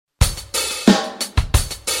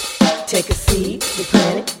Take a seed, you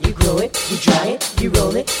plant it, you grow it, you dry it, you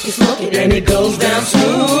roll it, you smoke it, and it goes down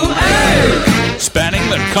smooth. Hey! Spanning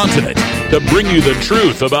the continent to bring you the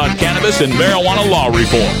truth about cannabis and marijuana law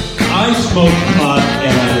reform. I smoke pot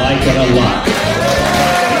and I like it a lot.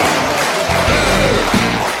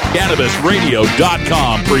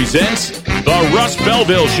 CannabisRadio.com presents The Russ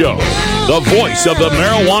Belville Show, the voice of the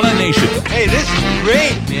marijuana nation. Hey, this is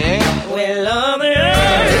great, man.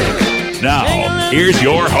 Now, here's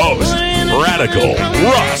your host, Radical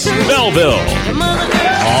Russ Belville.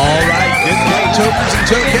 All right, good day, tokers and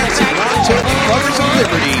tokettes and non-token lovers of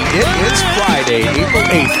liberty. It is Friday, April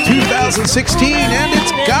 8th, 2016, and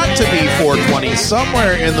it's got to be 420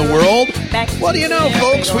 somewhere in the world. What do you know,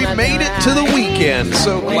 folks? We've made it to the weekend.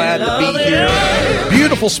 So glad to be here.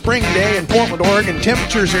 Beautiful spring day in Portland, Oregon.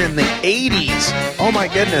 Temperatures are in the 80s. Oh, my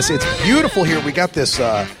goodness. It's beautiful here. We got this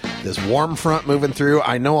warm front moving through.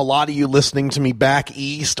 I know a lot of you listening to me back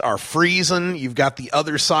east are freezing. You've got the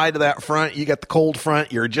other side of that front. You got the cold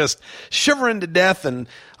front. You're just shivering to death, and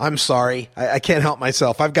I'm sorry. I can't help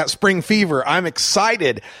myself. I've got spring fever. I'm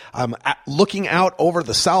excited. I'm looking out over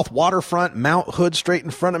the south waterfront, Mount Hood straight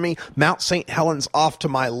in front of me, Mount St. Helens off to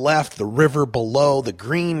my left, the river below, the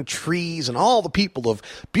green trees, and all the people of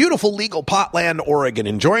beautiful legal Potland, Oregon,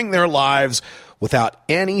 enjoying their lives without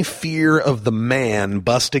any fear of the man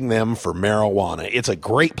busting them for marijuana. It's a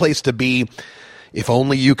great place to be if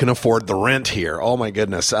only you can afford the rent here. Oh, my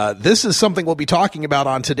goodness. This is something we'll be talking about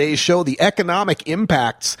on today's show, the economic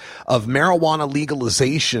impacts of marijuana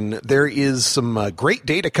legalization. There is some great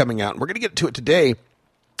data coming out, and we're going to get to it today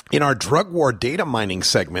in our drug war data mining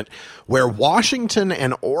segment, where Washington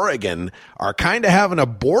and Oregon are kind of having a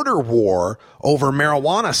border war over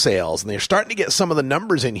marijuana sales. And they're starting to get some of the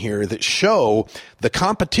numbers in here that show the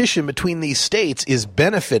competition between these states is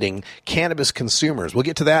benefiting cannabis consumers. We'll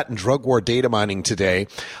get to that in drug war data mining today.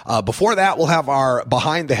 Before that, we'll have our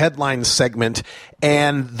Behind the Headlines segment.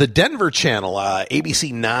 And the Denver channel,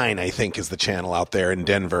 ABC 9, I think is the channel out there in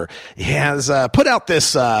Denver, has put out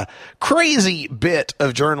this crazy bit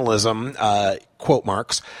of journalism, quote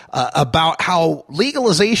marks, about how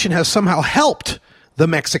legalization has somehow helped the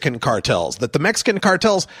Mexican cartels, that the Mexican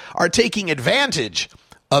cartels are taking advantage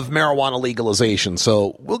of marijuana legalization.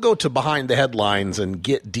 So we'll go to Behind the Headlines and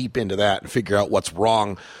get deep into that and figure out what's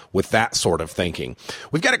wrong with that sort of thinking.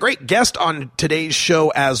 We've got a great guest on today's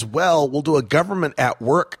show as well. We'll do a government at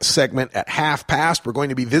work segment at 1:30. We're going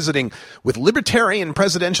to be visiting with Libertarian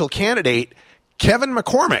presidential candidate Kevin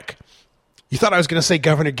McCormick. You thought I was going to say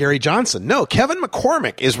Governor Gary Johnson. No, Kevin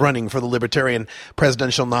McCormick is running for the Libertarian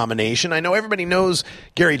presidential nomination. I know everybody knows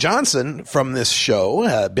Gary Johnson from this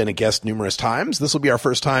show, been a guest numerous times. This will be our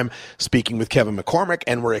first time speaking with Kevin McCormick,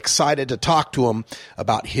 and we're excited to talk to him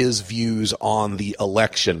about his views on the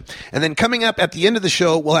election. And then coming up at the end of the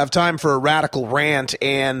show, we'll have time for a radical rant,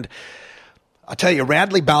 and I'll tell you,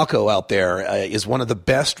 Radley Balko out there is one of the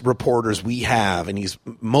best reporters we have, and he's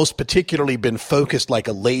most particularly been focused like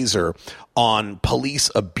a laser on police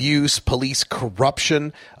abuse, police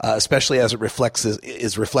corruption, especially as it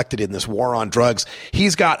is reflected in this war on drugs.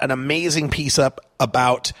 He's got an amazing piece up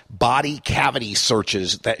about body cavity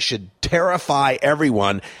searches that should terrify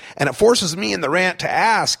everyone, and it forces me in the rant to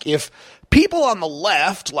ask if people on the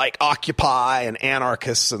left, like Occupy and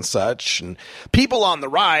anarchists and such, and people on the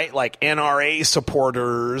right, like NRA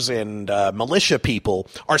supporters and militia people,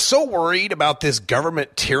 are so worried about this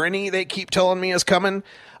government tyranny they keep telling me is coming.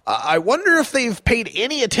 I wonder if they've paid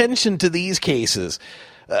any attention to these cases.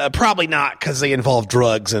 Probably not, because they involve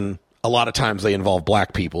drugs, and a lot of times they involve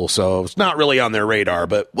black people, so it's not really on their radar.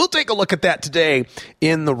 But we'll take a look at that today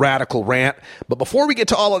in the Radical Rant. But before we get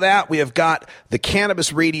to all of that, we have got the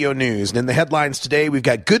Cannabis Radio News. And in the headlines today, we've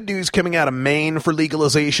got good news coming out of Maine for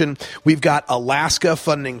legalization. We've got Alaska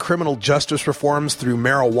funding criminal justice reforms through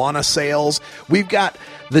marijuana sales. We've got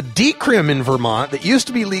the decrim in Vermont that used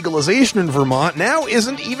to be legalization in Vermont now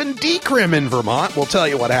isn't even decrim in Vermont. We'll tell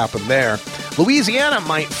you what happened there. Louisiana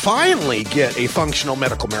might finally get a functional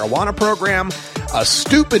medical marijuana program. A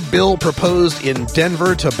stupid bill proposed in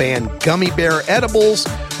Denver to ban gummy bear edibles.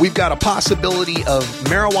 We've got a possibility of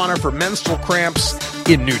marijuana for menstrual cramps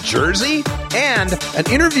in New Jersey. And an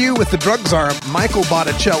interview with the drug czar, Michael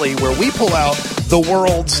Botticelli, where we pull out the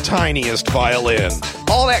world's tiniest violin.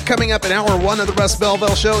 All that coming up in Hour 1 of the Russ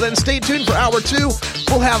Belville Show. Then stay tuned for Hour 2.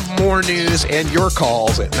 We'll have more news and your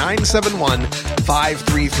calls at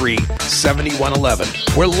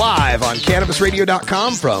 971-533-7111. We're live on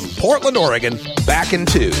CannabisRadio.com from Portland, Oregon. Back in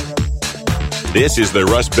 2. This is the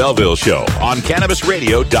Russ Belville Show on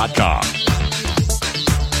CannabisRadio.com.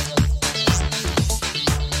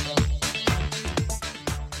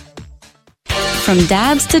 From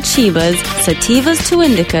dabs to chivas, sativas to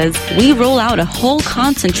indicas, we roll out a whole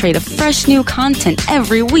concentrate of fresh new content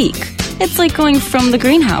every week. It's like going from the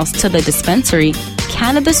greenhouse to the dispensary.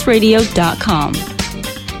 CannabisRadio.com.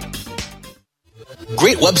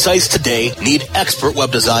 Great websites today need expert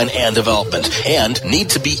web design and development and need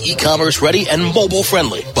to be e-commerce ready and mobile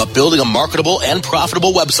friendly. But building a marketable and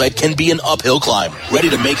profitable website can be an uphill climb. Ready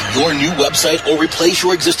to make your new website or replace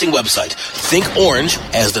your existing website? Think Orange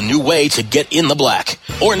as the new way to get in the black.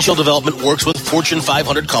 Orange Hill Development works with Fortune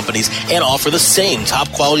 500 companies and offer the same top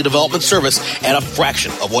quality development service at a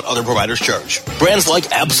fraction of what other providers charge. Brands like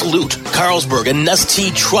Absolute, Carlsberg, and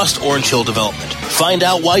Nestea trust Orange Hill Development. Find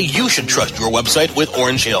out why you should trust your website with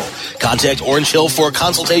Orange Hill. Contact Orange Hill for a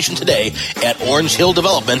consultation today at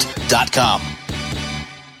orangehilldevelopment.com.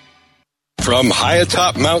 From high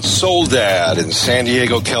atop Mount Soledad in San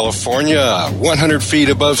Diego, California, 100 feet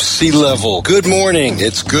above sea level. Good morning.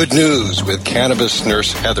 It's good news with cannabis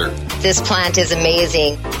nurse Heather. This plant is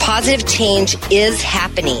amazing. Positive change is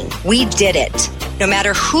happening. We did it. No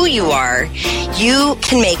matter who you are, you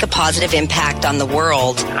can make a positive impact on the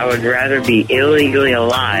world. I would rather be illegally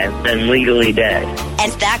alive than legally dead.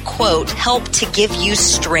 And that quote helped to give you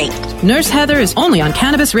strength. Nurse Heather is only on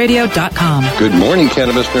CannabisRadio.com. Good morning,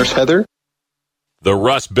 Cannabis Nurse Heather. The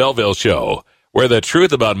Russ Belville Show, where the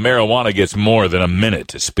truth about marijuana gets more than a minute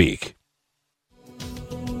to speak.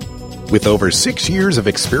 With over 6 years of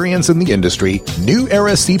experience in the industry, New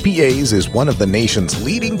Era CPAs is one of the nation's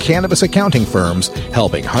leading cannabis accounting firms,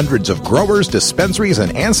 helping hundreds of growers, dispensaries,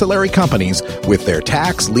 and ancillary companies with their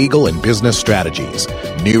tax, legal, and business strategies.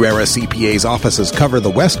 New Era CPAs offices cover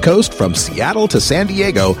the West Coast from Seattle to San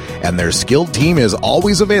Diego, and their skilled team is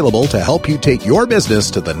always available to help you take your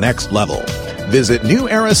business to the next level. Visit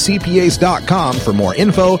neweracpas.com for more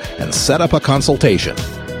info and set up a consultation.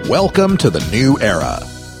 Welcome to the New Era.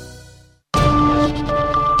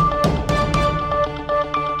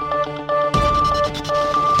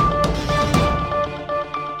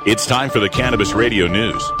 It's time for the Cannabis Radio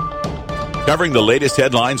News, covering the latest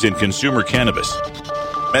headlines in consumer cannabis,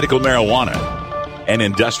 medical marijuana, and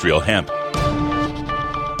industrial hemp.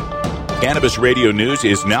 Cannabis Radio News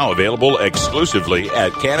is now available exclusively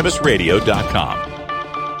at CannabisRadio.com.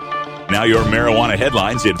 Now your marijuana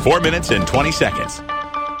headlines in 4 minutes and 20 seconds.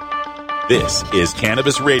 This is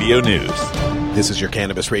Cannabis Radio News. This is your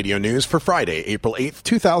Cannabis Radio News for Friday, April 8th,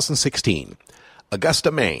 2016.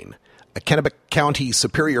 Augusta, Maine. A Kennebec County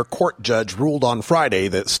Superior Court judge ruled on Friday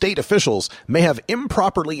that state officials may have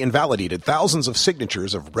improperly invalidated thousands of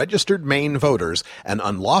signatures of registered Maine voters and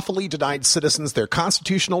unlawfully denied citizens their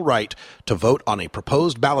constitutional right to vote on a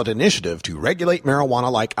proposed ballot initiative to regulate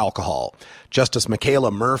marijuana like alcohol. Justice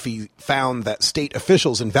Michaela Murphy found that state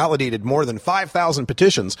officials invalidated more than 5,000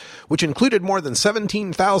 petitions, which included more than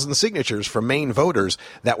 17,000 signatures from Maine voters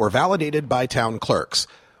that were validated by town clerks,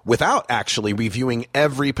 without actually reviewing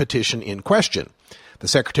every petition in question. The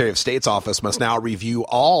Secretary of State's office must now review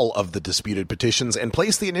all of the disputed petitions and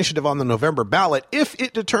place the initiative on the November ballot if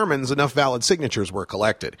it determines enough valid signatures were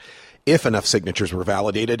collected. If enough signatures were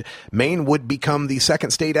validated, Maine would become the second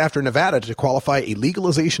state after Nevada to qualify a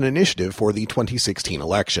legalization initiative for the 2016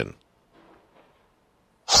 election.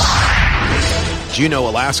 Juneau,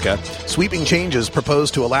 Alaska. Sweeping changes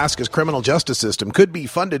proposed to Alaska's criminal justice system could be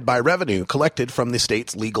funded by revenue collected from the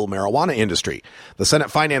state's legal marijuana industry. The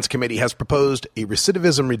Senate Finance Committee has proposed a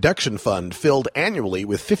recidivism reduction fund filled annually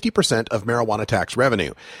with 50% of marijuana tax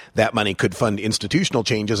revenue. That money could fund institutional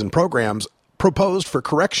changes and programs proposed for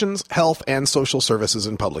corrections, health, and social services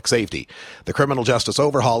and public safety. The criminal justice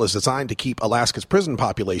overhaul is designed to keep Alaska's prison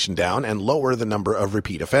population down and lower the number of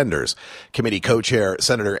repeat offenders. Committee co-chair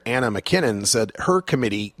Senator Anna McKinnon said her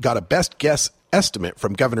committee got a best guess estimate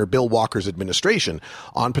from Governor Bill Walker's administration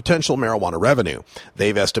on potential marijuana revenue.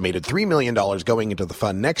 They've estimated $3 million going into the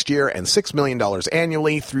fund next year and $6 million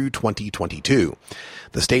annually through 2022.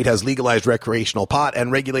 The state has legalized recreational pot,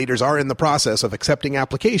 and regulators are in the process of accepting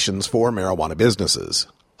applications for marijuana businesses.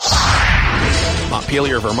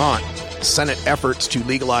 Montpelier, Vermont. Senate efforts to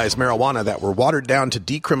legalize marijuana that were watered down to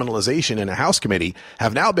decriminalization in a House committee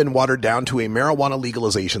have now been watered down to a marijuana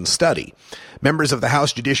legalization study. Members of the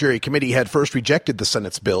House Judiciary Committee had first rejected the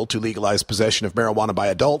Senate's bill to legalize possession of marijuana by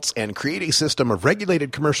adults and create a system of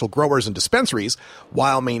regulated commercial growers and dispensaries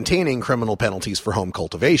while maintaining criminal penalties for home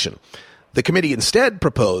cultivation. The committee instead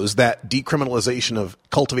proposed that decriminalization of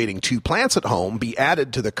cultivating 2 plants at home be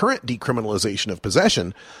added to the current decriminalization of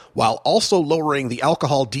possession, while also lowering the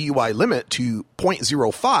alcohol DUI limit to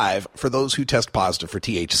 0.05 for those who test positive for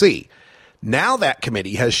THC. Now that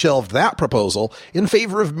committee has shelved that proposal in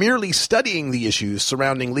favor of merely studying the issues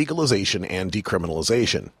surrounding legalization and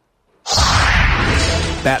decriminalization.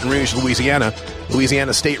 Baton Rouge, Louisiana.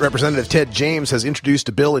 Louisiana State Representative Ted James has introduced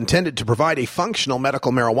a bill intended to provide a functional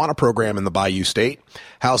medical marijuana program in the Bayou State.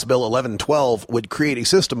 House Bill 1112 would create a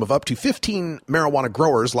system of up to 15 marijuana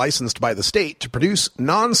growers licensed by the state to produce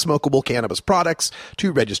non-smokable cannabis products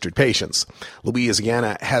to registered patients.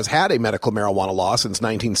 Louisiana has had a medical marijuana law since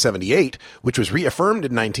 1978, which was reaffirmed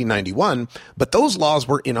in 1991, but those laws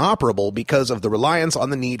were inoperable because of the reliance on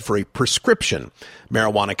the need for a prescription.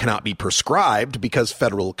 Marijuana cannot be prescribed because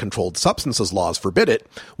federal controlled substances laws forbid it,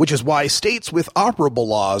 which is why states with operable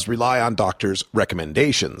laws rely on doctors'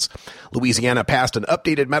 recommendations. Louisiana passed an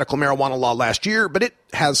updated medical marijuana law last year, but it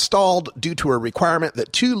has stalled due to a requirement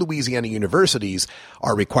that 2 Louisiana universities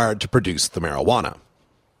are required to produce the marijuana.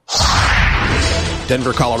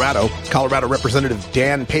 Denver, Colorado. Colorado Representative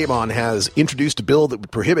Dan Pavon has introduced a bill that would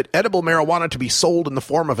prohibit edible marijuana to be sold in the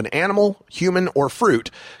form of an animal, human, or fruit,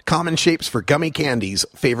 common shapes for gummy candies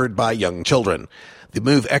favored by young children. The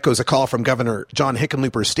move echoes a call from Governor John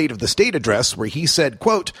Hickenlooper's State of the State address, where he said,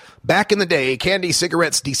 quote, "Back in the day, candy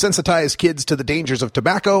cigarettes desensitized kids to the dangers of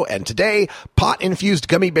tobacco, and today, pot-infused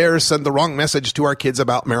gummy bears send the wrong message to our kids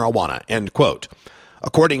about marijuana," end quote.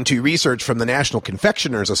 According to research from the National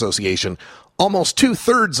Confectioners Association, almost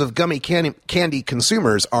 2/3 of gummy candy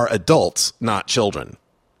consumers are adults, not children.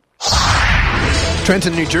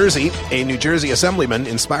 Trenton, New Jersey. A New Jersey assemblyman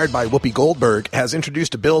inspired by Whoopi Goldberg has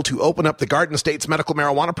introduced a bill to open up the Garden State's medical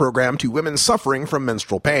marijuana program to women suffering from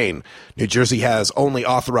menstrual pain. New Jersey has only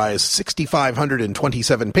authorized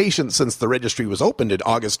 6,527 patients since the registry was opened in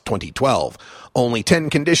August 2012. Only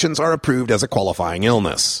 10 conditions are approved as a qualifying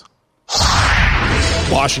illness.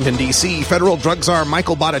 Washington, D.C., federal drug czar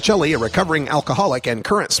Michael Botticelli, a recovering alcoholic and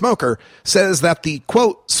current smoker, says that the,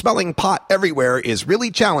 quote, "smelling pot everywhere is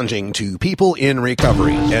really challenging to people in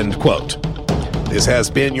recovery," end quote. This has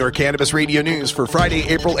been your Cannabis Radio News for Friday,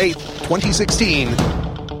 April 8th, 2016.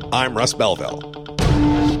 I'm Russ Belville.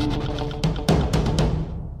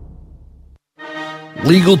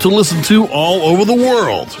 Legal to listen to all over the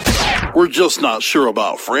world. We're just not sure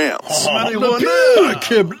about France.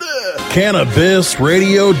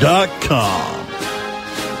 CannabisRadio.com.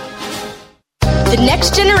 The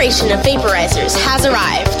next generation of vaporizers has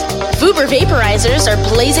arrived. Vuber vaporizers are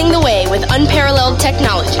blazing the way with unparalleled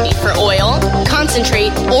technology for oil,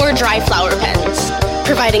 concentrate, or dry flower pens.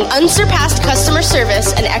 Providing unsurpassed customer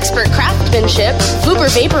service and expert craftsmanship, Vuber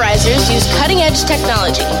vaporizers use cutting-edge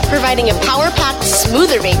technology, providing a power-packed,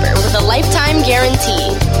 smoother vapor with a lifetime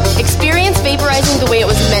guarantee. Experience vaporizing the way it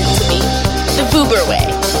was meant to be. The Vuber way.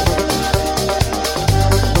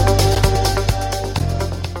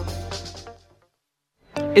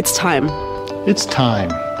 It's time. It's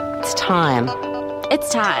time. It's time. It's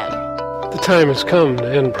time. The time has come to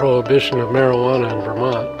end prohibition of marijuana in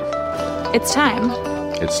Vermont. It's time.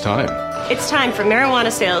 It's time. It's time for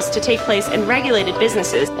marijuana sales to take place in regulated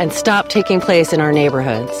businesses and stop taking place in our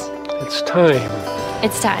neighborhoods. It's time.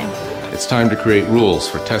 It's time. It's time to create rules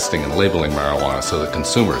for testing and labeling marijuana so that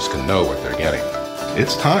consumers can know what they're getting.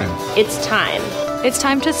 It's time. It's time. It's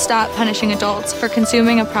time to stop punishing adults for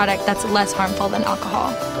consuming a product that's less harmful than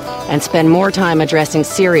alcohol. And spend more time addressing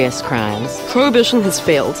serious crimes. Prohibition has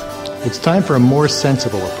failed. It's time for a more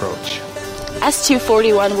sensible approach.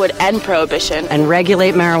 S241 would end prohibition and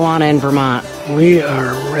regulate marijuana in Vermont. We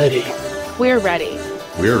are ready. We're ready.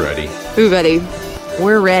 We're ready. We're ready.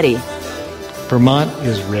 We're ready. Vermont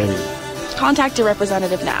is ready. Contact a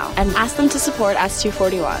representative now and ask them to support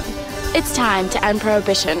S241. It's time to end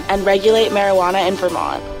prohibition and regulate marijuana in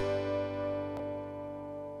Vermont.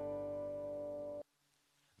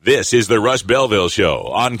 This is the Russ Belville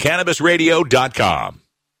Show on CannabisRadio.com.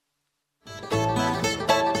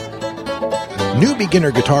 New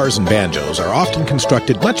beginner guitars and banjos are often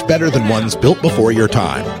constructed much better than ones built before your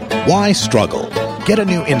time. Why struggle? Get a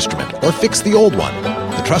new instrument or fix the old one.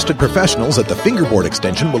 The trusted professionals at the Fingerboard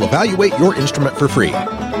Extension will evaluate your instrument for free.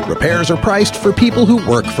 Repairs are priced for people who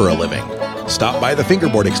work for a living. Stop by the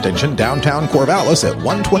Fingerboard Extension downtown Corvallis at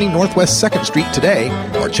 120 Northwest 2nd Street today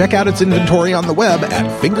or check out its inventory on the web at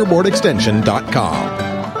fingerboardextension.com.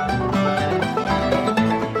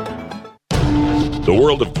 The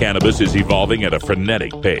world of cannabis is evolving at a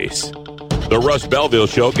frenetic pace. The Russ Belville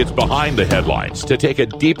Show gets behind the headlines to take a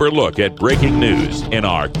deeper look at breaking news in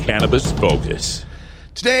our Cannabis Focus.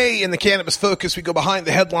 Today in the Cannabis Focus, we go behind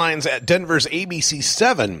the headlines at Denver's ABC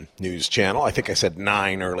 7 news channel. I think I said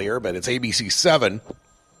 9 earlier, but it's ABC 7.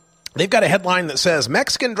 They've got a headline that says,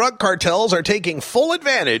 Mexican drug cartels are taking full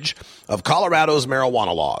advantage of Colorado's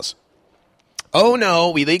marijuana laws. Oh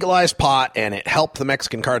no, we legalized pot and it helped the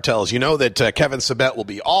Mexican cartels. You know that Kevin Sabet will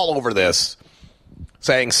be all over this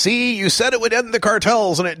saying, see, you said it would end the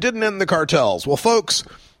cartels and it didn't end the cartels. Well, folks,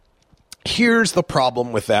 here's the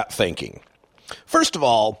problem with that thinking. First of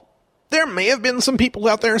all, there may have been some people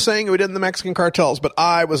out there saying it would end the Mexican cartels, but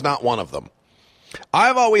I was not one of them.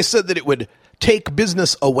 I've always said that it would take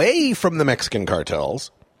business away from the Mexican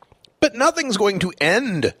cartels, but nothing's going to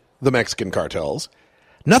end the Mexican cartels.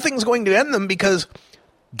 Nothing's going to end them because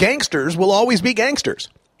gangsters will always be gangsters.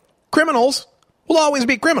 Criminals will always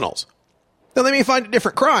be criminals. Now, they may find a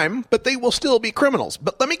different crime, but they will still be criminals.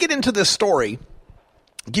 But let me get into this story,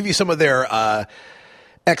 give you some of their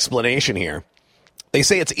explanation here. They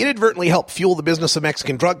say it's inadvertently helped fuel the business of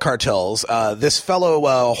Mexican drug cartels. This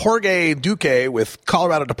fellow, Jorge Duque with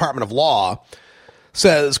Colorado Department of Law,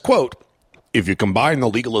 says, quote, if you combine the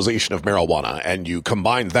legalization of marijuana and you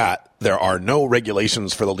combine that, there are no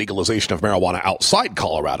regulations for the legalization of marijuana outside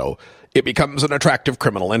Colorado, it becomes an attractive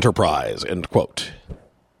criminal enterprise, end quote.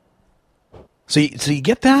 So you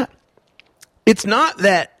get that? It's not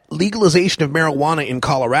that legalization of marijuana in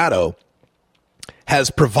Colorado has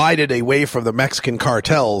provided a way for the Mexican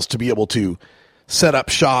cartels to be able to set up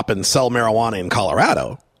shop and sell marijuana in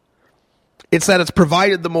Colorado. It's that it's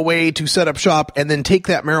provided them a way to set up shop and then take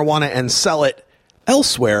that marijuana and sell it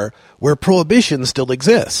elsewhere where prohibition still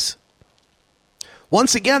exists.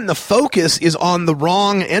 Once again, the focus is on the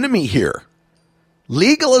wrong enemy here.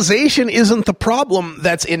 Legalization isn't the problem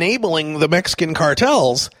that's enabling the Mexican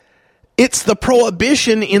cartels. It's the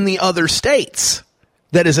prohibition in the other states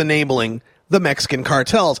that is enabling the Mexican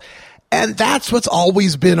cartels. And that's what's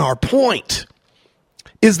always been our point,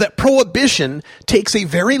 is that prohibition takes a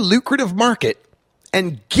very lucrative market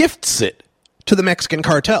and gifts it to the Mexican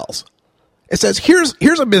cartels. It says,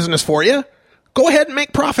 here's a business for you. Go ahead and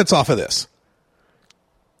make profits off of this.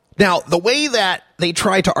 Now, the way that they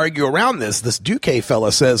try to argue around this Duque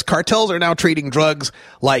fella says cartels are now trading drugs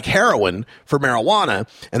like heroin for marijuana,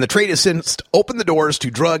 and the trade has since opened the doors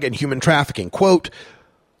to drug and human trafficking. Quote,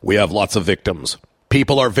 we have lots of victims.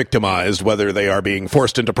 People are victimized, whether they are being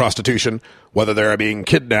forced into prostitution, whether they are being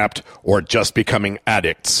kidnapped, or just becoming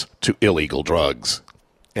addicts to illegal drugs.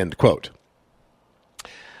 End quote.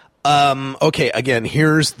 Okay, again,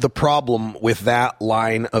 here's the problem with that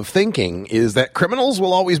line of thinking, is that criminals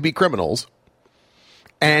will always be criminals.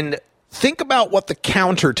 And think about what the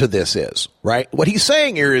counter to this is, right? What he's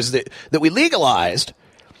saying here is that we legalized,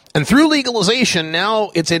 and through legalization,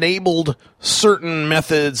 now it's enabled certain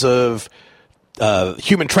methods of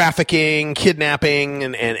human trafficking, kidnapping,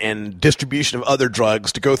 and distribution of other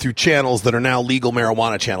drugs to go through channels that are now legal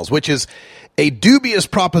marijuana channels, which is a dubious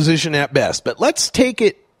proposition at best. But let's take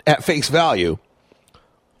it at face value.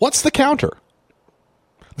 What's the counter?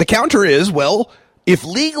 The counter is, well, if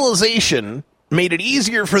legalization made it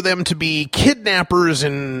easier for them to be kidnappers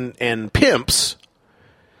and pimps,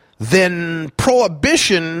 then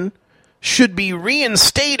prohibition should be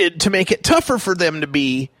reinstated to make it tougher for them to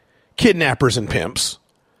be kidnappers and pimps.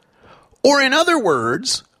 Or in other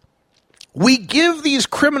words, we give these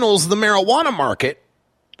criminals the marijuana market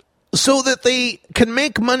so that they can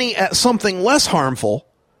make money at something less harmful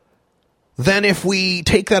than if we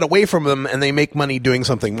take that away from them and they make money doing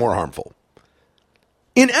something more harmful.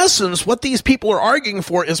 In essence, what these people are arguing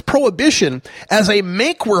for is prohibition as a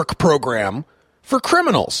make-work program for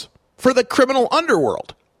criminals, for the criminal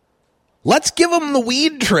underworld. Let's give them the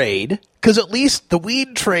weed trade, because at least the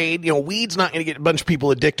weed trade, weed's not going to get a bunch of people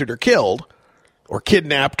addicted or killed or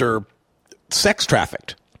kidnapped or sex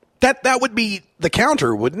trafficked. That would be the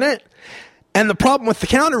counter, wouldn't it? And the problem with the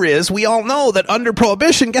counter is we all know that under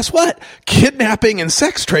prohibition, guess what? Kidnapping and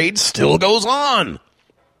sex trade still goes on.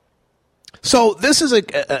 So this is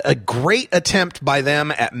a great attempt by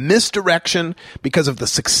them at misdirection because of the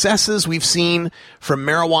successes we've seen from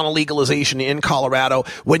marijuana legalization in Colorado.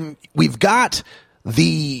 When we've got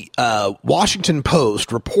the Washington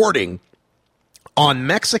Post reporting on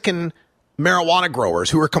Mexican marijuana growers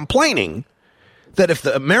who are complaining that if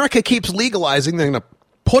America keeps legalizing, they're going to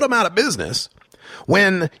put them out of business,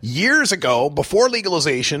 when years ago, before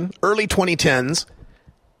legalization, early 2010s,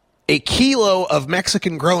 a kilo of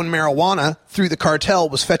Mexican-grown marijuana through the cartel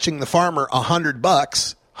was fetching the farmer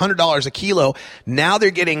 $100 a kilo. Now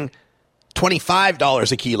they're getting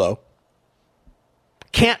 $25 a kilo.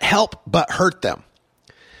 Can't help but hurt them.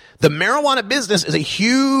 The marijuana business is a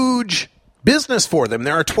huge business for them.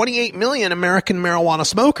 There are 28 million American marijuana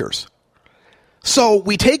smokers. So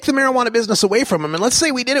we take the marijuana business away from them, and let's say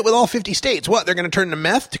we did it with all 50 states. What? They're going to turn to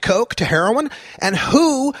meth, to coke, to heroin? And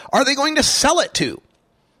who are they going to sell it to?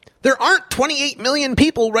 There aren't 28 million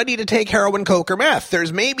people ready to take heroin, coke, or meth.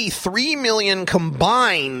 There's maybe 3 million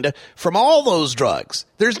combined from all those drugs.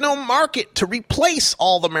 There's no market to replace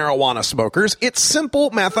all the marijuana smokers. It's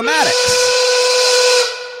simple mathematics.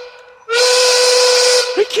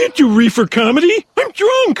 I can't do reefer comedy. I'm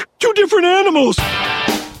drunk. Two different animals.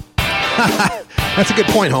 That's a good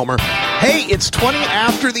point, Homer. Hey, it's 20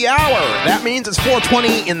 after the hour. That means it's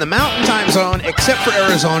 4:20 in the Mountain Time Zone, except for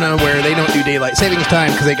Arizona, where they don't do daylight savings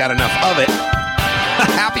time because they got enough of it.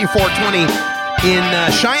 Happy 4:20 in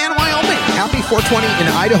Cheyenne, Wyoming. Happy 4:20 in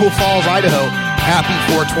Idaho Falls, Idaho. Happy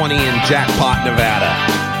 4:20 in Jackpot, Nevada.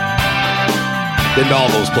 Been to all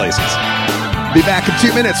those places. Be back in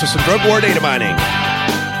 2 minutes with some drug war data mining.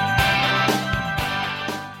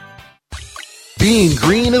 Being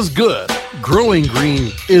green is good. Growing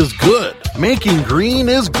green is good. Making green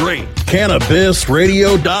is great.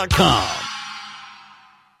 CannabisRadio.com.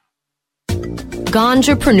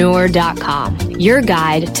 Ganjapreneur.com, your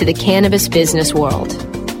guide to the cannabis business world.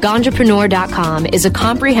 Ganjapreneur.com is a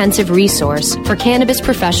comprehensive resource for cannabis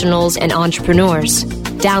professionals and entrepreneurs.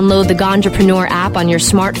 Download the Ganjapreneur app on your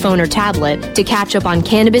smartphone or tablet to catch up on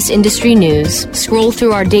cannabis industry news, scroll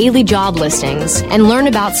through our daily job listings, and learn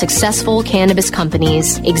about successful cannabis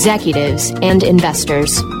companies, executives, and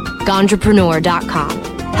investors. Ganjapreneur.com,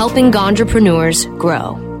 helping Ganjapreneurs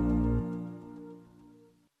grow.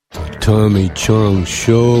 Tommy Chong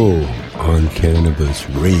Show on Cannabis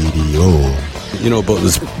Radio. You know, about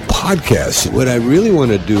this podcast, what I really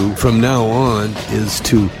want to do from now on is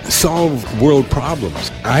to solve world problems.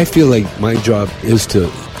 I feel like my job is to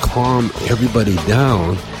calm everybody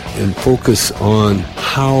down and focus on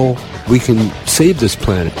how we can save this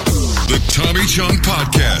planet. The Tommy Chong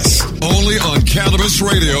Podcast, only on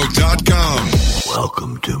CannabisRadio.com.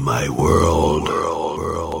 Welcome to my world.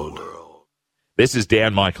 This is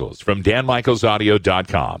Dan Michaels from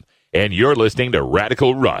DanMichaelsAudio.com. And you're listening to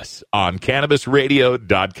Radical Russ on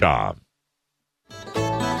CannabisRadio.com.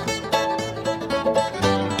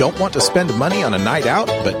 Don't want to spend money on a night out,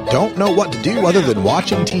 but don't know what to do other than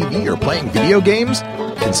watching TV or playing video games?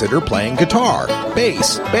 Consider playing guitar,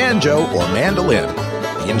 bass, banjo, or mandolin.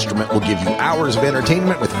 The instrument will give you hours of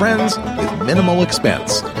entertainment with friends with minimal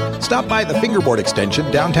expense. Stop by the Fingerboard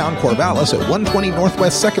Extension downtown Corvallis at 120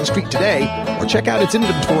 Northwest 2nd Street today, or check out its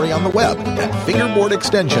inventory on the web at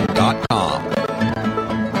fingerboardextension.com.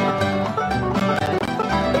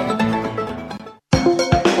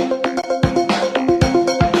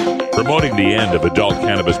 Promoting the end of adult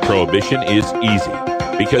cannabis prohibition is easy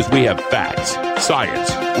because we have facts,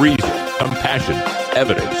 science, reason, compassion,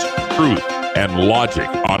 evidence, truth, and logic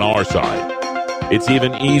on our side. It's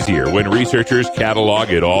even easier when researchers catalog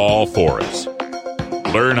it all for us.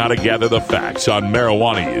 Learn how to gather the facts on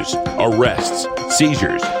marijuana use, arrests,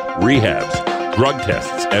 seizures, rehabs, drug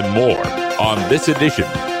tests, and more on this edition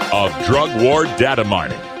of Drug War Data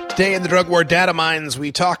Mining. Today in the Drug War Data Mines,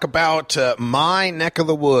 we talk about my neck of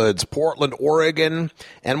the woods, Portland, Oregon,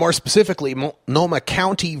 and more specifically, Multnomah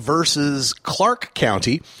County versus Clark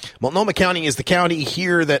County. Multnomah County is the county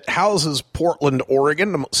here that houses Portland,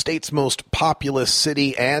 Oregon, the state's most populous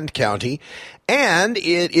city and county, and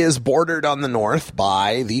it is bordered on the north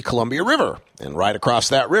by the Columbia River. And right across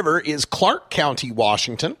that river is Clark County,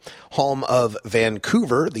 Washington, home of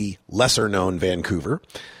Vancouver, the lesser-known Vancouver,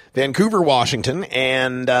 Washington,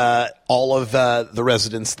 and all of the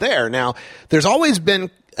residents there. Now, there's always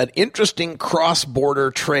been an interesting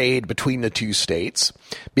cross-border trade between the two states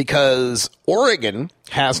because Oregon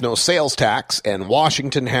has no sales tax and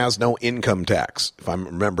Washington has no income tax, if I'm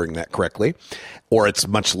remembering that correctly, or it's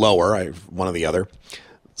much lower, one or the other.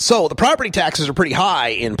 So the property taxes are pretty high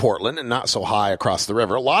in Portland and not so high across the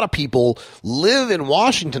river. A lot of people live in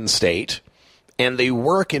Washington state and they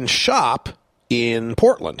work and shop in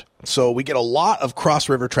Portland. So we get a lot of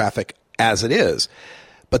cross-river traffic as it is.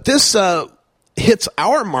 But this hits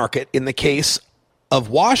our market in the case of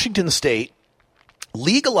Washington state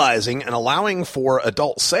legalizing and allowing for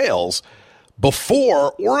adult sales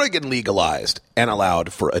before Oregon legalized and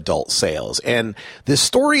allowed for adult sales. And this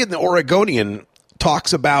story in the Oregonian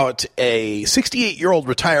talks about a 68-year-old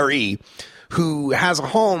retiree who has a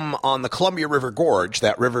home on the Columbia River Gorge,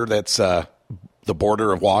 that river that's the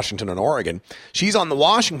border of Washington and Oregon. She's on the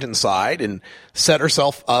Washington side and set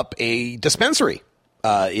herself up a dispensary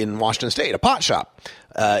in Washington State, a pot shop.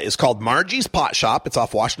 It's called Margie's Pot Shop. It's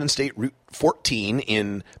off Washington State Route 14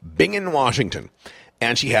 in Bingen, Washington.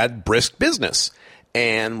 And she had brisk business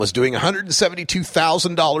and was doing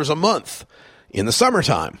 $172,000 a month in the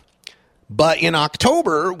summertime. But in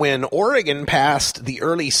October, when Oregon passed the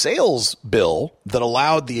early sales bill that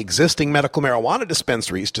allowed the existing medical marijuana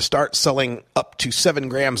dispensaries to start selling up to 7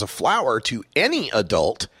 grams of flower to any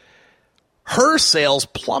adult, her sales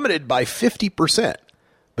plummeted by 50%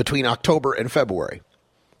 between October and February.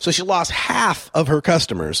 So she lost half of her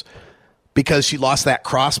customers because she lost that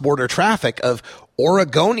cross-border traffic of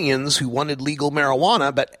Oregonians who wanted legal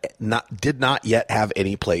marijuana but did not yet have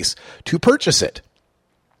any place to purchase it.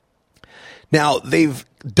 Now, they've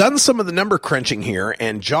done some of the number crunching here,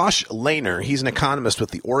 and Josh Lehner, he's an economist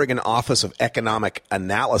with the Oregon Office of Economic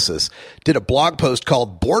Analysis, did a blog post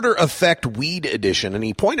called Border Effect Weed Edition, and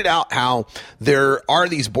he pointed out how there are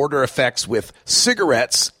these border effects with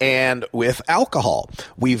cigarettes and with alcohol.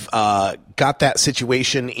 We've got that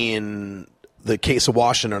situation in the case of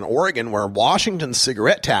Washington and Oregon, where Washington's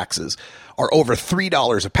cigarette taxes are over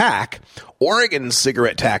 $3 a pack. Oregon's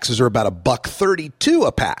cigarette taxes are about $1.32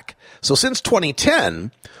 a pack. So since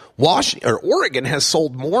 2010, Oregon has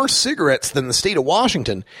sold more cigarettes than the state of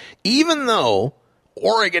Washington, even though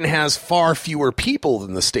Oregon has far fewer people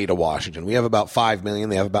than the state of Washington. We have about 5 million.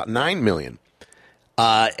 They have about 9 million.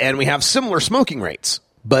 And we have similar smoking rates.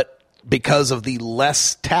 But because of the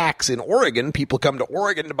less tax in Oregon, people come to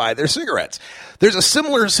Oregon to buy their cigarettes. There's a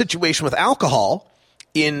similar situation with alcohol.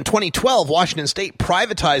 In 2012, Washington State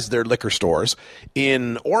privatized their liquor stores.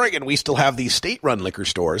 In Oregon, we still have these state-run liquor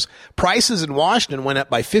stores. Prices in Washington went up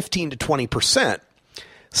by 15 to 20%.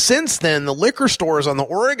 Since then, the liquor stores on the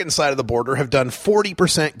Oregon side of the border have done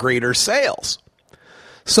 40% greater sales.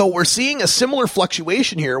 So we're seeing a similar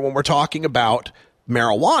fluctuation here when we're talking about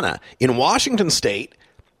marijuana. In Washington State,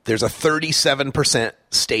 there's a 37%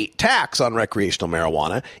 state tax on recreational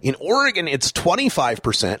marijuana. In Oregon, it's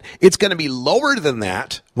 25%. It's going to be lower than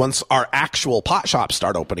that once our actual pot shops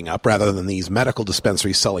start opening up rather than these medical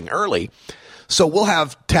dispensaries selling early. So we'll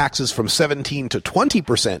have taxes from 17 to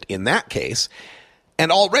 20% in that case.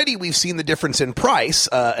 And already we've seen the difference in price.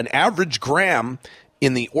 An average gram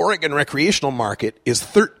in the Oregon recreational market is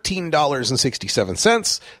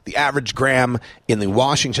 $13.67. The average gram in the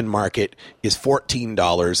Washington market is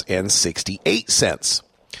 $14.68.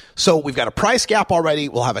 So we've got a price gap already.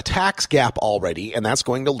 We'll have a tax gap already, and that's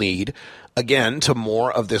going to lead, again, to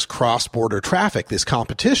more of this cross-border traffic, this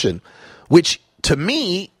competition, which to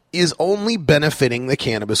me is only benefiting the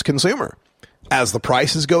cannabis consumer. As the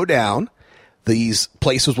prices go down, these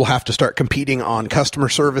places will have to start competing on customer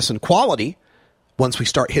service and quality once we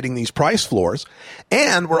start hitting these price floors.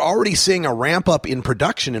 And we're already seeing a ramp up in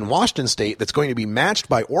production in Washington State that's going to be matched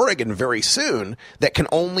by Oregon very soon that can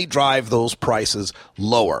only drive those prices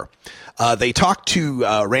lower. They talked to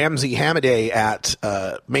Ramsey Hamaday at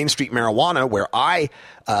Main Street Marijuana, where I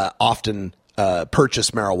often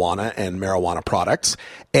purchase marijuana and marijuana products.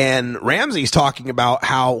 And Ramsey's talking about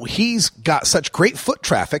how he's got such great foot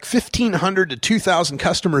traffic, 1,500 to 2,000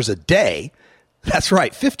 customers a day. That's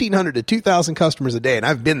right, 1,500 to 2,000 customers a day, and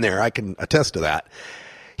I've been there. I can attest to that.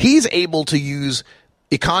 He's able to use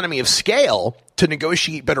economy of scale to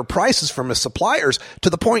negotiate better prices from his suppliers to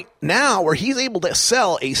the point now where he's able to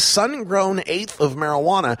sell a sun-grown eighth of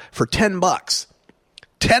marijuana for $10.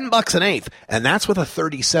 $10 an eighth, and that's with a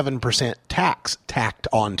 37% tax tacked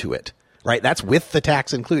onto it, right? That's with the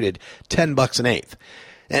tax included, $10 an eighth.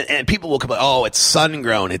 And people will complain, oh, it's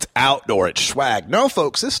sun-grown, it's outdoor, it's swag. No,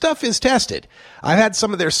 folks, this stuff is tested. I've had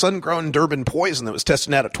some of their sun-grown Durban poison that was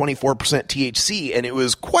tested out at 24% THC, and it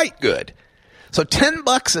was quite good. So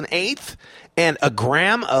 $10 an eighth and a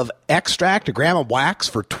gram of extract, a gram of wax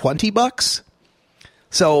for $20.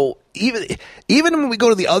 So even when we go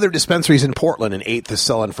to the other dispensaries in Portland, an eighth is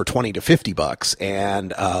selling for $20 to $50,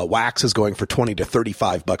 and wax is going for $20 to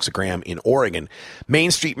 $35 a gram in Oregon.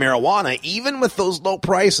 Main Street Marijuana, even with those low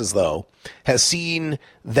prices, though, has seen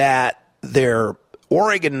that their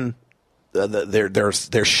Oregon,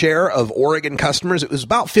 their share of Oregon customers, it was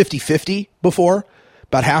about 50-50 before.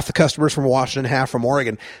 About half the customers from Washington, half from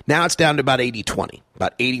Oregon. Now it's down to about 80-20.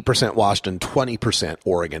 About 80% Washington, 20%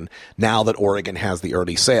 Oregon, now that Oregon has the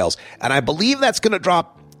early sales. And I believe that's going to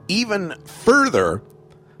drop even further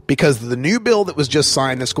because the new bill that was just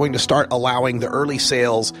signed that's going to start allowing the early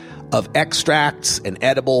sales of extracts and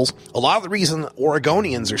edibles. A lot of the reason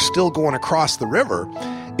Oregonians are still going across the river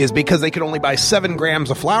is because they can only buy 7 grams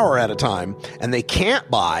of flour at a time, and they can't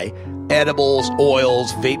buy edibles,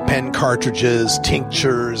 oils, vape pen cartridges,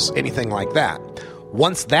 tinctures, anything like that.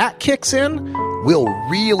 Once that kicks in, we'll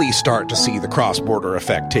really start to see the cross-border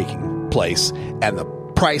effect taking place, and the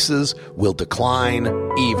prices will decline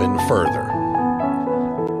even further.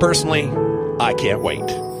 Personally, I can't wait.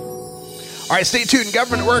 All right, stay tuned.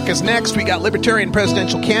 Government Work is next. We got Libertarian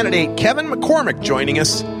presidential candidate Kevin McCormick joining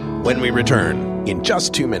us when we return in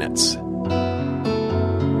just 2 minutes.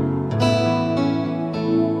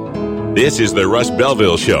 This is the Russ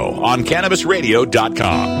Belville Show on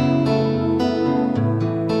CannabisRadio.com.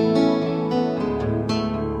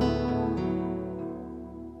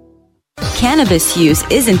 Cannabis use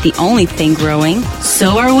isn't the only thing growing.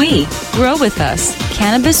 So are we. Grow with us.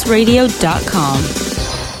 CannabisRadio.com.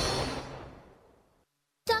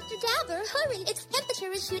 Dr. Dabber, hurry! Its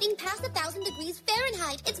temperature is shooting past 1,000 degrees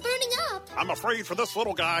Fahrenheit. It's burning up. I'm afraid for this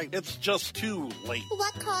little guy, it's just too late.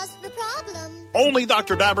 What caused the problem? Only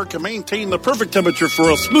Dr. Dabber can maintain the perfect temperature for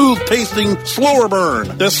a smooth-tasting, slower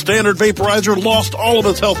burn. This standard vaporizer lost all of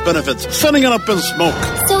its health benefits, sending it up in smoke.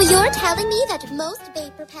 So you're telling me that most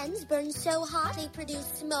vapor pens burn so hot they produce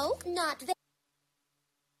smoke, not vapor?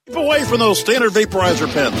 Keep away from those standard vaporizer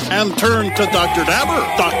pens and turn to Dr. Dabber.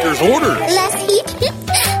 Doctor's orders. Less heat,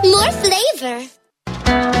 more flavor.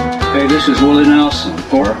 Hey, this is Willie Nelson,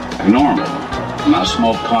 or Normal. And I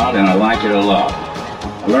smoke pot and I like it a lot.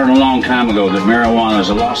 I learned a long time ago that marijuana is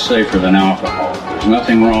a lot safer than alcohol. There's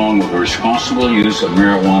nothing wrong with the responsible use of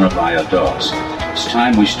marijuana by adults. It's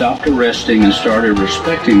time we stopped arresting and started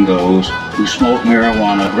respecting those who smoke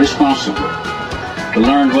marijuana responsibly. To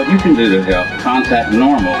learn what you can do to help, contact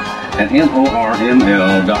Normal at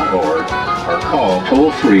NORML.org or call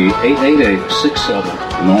toll-free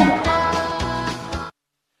 888-67-NORMAL.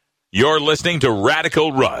 You're listening to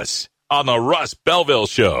Radical Russ on the Russ Belville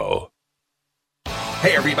Show.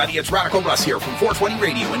 Hey everybody, it's Radical Russ here from 420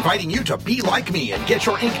 Radio, inviting you to be like me and get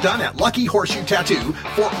your ink done at Lucky Horseshoe Tattoo,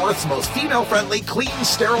 Fort Worth's most female-friendly, clean,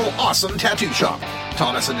 sterile, awesome tattoo shop.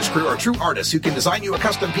 Thomas and his crew are true artists who can design you a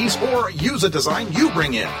custom piece or use a design you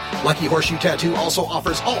bring in. Lucky Horseshoe Tattoo also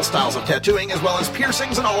offers all styles of tattooing as well as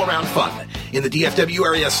piercings and all-around fun. In the DFW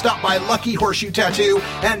area, stop by Lucky Horseshoe Tattoo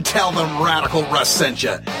and tell them Radical Russ sent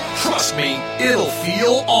you. Trust me, it'll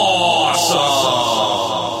feel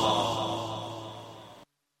awesome.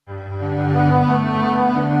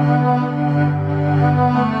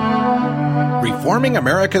 Reforming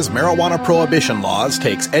America's marijuana prohibition laws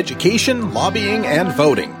takes education, lobbying, and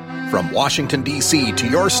voting. From Washington, D.C. to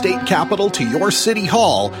your state capital to your city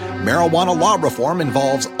hall, marijuana law reform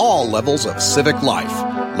involves all levels of civic life.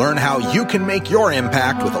 Learn how you can make your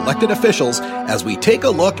impact with elected officials as we take a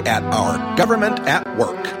look at our government at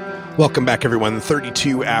work. Welcome back, everyone.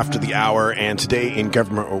 32 after the hour, and today in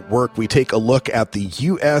Government at Work, we take a look at the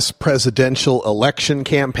U.S. presidential election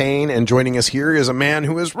campaign, and joining us here is a man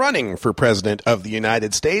who is running for president of the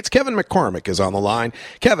United States. Kevin McCormick is on the line.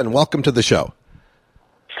 Kevin, welcome to the show.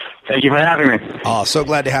 Thank you for having me. Oh, so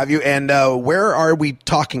glad to have you. And where are we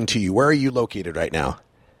talking to you? Where are you located right now?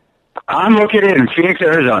 I'm located in Phoenix,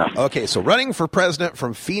 Arizona. Okay, so running for president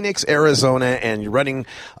from Phoenix, Arizona, and you're running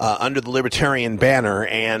under the Libertarian banner.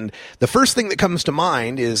 And the first thing that comes to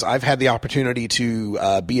mind is I've had the opportunity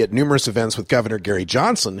to be at numerous events with Governor Gary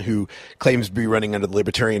Johnson, who claims to be running under the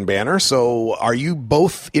Libertarian banner. So are you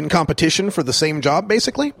both in competition for the same job,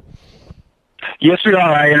 basically? Yes, we are.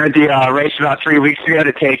 I entered the race about 3 weeks ago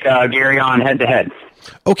to take Gary on head-to-head.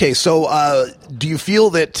 Okay, so do you feel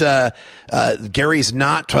that Gary's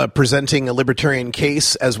not presenting a libertarian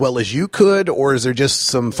case as well as you could, or is there just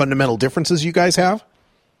some fundamental differences you guys have?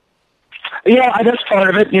 Yeah, that's part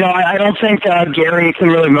of it. You know, I don't think Gary can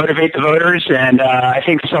really motivate the voters, and I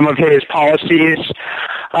think some of his policies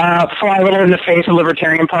fly a little in the face of the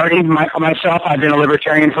Libertarian Party. Myself, I've been a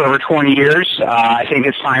Libertarian for over 20 years. I think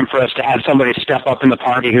it's time for us to have somebody step up in the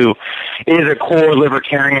party who is a core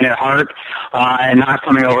Libertarian at heart, and not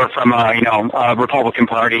coming over from a Republican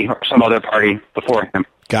Party or some other party before him.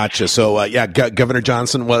 Gotcha. So, Governor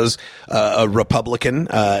Johnson was a Republican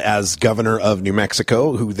as governor of New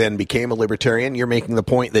Mexico, who then became a Libertarian. You're making the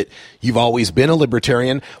point that you've always been a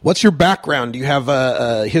Libertarian. What's your background? Do you have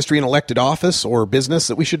a history in elected office or business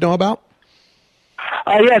that we should know about?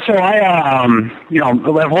 So I,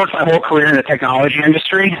 I've worked my whole career in the technology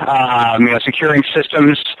industry, securing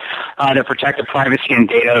systems that protect the privacy and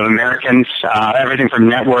data of Americans, everything from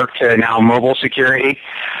network to now mobile security.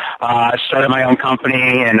 I started my own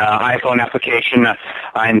company and iPhone application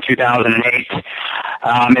in 2008.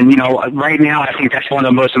 Right now I think that's one of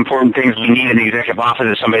the most important things we need in the executive office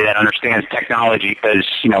is somebody that understands technology because,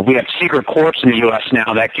 we have secret courts in the U.S.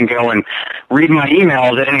 now that can go and read my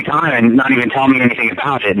emails at any time and not even tell me anything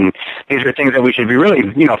about it. And these are things that we should be really,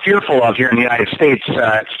 fearful of here in the United States.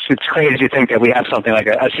 It's crazy to think that we have something like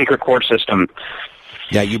a secret court system.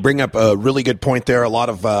 Yeah, you bring up a really good point there. A lot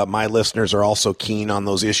of my listeners are also keen on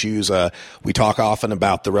those issues. We talk often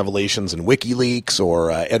about the revelations in WikiLeaks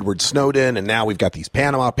or Edward Snowden, and now we've got these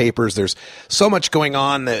Panama Papers. There's so much going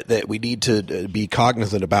on that we need to be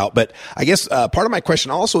cognizant about. But I guess part of my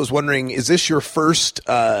question also is wondering, is this your first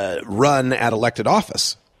run at elected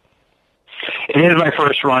office? It is my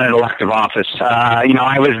first run at elective office.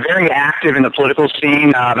 I was very active in the political scene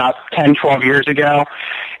about 10, 12 years ago,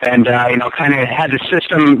 and, kind of had the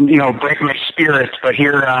system, break my spirit. But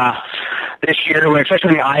here, this year,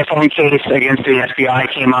 especially when the iPhone case against the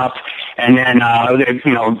FBI came up, and then,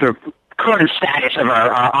 the current status of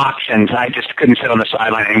our options, I just couldn't sit on the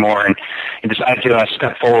sideline anymore and decided to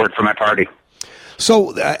step forward for my party.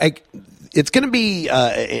 So, it's going to be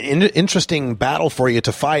an interesting battle for you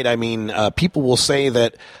to fight. I mean, people will say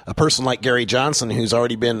that a person like Gary Johnson, who's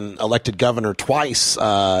already been elected governor twice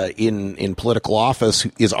in political office,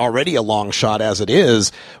 is already a long shot as it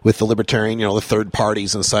is with the Libertarian, the third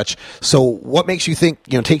parties and such. So what makes you think,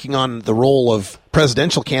 taking on the role of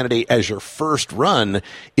presidential candidate as your first run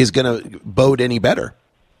is going to bode any better?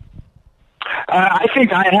 I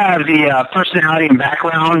think I have the personality and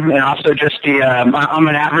background, and also just I'm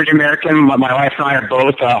an average American. My wife and I are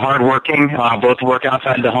both hardworking, both work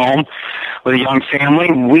outside the home with a young family.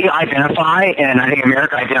 We identify, and I think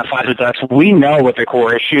America identifies with us. We know what the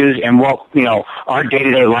core issues and what, our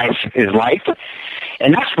day-to-day life is like.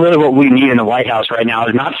 And that's really what we need in the White House right now,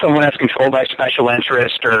 is not someone that's controlled by special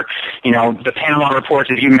interest or, the Panama reports,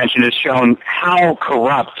 as you mentioned, has shown how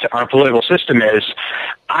corrupt our political system is.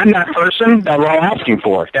 I'm that person that we're all asking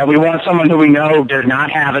for, that we want someone who we know does not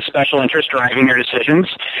have a special interest driving their decisions.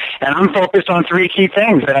 And I'm focused on three key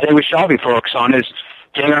things that I think we should all be focused on, is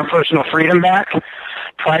getting our personal freedom back,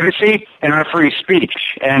 privacy, and our free speech.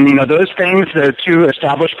 And, those things, the two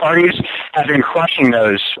established parties have been crushing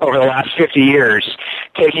those over the last 50 years,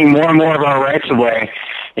 taking more and more of our rights away,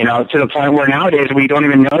 to the point where nowadays we don't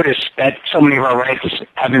even notice that so many of our rights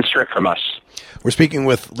have been stripped from us. We're speaking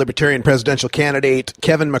with Libertarian presidential candidate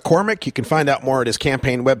Kevin McCormick. You can find out more at his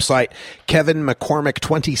campaign website,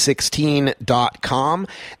 kevinmccormick2016.com.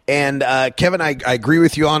 And Kevin, I agree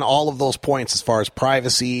with you on all of those points as far as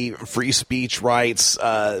privacy, free speech rights.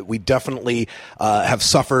 We definitely have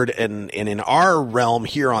suffered, and in our realm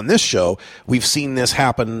here on this show, we've seen this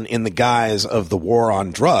happen in the guise of the war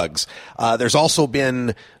on drugs. There's also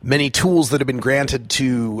been many tools that have been granted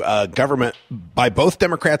to government by both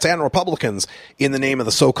Democrats and Republicans in the name of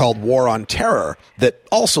the so-called war on terror that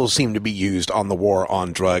also seem to be used on the war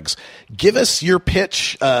on drugs. Give us your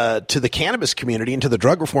pitch to the cannabis community and to the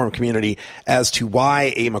drug reform community as to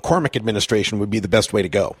why a McCormick administration would be the best way to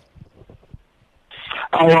go.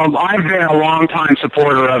 Well, I've been a long-time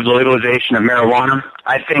supporter of the legalization of marijuana.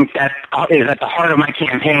 I think that is at the heart of my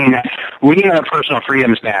campaign, that we need our personal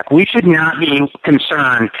freedoms back. We should not be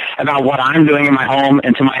concerned about what I'm doing in my home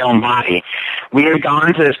and to my own body. We have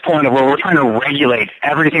gone to this point of where we're trying to regulate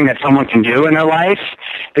everything that someone can do in their life.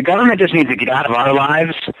 The government just needs to get out of our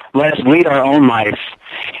lives. Let us lead our own life.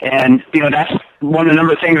 And, that's one of the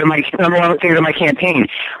number one things in my campaign.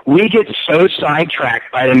 We get so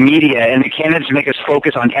sidetracked by the media and the candidates make us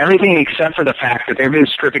focus on everything except for the fact that they've been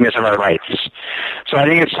stripping us of our rights. So I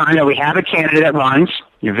think it's time that we have a candidate that runs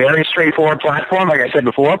a very straightforward platform, like I said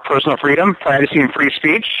before, personal freedom, privacy, and free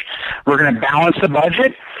speech. We're going to balance the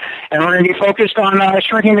budget, and we're going to be focused on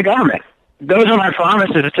shrinking the government. Those are my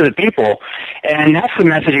promises to the people, and that's the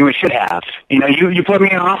messaging we should have. You put me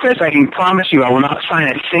in office, I can promise you I will not sign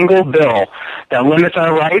a single bill that limits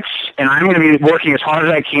our rights, and I'm going to be working as hard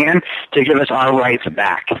as I can to give us our rights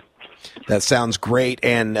back. That sounds great.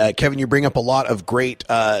 And Kevin, you bring up a lot of great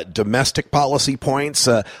domestic policy points.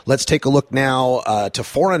 Let's take a look now to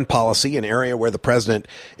foreign policy, an area where the president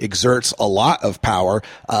exerts a lot of power.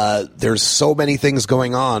 There's so many things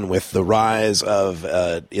going on with the rise of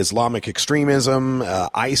Islamic extremism,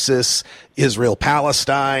 ISIS,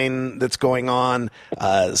 Israel-Palestine that's going on,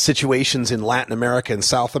 situations in Latin America and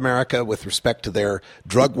South America with respect to their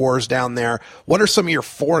drug wars down there. What are some of your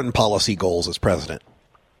foreign policy goals as president?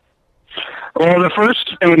 Well, the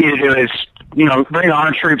first thing we need to do is, bring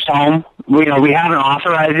our troops home. We haven't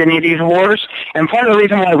authorized any of these wars, and part of the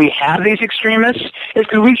reason why we have these extremists is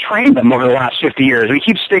because we trained them over the last 50 years. We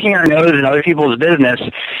keep sticking our nose in other people's business,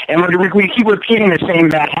 and we keep repeating the same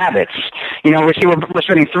bad habits. We're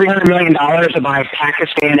spending $300 million to buy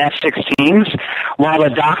Pakistan F-16s, while the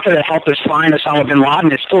doctor that helped us find Osama bin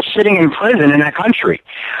Laden is still sitting in prison in that country.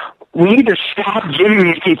 We need to stop giving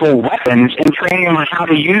these people weapons and training them on how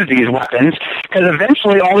to use these weapons, because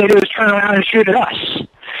eventually all they do is turn around and shoot at us.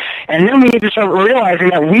 And then we need to start realizing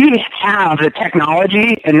that we have the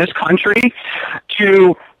technology in this country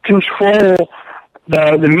to control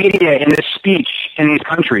the media and the speech in these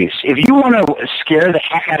countries. If you want to scare the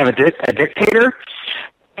heck out of a dictator,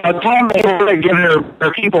 tell them they want to give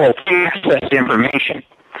their people access to information.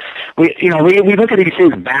 We look at these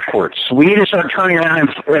things backwards. We need to start turning around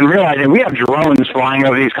and realizing we have drones flying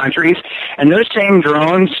over these countries, and those same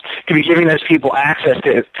drones could be giving those people access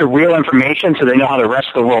to real information so they know how the rest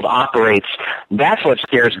of the world operates. That's what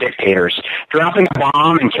scares dictators. Dropping a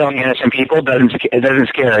bomb and killing innocent people doesn't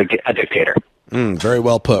scare a dictator. Very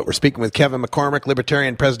well put. We're speaking with Kevin McCormick,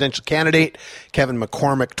 Libertarian presidential candidate,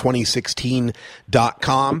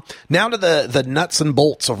 kevinmccormick2016.com. Now to the nuts and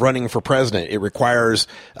bolts of running for president. It requires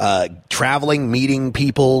traveling, meeting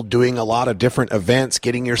people, doing a lot of different events,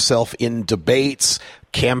 getting yourself in debates,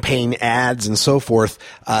 campaign ads, and so forth.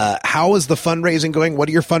 How is the fundraising going? What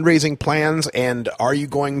are your fundraising plans? And are you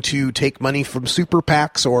going to take money from super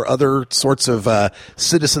PACs or other sorts of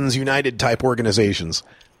Citizens United type organizations?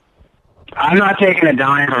 I'm not taking a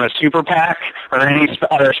dime from a super PAC or any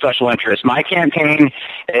other special interest. My campaign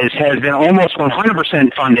has been almost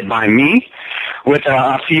 100% funded by me, with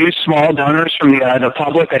a few small donors from the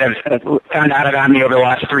public that have found out about me over the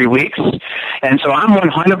last 3 weeks. And so I'm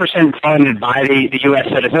 100% funded by the U.S.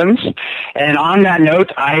 citizens. And on that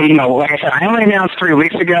note, like I said, I only announced 3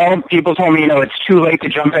 weeks ago. People told me, it's too late to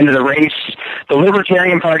jump into the race. The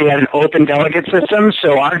Libertarian Party has an open delegate system,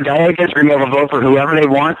 so our delegates are able to vote for whoever they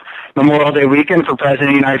want Memorial Day weekend for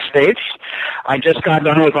President of the United States. I just got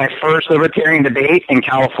done with my first Libertarian debate in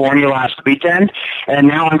California last weekend, and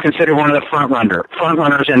now I'm considered one of the front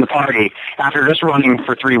runners in the party after just running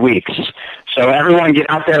for 3 weeks. So everyone get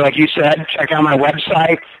out there, like you said, check out my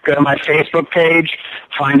website, go to my Facebook page,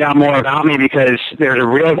 find out more about me, because there's a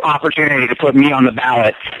real opportunity to put me on the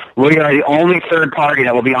ballot. We are the only third party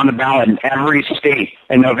that will be on the ballot in every state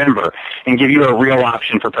in November and give you a real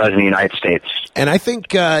option for President of the United States. And I think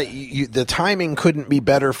the timing couldn't be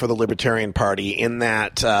better for the Libertarian Party in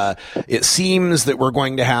that it seems that we're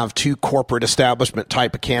going to have two corporate establishment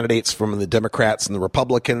type of candidates from the Democrats and the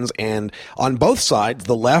Republicans, and on both sides,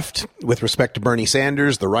 the left with respect to Bernie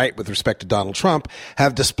Sanders, the right with respect to Donald Trump,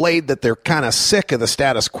 have displayed that they're kind of sick of the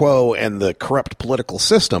status quo and the corrupt political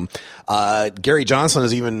system. Gary Johnson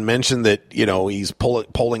has even mentioned that, he's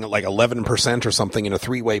polling at like 11% or something in a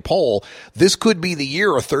three-way poll. This could be the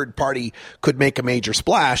year a third party could make a major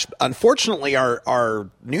splash. Unfortunately, our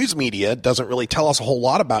news media doesn't really tell us a whole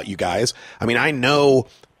lot about you guys. I mean, I know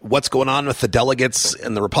what's going on with the delegates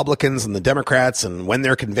and the Republicans and the Democrats and when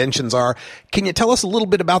their conventions are. Can you tell us a little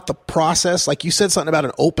bit about the process? Like you said something about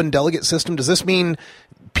an open delegate system. Does this mean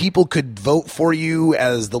people could vote for you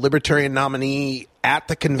as the Libertarian nominee at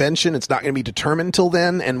the convention? It's not going to be determined till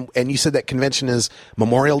then. And you said that convention is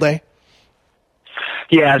Memorial Day?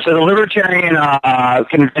 Yeah, so the Libertarian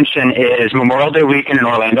convention is Memorial Day weekend in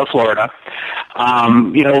Orlando, Florida.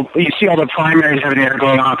 You see all the primaries and everything that are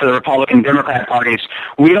going on for the Republican and Democrat parties.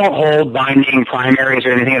 We don't hold binding primaries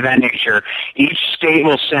or anything of that nature. Each state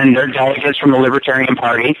will send their delegates from the Libertarian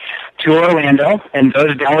Party to Orlando, and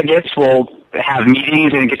those delegates will have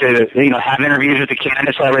meetings and get to have interviews with the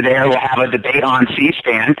candidates over there. We'll have a debate on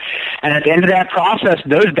C-SPAN, and at the end of that process,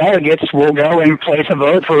 those delegates will go and place a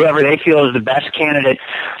vote for whoever they feel is the best candidate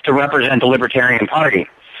to represent the Libertarian Party.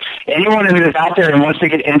 Anyone who is out there and wants to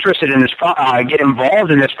get interested in this, get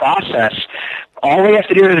involved in this process, all we have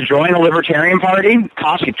to do is join the Libertarian Party. It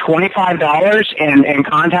costs you $25 and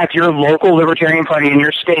contact your local Libertarian Party in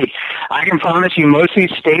your state. I can promise you most of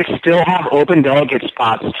these states still have open delegate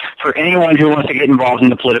spots for anyone who wants to get involved in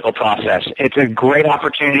the political process. It's a great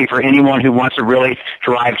opportunity for anyone who wants to really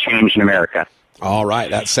drive change in America. All right.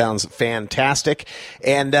 That sounds fantastic.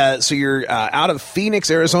 And so you're out of Phoenix,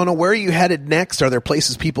 Arizona. Where are you headed next? Are there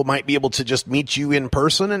places people might be able to just meet you in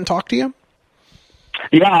person and talk to you?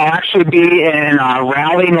 Yeah, I'll actually be in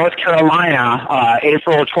Raleigh, North Carolina,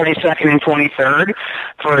 April 22nd and 23rd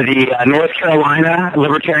for the North Carolina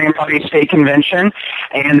Libertarian Party State Convention,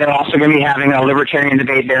 and they're also going to be having a Libertarian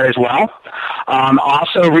debate there as well.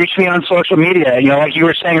 Also, reach me on social media. Like you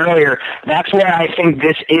were saying earlier, that's where I think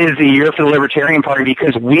this is the year for the Libertarian Party,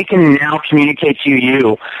 because we can now communicate to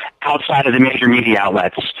you outside of the major media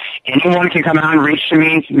outlets. Anyone can come out and reach to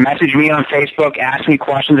me, message me on Facebook, ask me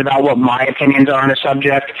questions about what my opinions are on the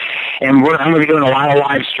subject, and I'm going to be doing a lot of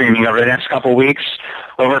live streaming over the next couple of weeks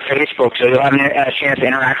over Facebook, so you'll have a chance to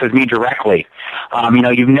interact with me directly.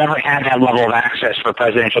 You've never had that level of access for a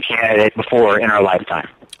presidential candidate before in our lifetime.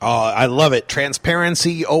 I love it.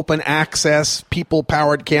 Transparency, open access,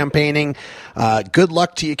 people-powered campaigning. Good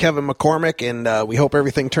luck to you, Kevin McCormick, and we hope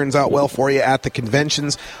everything turns out well for you at the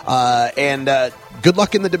conventions. And good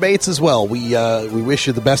luck in the debates as well. We wish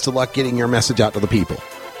you the best of luck getting your message out to the people.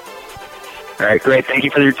 All right, great. Thank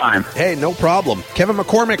you for your time. Hey, no problem. Kevin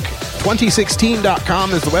McCormick,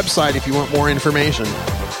 2016.com is the website if you want more information.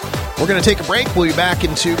 We're going to take a break. We'll be back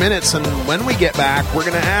in 2 minutes, and when we get back, we're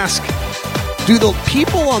going to ask, do the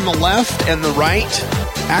people on the left and the right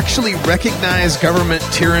actually recognize government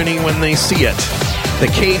tyranny when they see it?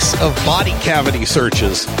 The case of body cavity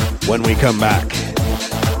searches when we come back.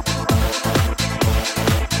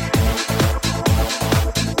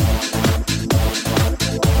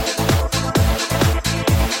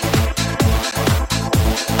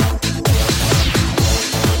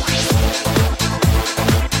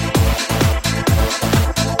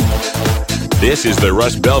 This is the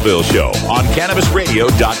Russ Belville Show on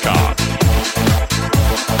CannabisRadio.com.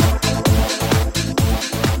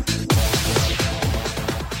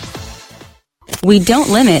 We don't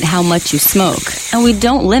limit how much you smoke, and we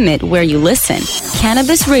don't limit where you listen.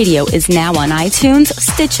 Cannabis Radio is now on iTunes,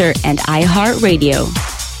 Stitcher, and iHeartRadio.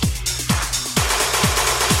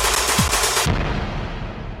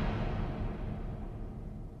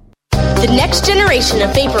 The next generation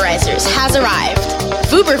of vaporizers has arrived.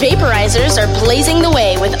 Vuber vaporizers are blazing the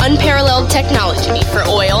way with unparalleled technology for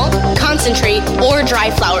oil, concentrate, or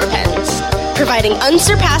dry flower pens. Providing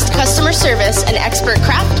unsurpassed customer service and expert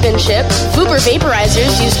craftsmanship, Vuber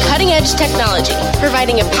vaporizers use cutting-edge technology,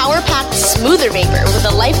 providing a power-packed, smoother vapor with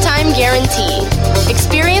a lifetime guarantee.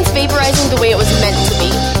 Experience vaporizing the way it was meant to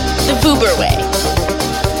be. The Vuber way.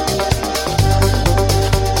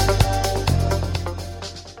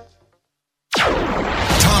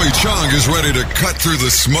 Tommy Chong is ready to cut through the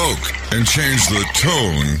smoke and change the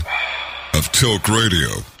tone of Tilk Radio.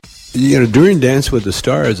 During Dance with the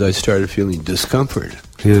Stars, I started feeling discomfort.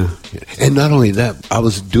 Yeah. And not only that, I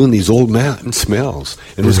was doing these old man smells.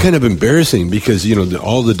 And it was kind of embarrassing because,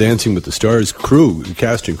 all the Dancing with the Stars crew,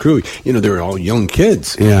 cast and crew, they were all young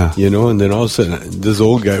kids. Yeah. And then all of a sudden, this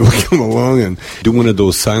old guy would come along and do one of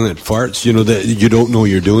those silent farts, that you don't know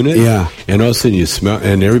you're doing it. Yeah. And all of a sudden you smell,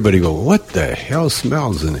 and everybody go, what the hell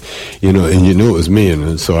smells? And, and you knew it was me.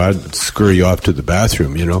 And so I'd scurry off to the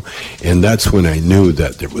bathroom, and that's when I knew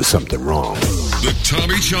that there was something wrong. The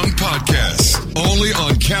Tommy Chong Podcast, only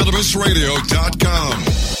on CannabisRadio.com.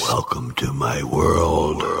 Welcome to my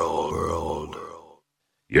world.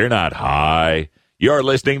 You're not high. You're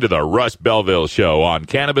listening to the Russ Belville Show on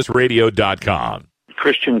CannabisRadio.com.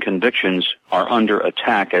 Christian convictions are under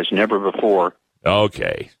attack as never before.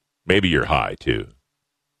 Okay. Maybe you're high, too.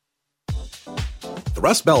 The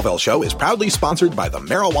Russ Belville Show is proudly sponsored by the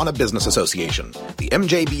Marijuana Business Association. The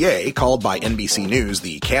MJBA, called by NBC News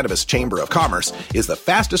the Cannabis Chamber of Commerce, is the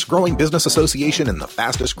fastest growing business association in the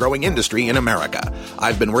fastest growing industry in America.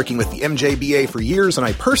 I've been working with the MJBA for years, and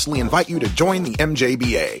I personally invite you to join the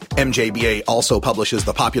MJBA. MJBA also publishes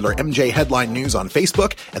the popular MJ Headline News on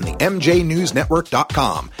Facebook and the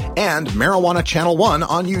MJNewsNetwork.com and Marijuana Channel 1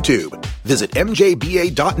 on YouTube. Visit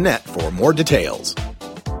MJBA.net for more details.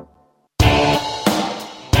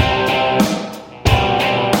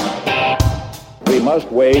 We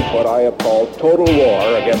must wage what I have called total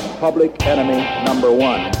war against public enemy number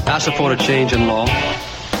one. I support a change in law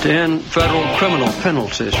to end federal criminal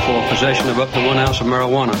penalties for possession of up to 1 ounce of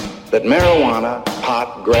marijuana. That marijuana,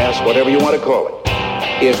 pot, grass, whatever you want to call it,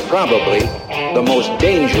 is probably the most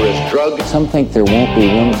dangerous drug. Some think there won't be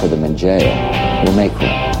room for them in jail. We'll make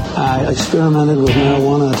room. I experimented with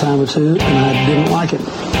marijuana a time or two, and I didn't like it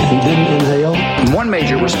and didn't inhale. One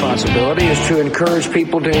major responsibility is to encourage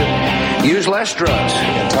people to use less drugs.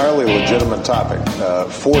 Entirely legitimate topic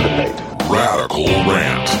for debate. Radical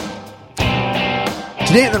Rant.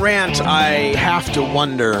 Today in the rant, I have to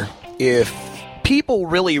wonder if people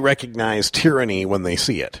really recognize tyranny when they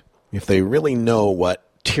see it. If they really know what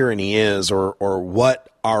tyranny is or what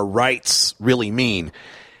our rights really mean.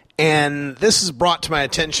 And this is brought to my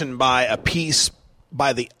attention by a piece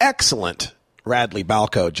by the excellent Radley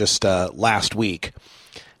Balko just last week.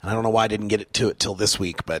 And I don't know why I didn't get to it till this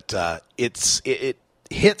week, but it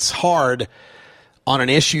hits hard on an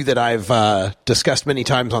issue that I've discussed many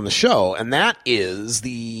times on the show, and that is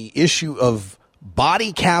the issue of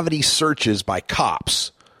body cavity searches by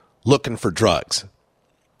cops looking for drugs.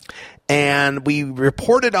 And we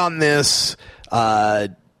reported on this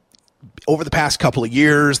over the past couple of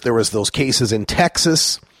years. There was those cases in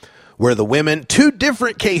Texas where the women, two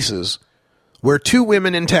different cases where two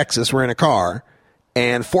women in Texas were in a car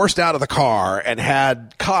and forced out of the car and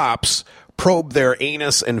had cops probe their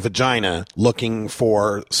anus and vagina looking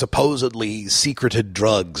for supposedly secreted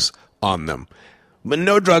drugs on them. But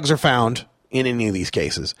no drugs are found in any of these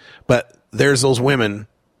cases. But there's those women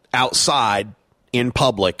outside in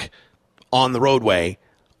public on the roadway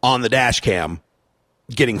on the dash cam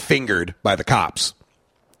getting fingered by the cops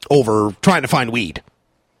over trying to find weed,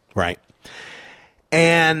 right?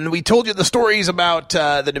 And we told you the stories about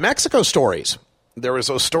the New Mexico stories. There was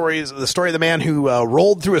those stories, the story of the man who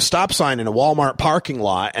rolled through a stop sign in a Walmart parking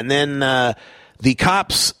lot, and then the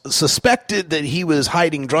cops suspected that he was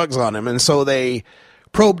hiding drugs on him, and so they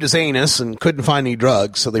probed his anus and couldn't find any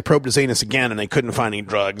drugs. So they probed his anus again and they couldn't find any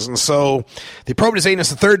drugs. And so they probed his anus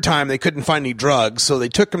the third time. They couldn't find any drugs. So they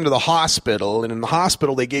took him to the hospital, and in the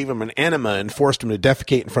hospital they gave him an enema and forced him to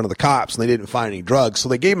defecate in front of the cops, and they didn't find any drugs. So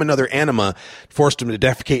they gave him another enema, forced him to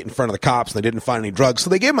defecate in front of the cops, and they didn't find any drugs. So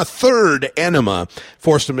they gave him a third enema,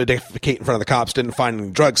 forced him to defecate in front of the cops, didn't find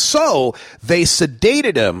any drugs. So they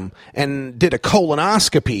sedated him and did a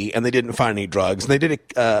colonoscopy, and they didn't find any drugs. And they did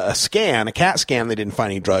a scan, a CAT scan, they didn't find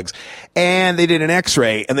any drugs, and they did an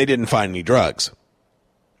x-ray and they didn't find any drugs.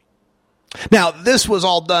 Now, this was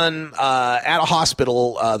all done at a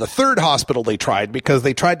hospital, the third hospital they tried, because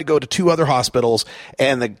they tried to go to two other hospitals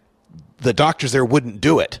and the doctors there wouldn't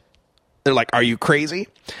do it. They're like, are you crazy?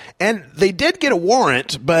 And they did get a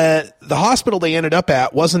warrant, but the hospital they ended up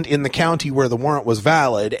at wasn't in the county where the warrant was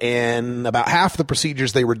valid, and about half the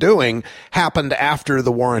procedures they were doing happened after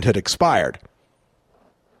the warrant had expired.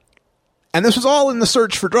 And this was all in the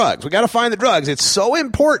search for drugs. We got to find the drugs. It's so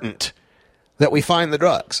important that we find the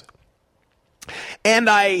drugs. And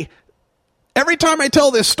every time I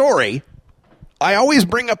tell this story, I always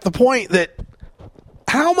bring up the point that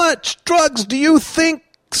how much drugs do you think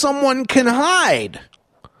someone can hide?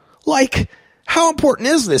 Like, how important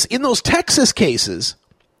is this? In those Texas cases,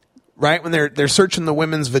 right, when they're searching the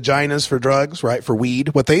women's vaginas for drugs, right, for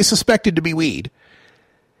weed, what they suspected to be weed,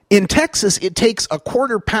 in Texas, it takes a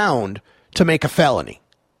quarter pound to make a felony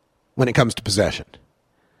when it comes to possession.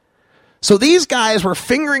 So these guys were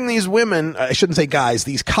fingering these women, I shouldn't say guys,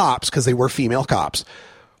 these cops, because they were female cops,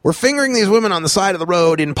 were fingering these women on the side of the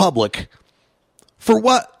road in public for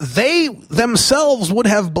what they themselves would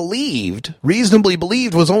have believed, reasonably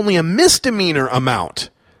believed, was only a misdemeanor amount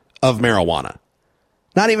of marijuana.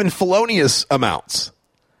 Not even felonious amounts.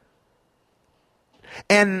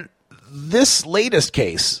 And this latest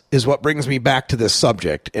case is what brings me back to this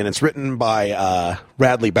subject, and it's written by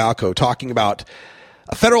Radley Balko, talking about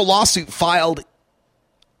a federal lawsuit filed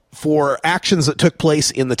for actions that took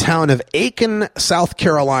place in the town of Aiken, South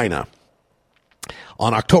Carolina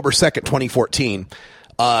on October 2nd, 2014.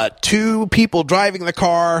 Two people driving the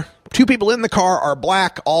car, two people in the car are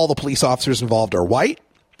black. All the police officers involved are white.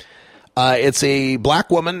 It's a black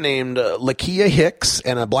woman named Lakia Hicks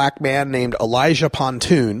and a black man named Elijah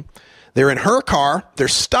Pontoon. They're in her car. They're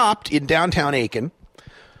stopped in downtown Aiken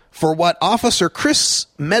for what Officer Chris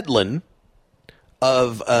Medlin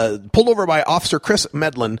pulled over by Officer Chris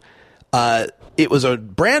Medlin. It was a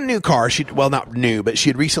brand new car. Not new, but she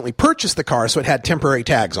had recently purchased the car, so it had temporary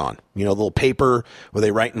tags on. You know, the little paper where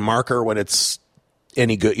they write in marker when it's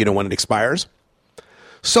any good, you know, when it expires.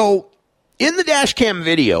 So in the dash cam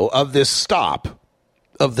video of this stop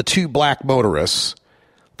of the two black motorists,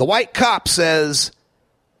 the white cop says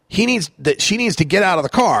she needs to get out of the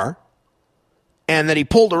car, and that he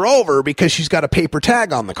pulled her over because she's got a paper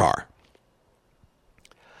tag on the car.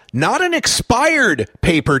 Not an expired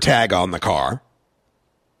paper tag on the car,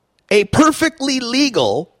 a perfectly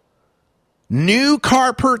legal new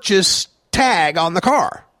car purchase tag on the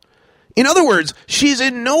car. In other words, she's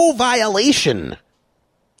in no violation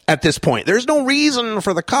at this point. There's no reason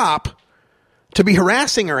for the cop to be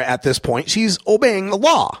harassing her at this point. She's obeying the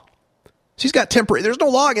law. She's got there's no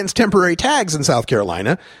law against temporary tags in South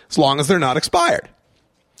Carolina as long as they're not expired.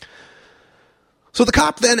 So the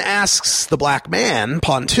cop then asks the black man,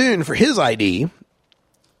 Pontoon, for his ID.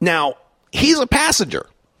 Now, he's a passenger.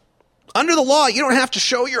 Under the law, you don't have to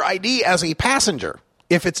show your ID as a passenger,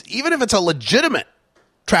 even if it's a legitimate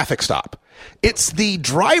traffic stop. It's the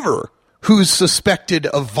driver who's suspected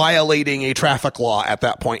of violating a traffic law at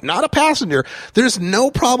that point, not a passenger. There's no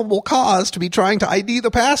probable cause to be trying to ID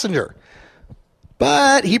the passenger.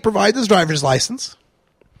 But he provides his driver's license.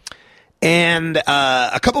 And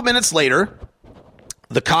a couple minutes later,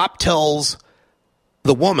 the cop tells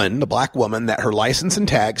the black woman, that her license and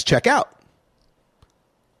tags check out.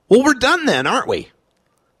 Well, we're done then, aren't we?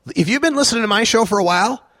 If you've been listening to my show for a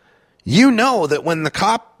while, you know that when the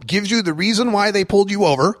cop gives you the reason why they pulled you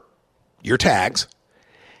over, your tags,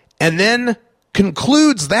 and then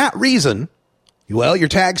concludes that reason, well, your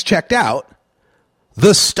tags checked out,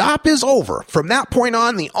 The stop is over. From that point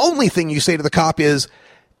on, the only thing you say to the cop is,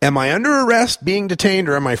 am I under arrest, being detained,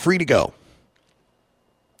 or am I free to go?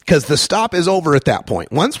 Because the stop is over at that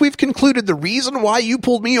point. Once we've concluded the reason why you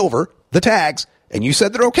pulled me over, the tags, and you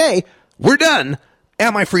said they're okay, we're done.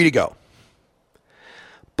 Am I free to go?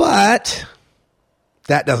 But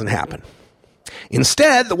that doesn't happen.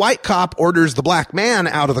 Instead, the white cop orders the black man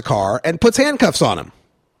out of the car and puts handcuffs on him.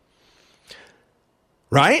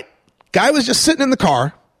 Right? Guy was just sitting in the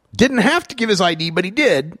car, didn't have to give his ID, but he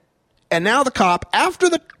did. And now the cop, after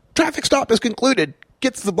the traffic stop is concluded,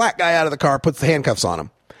 gets the black guy out of the car, puts the handcuffs on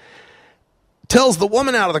him. Gets the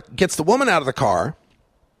woman out of the car.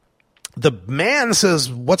 The man says,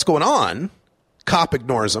 what's going on? Cop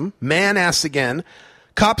ignores him. Man asks again.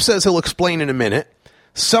 Cop says he'll explain in a minute.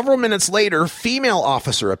 Several minutes later, female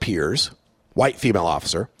officer appears. White female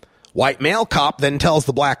officer. White male cop then tells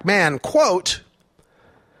the black man, quote,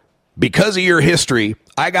 because of your history,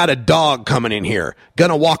 I got a dog coming in here.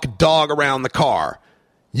 Gonna walk a dog around the car.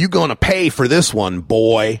 You gonna pay for this one,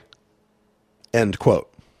 boy. End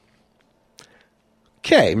quote.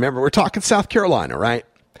 Okay, remember, we're talking South Carolina, right?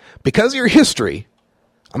 Because of your history,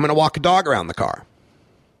 I'm gonna walk a dog around the car.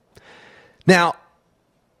 Now,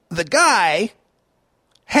 the guy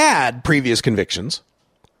had previous convictions,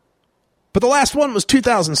 but the last one was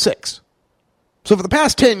 2006. So for the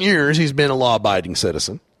past 10 years, he's been a law-abiding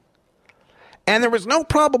citizen. And there was no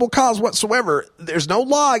probable cause whatsoever. There's no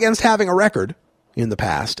law against having a record in the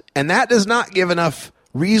past. And that does not give enough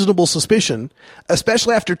reasonable suspicion,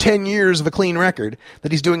 especially after 10 years of a clean record,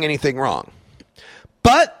 that he's doing anything wrong.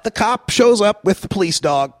 But the cop shows up with the police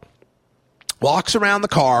dog, walks around the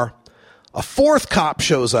car. A fourth cop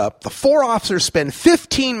shows up. The 4 officers spend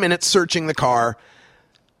 15 minutes searching the car.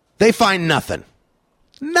 They find nothing.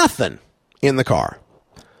 Nothing in the car.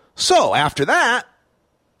 So after that,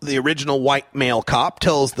 the original white male cop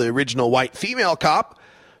tells the original white female cop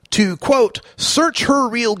to, quote, search her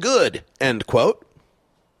real good, end quote.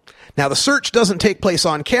 Now, the search doesn't take place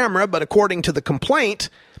on camera, but according to the complaint,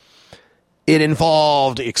 it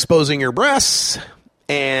involved exposing your breasts,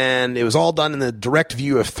 and it was all done in the direct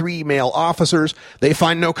view of 3 male officers. They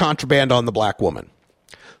find no contraband on the black woman.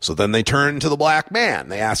 So then they turn to the black man.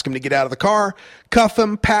 They ask him to get out of the car, cuff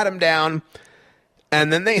him, pat him down,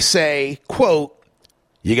 and then they say, quote,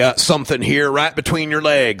 you got something here right between your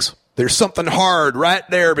legs. There's something hard right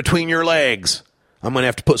there between your legs. I'm going to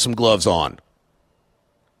have to put some gloves on.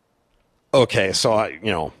 Okay, so,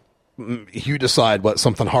 you decide what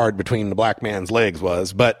something hard between the black man's legs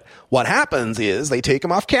was. But what happens is they take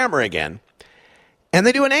him off camera again, and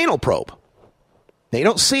they do an anal probe. They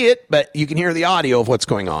don't see it, but you can hear the audio of what's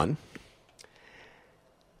going on.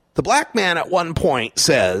 The black man at one point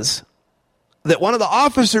says that one of the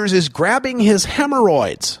officers is grabbing his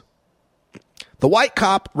hemorrhoids. The white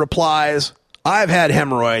cop replies, I've had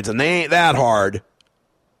hemorrhoids and they ain't that hard.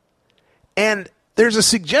 And there's a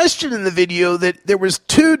suggestion in the video that there was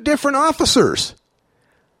 2 different officers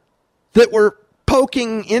that were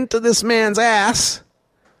poking into this man's ass,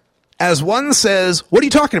 as one says, what are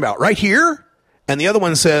you talking about, right here? And the other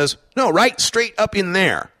one says, no, right straight up in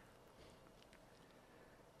there.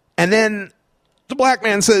 And then the black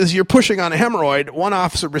man says, you're pushing on a hemorrhoid. One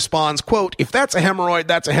officer responds, quote, if that's a hemorrhoid,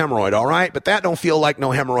 that's a hemorrhoid, all right? But that don't feel like no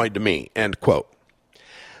hemorrhoid to me, end quote.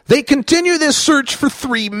 They continue this search for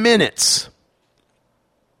 3 minutes.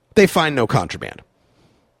 They find no contraband.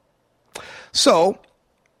 So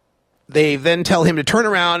they then tell him to turn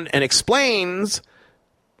around and explains,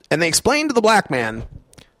 and they explain to the black man,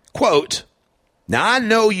 quote, now I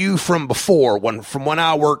know you from before, from when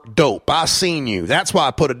I worked dope. I seen you. That's why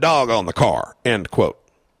I put a dog on the car, end quote.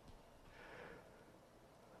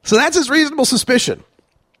 So that's his reasonable suspicion.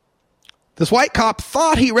 This white cop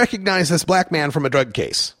thought he recognized this black man from a drug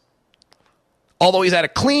case, although he's had a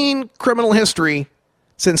clean criminal history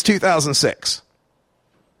since 2006.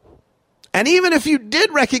 And even if you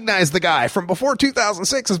did recognize the guy from before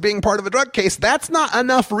 2006 as being part of a drug case, that's not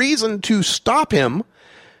enough reason to stop him.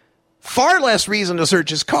 Far less reason to search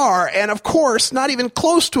his car, and of course, not even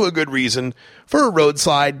close to a good reason for a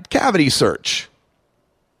roadside cavity search.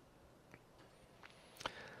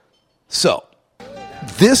 So,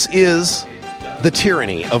 this is the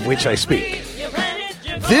tyranny of which I speak.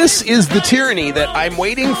 This is the tyranny that I'm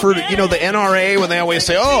waiting for, the NRA, when they always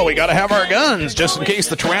say, oh, we got to have our guns just in case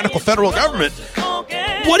the tyrannical federal government.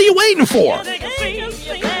 What are you waiting for?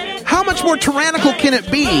 How much more tyrannical can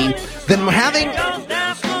it be than having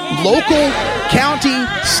local, county,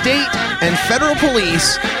 state, and federal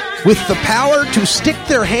police with the power to stick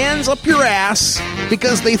their hands up your ass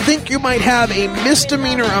because they think you might have a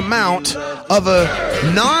misdemeanor amount of a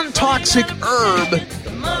non-toxic herb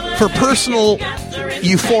for personal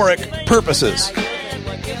euphoric purposes.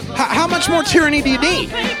 How much more tyranny do you need?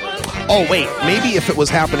 Oh, wait, maybe if it was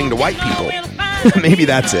happening to white people. Maybe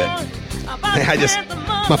that's it.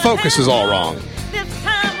 My focus is all wrong.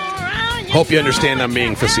 Hope you understand I'm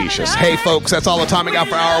being facetious. Hey, folks, that's all the time we got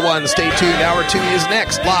for Hour 1. Stay tuned. Hour 2 is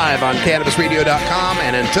next, live on CannabisRadio.com.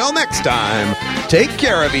 And until next time, take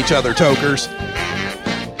care of each other, tokers.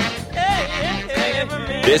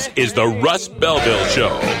 This is the Russ Belville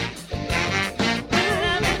Show.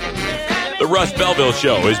 The Russ Belville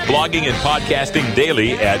Show is blogging and podcasting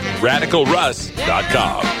daily at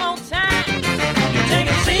RadicalRuss.com. You take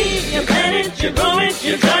a seed, you plant it, you grow it,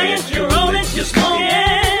 you dry it, you roll it, you smoke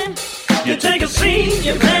it. You take a seed,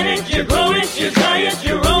 you plant it, you grow it, you dry it,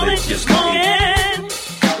 you roll it, you smoke it.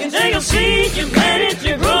 You take a seed, you plant it,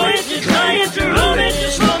 you grow it, you dry it, you roll it, you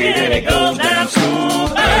smoke it, and it goes down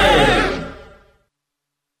smooth. Hey!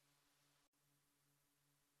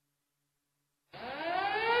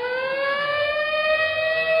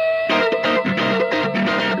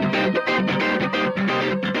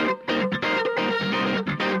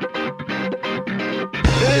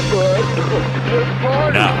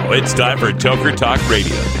 Now it's time for Toker Talk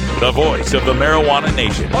Radio, the voice of the marijuana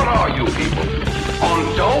nation. What are you people?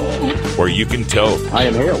 On dope? Where you can toke. I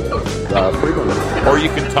inhale frequently. Or you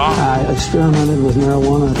can talk. I experimented with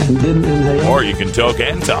marijuana and didn't inhale. Or you can toke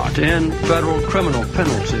and talk. 10 federal criminal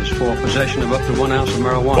penalties for possession of up to 1 ounce of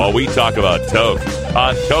marijuana. While we talk about toke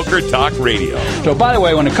on Toker Talk Radio. So, by the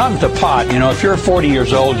way, when it comes to pot, if you're 40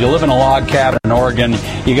 years old, you live in a log cabin in Oregon,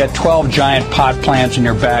 you got 12 giant pot plants in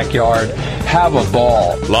your backyard, have a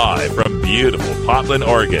ball. Live from beautiful Portland,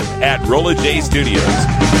 Oregon at Rolla J Studios.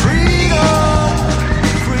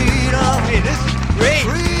 Hey, this is great.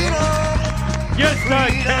 Just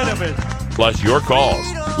like cannabis. Plus your calls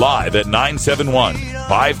live at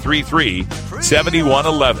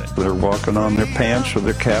 971-533-7111. They're walking on their pants with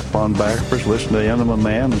their cap on backwards, listening to Enema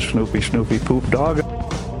Man and Snoopy Poop Dog.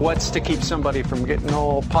 What's to keep somebody from getting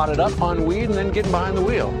all potted up on weed and then getting behind the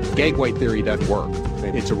wheel? Gateway theory doesn't work.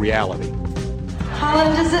 It's a reality.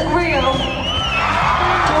 Holland, is it real?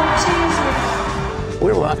 Don't tease me.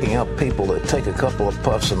 We're locking up people that take a couple of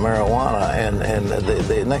puffs of marijuana, and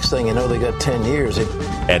the next thing you know, they got 10 years.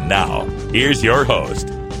 And now, here's your host,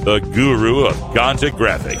 the guru of ganja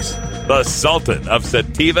graphics, the sultan of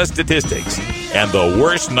sativa statistics, and the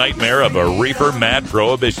worst nightmare of a reefer mad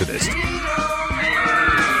prohibitionist.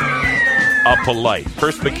 A polite,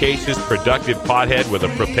 perspicacious, productive pothead with a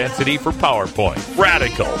propensity for PowerPoint.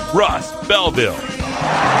 Radical Russ Belville.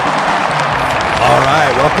 All right,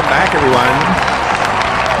 welcome back, everyone.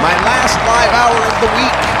 My last live hour of the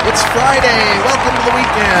week. It's Friday. Welcome to the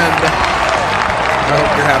weekend. I hope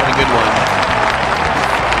you're having a good one.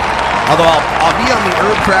 Although I'll be on the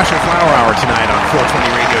Herb Thrasher Flower Hour tonight on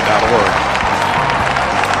 420radio.org.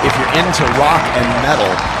 If you're into rock and metal,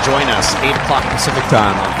 join us 8 o'clock Pacific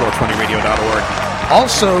time on 420radio.org.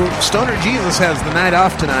 Also, Stoner Jesus has the night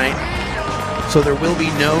off tonight, so there will be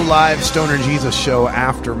no live Stoner Jesus show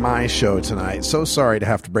after my show tonight. So sorry to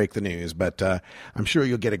have to break the news, but I'm sure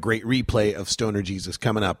you'll get a great replay of Stoner Jesus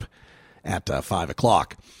coming up at 5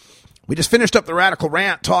 o'clock. We just finished up the Radical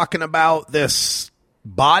Rant talking about this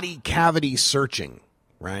body cavity searching,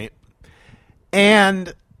 right?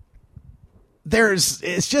 And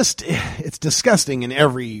it's disgusting in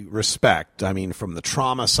every respect. I mean, from the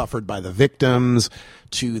trauma suffered by the victims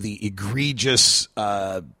to the egregious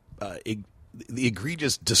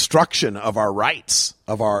destruction of our rights,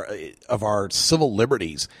 of our civil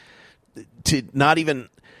liberties, to not even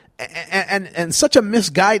and such a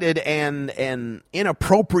misguided and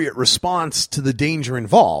inappropriate response to the danger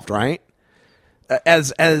involved, right?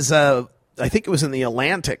 As I think it was in the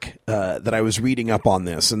Atlantic that I was reading up on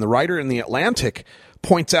this, and the writer in the Atlantic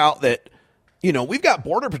points out that, we've got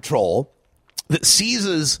Border Patrol that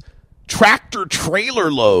seizes tractor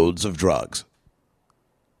trailer loads of drugs,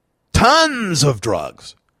 tons of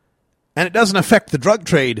drugs, and it doesn't affect the drug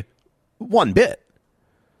trade one bit.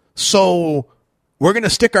 So we're going to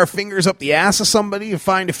stick our fingers up the ass of somebody and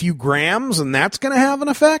find a few grams, and that's going to have an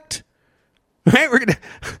effect? Right?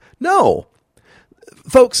 No.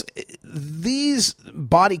 Folks, these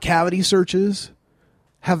body cavity searches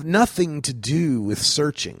have nothing to do with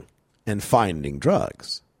searching and finding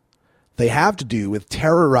drugs. They have to do with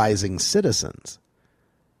terrorizing citizens.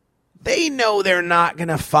 They know they're not going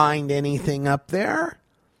to find anything up there.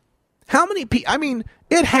 How many people? I mean,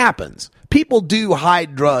 it happens. People do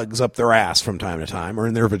hide drugs up their ass from time to time, or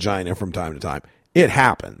in their vagina from time to time. It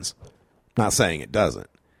happens. Not saying it doesn't.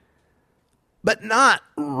 But not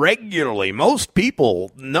regularly. Most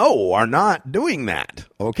people, are not doing that,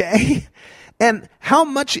 okay? And how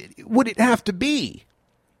much would it have to be,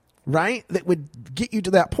 right, that would get you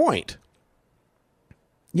to that point?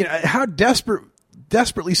 You know, how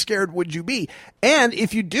desperately scared would you be? And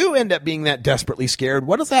if you do end up being that desperately scared,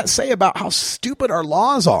 what does that say about how stupid our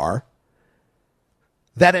laws are?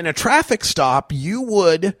 That in a traffic stop, you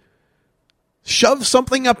would shove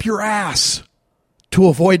something up your ass to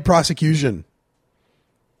avoid prosecution.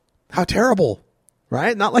 How terrible,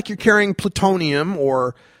 right? Not like you're carrying plutonium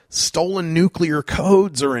or stolen nuclear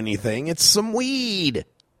codes or anything. It's some weed.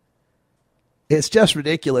 It's just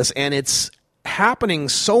ridiculous, and it's happening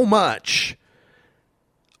so much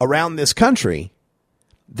around this country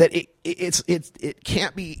that it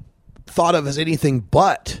can't be thought of as anything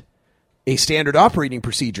but a standard operating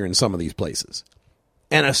procedure in some of these places.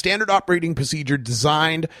 And a standard operating procedure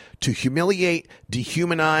designed to humiliate,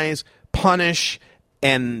 dehumanize, punish,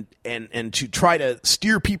 and to try to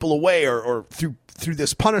steer people away or through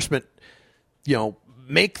this punishment, you know,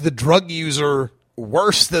 make the drug user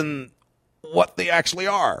worse than what they actually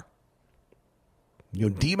are. You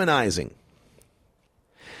know, demonizing.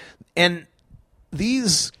 And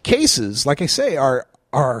these cases, like I say, are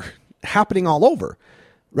happening all over.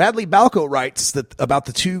 Radley Balko writes that about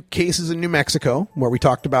the 2 cases in New Mexico where we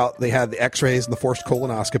talked about they had the x-rays and the forced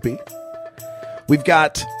colonoscopy. We've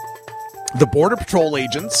got the Border Patrol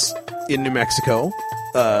agents in New Mexico.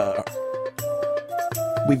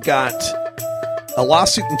 We've got a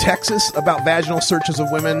lawsuit in Texas about vaginal searches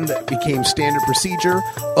of women that became standard procedure.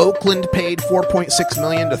 Oakland paid $4.6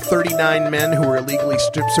 million to 39 men who were illegally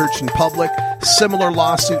strip searched in public. Similar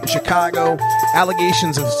lawsuit in Chicago.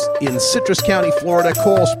 Allegations in Citrus County, Florida,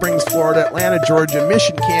 Coral Springs, Florida, Atlanta, Georgia,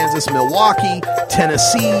 Mission, Kansas, Milwaukee,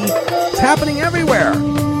 Tennessee. It's happening everywhere.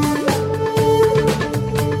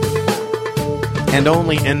 And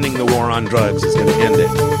only ending the war on drugs is going to end it.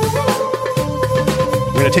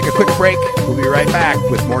 We're going to take a quick break. We'll be right back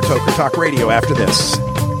with more Toker Talk Radio after this.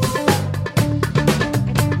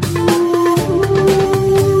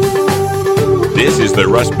 This is the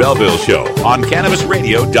Russ Belville Show on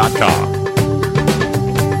CannabisRadio.com.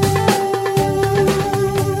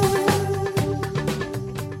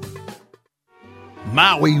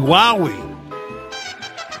 Maui Wowie.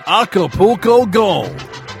 Acapulco Gold.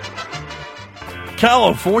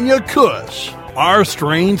 California Kush. Our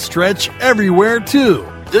strains stretch everywhere, too.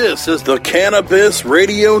 This is the Cannabis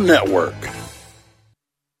Radio Network.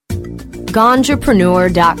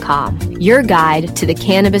 Ganjapreneur.com, your guide to the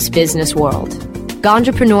cannabis business world.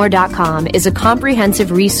 Ganjapreneur.com is a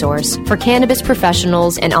comprehensive resource for cannabis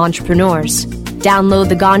professionals and entrepreneurs. Download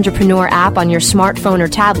the Ganjapreneur app on your smartphone or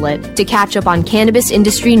tablet to catch up on cannabis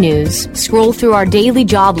industry news, scroll through our daily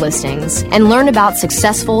job listings, and learn about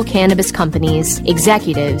successful cannabis companies,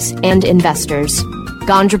 executives, and investors.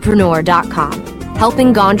 Ganjapreneur.com,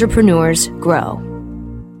 helping Ganjapreneurs grow.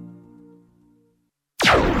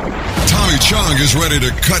 Tommy Chong is ready to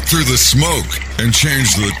cut through the smoke and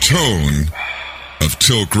change the tone of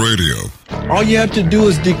Tilk Radio. All you have to do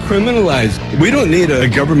is decriminalize. We don't need a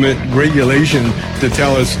government regulation to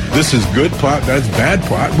tell us this is good pot, that's bad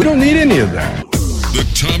pot. We don't need any of that. The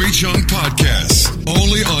Tommy Chong Podcast,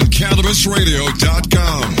 only on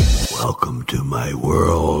CannabisRadio.com. Welcome to my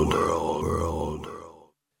world.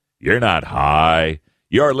 You're not high.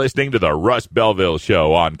 You're listening to the Russ Belville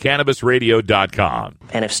Show on CannabisRadio.com.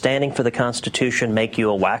 And if standing for the Constitution make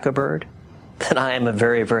you a wacko bird, then I am a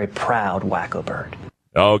very, very proud wacko bird.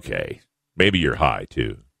 Okay. Maybe you're high,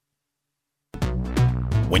 too.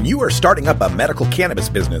 When you are starting up a medical cannabis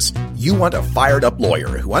business, you want a fired-up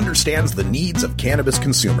lawyer who understands the needs of cannabis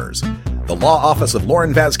consumers. The law office of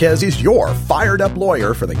Lauren Vasquez is your fired-up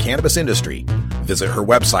lawyer for the cannabis industry. Visit her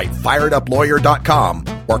website, fireduplawyer.com,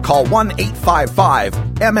 or call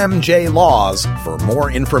 1-855-MMJ-LAWS for more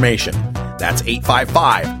information. That's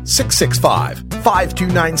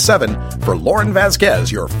 855-665-5297 for Lauren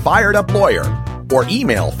Vasquez, your fired-up lawyer, or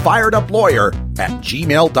email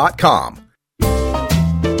fireduplawyer@gmail.com.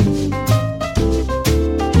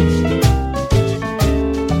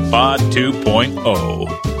 Pod 2.0.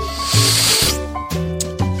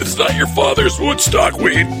 It's not your father's Woodstock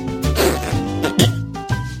weed.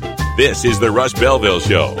 This is the Russ Belville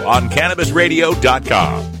Show on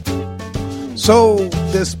CannabisRadio.com. So,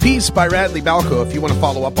 this piece by Radley Balko, if you want to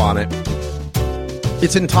follow up on it,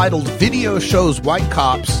 it's entitled Video Shows White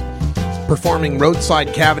Cops Performing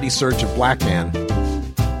Roadside Cavity Search of Black Man.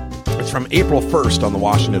 It's from April 1st on the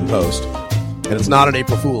Washington Post, and it's not an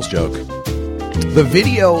April Fool's joke. The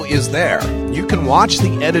video is there. You can watch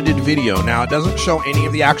the edited video. Now, it doesn't show any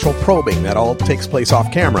of the actual probing. That all takes place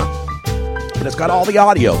off camera. But it's got all the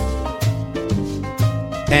audio.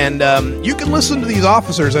 And you can listen to these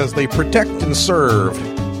officers as they protect and serve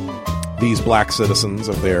these black citizens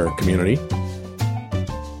of their community.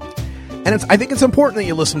 And I think it's important that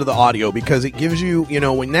you listen to the audio because it gives you,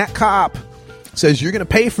 when that cop says, you're going to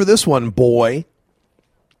pay for this one, boy.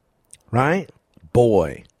 Right?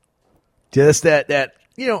 Boy. Just that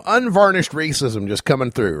unvarnished racism just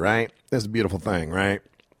coming through, right? That's a beautiful thing, right?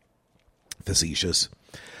 Facetious.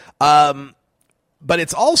 But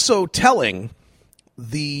it's also telling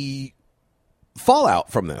the fallout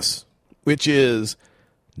from this, which is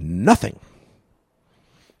nothing.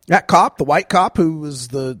 That cop, the white cop who was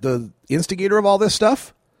the instigator of all this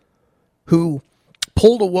stuff, who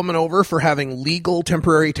pulled a woman over for having legal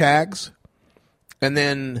temporary tags and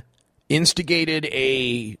then instigated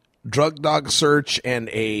a drug dog search and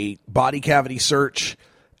a body cavity search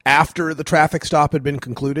after the traffic stop had been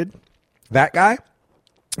concluded. That guy,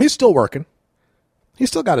 he's still working. He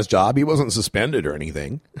still got his job. He wasn't suspended or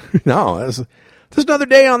anything. No, there's another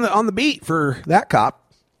day on the beat for that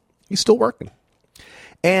cop. He's still working.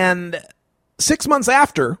 And 6 months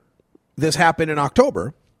after this happened in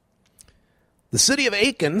October, the city of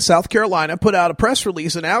Aiken, South Carolina, put out a press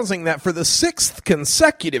release announcing that for the 6th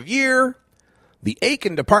consecutive year, the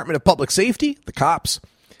Aiken Department of Public Safety, the cops,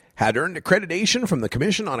 had earned accreditation from the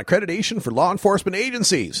Commission on Accreditation for Law Enforcement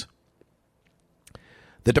Agencies.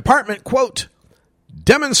 The department, quote,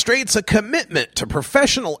 demonstrates a commitment to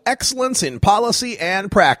professional excellence in policy and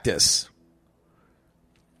practice.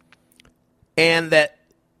 And that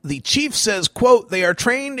the chief says, quote, they are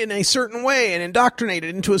trained in a certain way and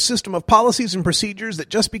indoctrinated into a system of policies and procedures that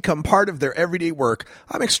just become part of their everyday work.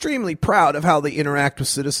 I'm extremely proud of how they interact with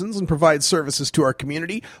citizens and provide services to our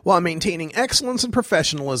community while maintaining excellence and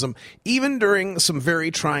professionalism, even during some very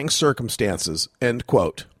trying circumstances, end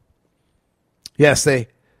quote. Yes, they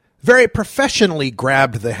very professionally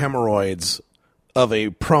grabbed the hemorrhoids of a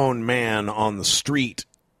prone man on the street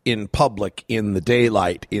in public in the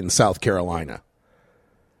daylight in South Carolina.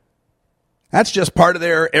 That's just part of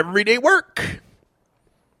their everyday work.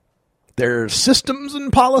 Their systems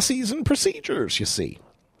and policies and procedures, you see.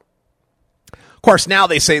 Of course, now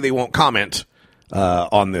they say they won't comment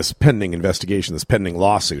on this pending investigation, this pending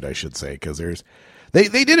lawsuit, I should say, because they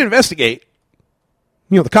did investigate.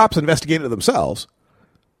 The cops investigated themselves.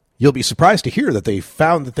 You'll be surprised to hear that they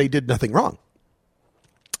found that they did nothing wrong.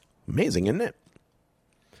 Amazing, isn't it?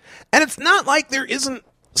 And it's not like there isn't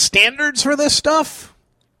standards for this stuff.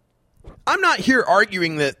 I'm not here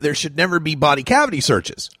arguing that there should never be body cavity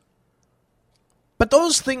searches. But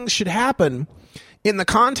those things should happen in the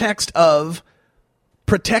context of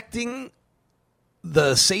protecting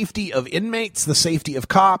the safety of inmates, the safety of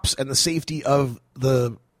cops, and the safety of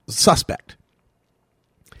the suspect.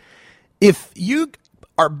 If you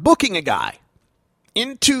are booking a guy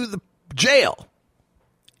into the jail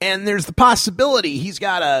and there's the possibility he's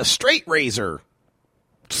got a straight razor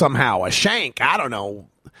somehow, a shank, I don't know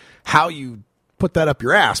how you put that up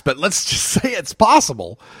your ass, but let's just say it's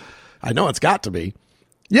possible. I know it's got to be.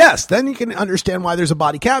 Yes, then you can understand why there's a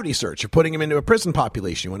body cavity search. You're putting him into a prison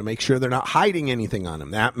population. You want to make sure they're not hiding anything on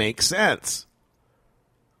him. That makes sense.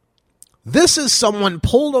 This is someone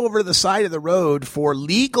pulled over the side of the road for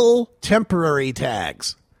legal temporary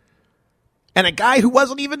tags. And a guy who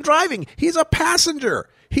wasn't even driving. He's a passenger.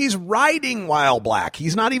 He's riding while black.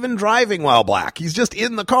 He's not even driving while black. He's just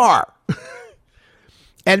in the car.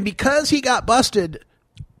 And because he got busted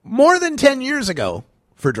more than 10 years ago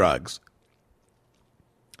for drugs,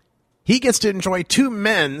 he gets to enjoy two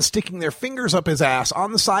men sticking their fingers up his ass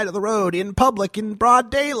on the side of the road in public in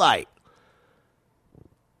broad daylight.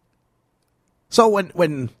 So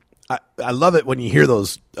when I love it when you hear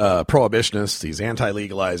those prohibitionists, these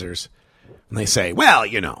anti-legalizers, and they say, well,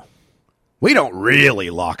 we don't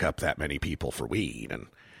really lock up that many people for weed, and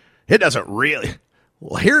it doesn't really.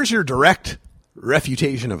 Well, here's your direct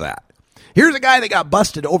refutation of that. Here's a guy that got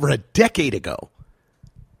busted over a decade ago,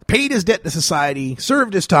 paid his debt to society,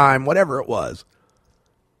 served his time, whatever it was,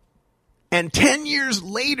 and 10 years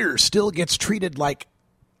later still gets treated like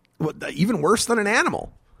even worse than an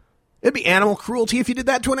animal. It'd be animal cruelty if you did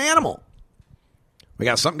that to an animal. We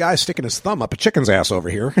got some guy sticking his thumb up a chicken's ass over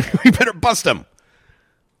here. We better bust him.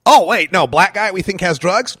 Oh, wait, no, black guy we think has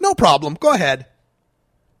drugs? No problem. Go ahead.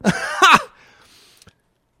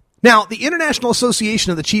 Now, the International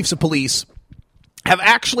Association of the Chiefs of Police have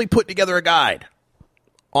actually put together a guide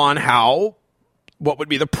on what would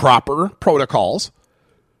be the proper protocols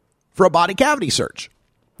for a body cavity search.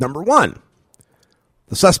 Number one,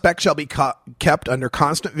 The suspect shall be kept under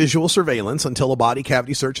constant visual surveillance until a body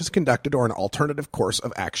cavity search is conducted or an alternative course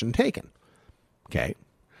of action taken. Okay.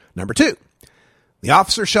 Number 2, the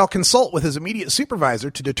officer shall consult with his immediate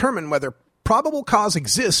supervisor to determine whether probable cause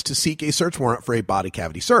exists to seek a search warrant for a body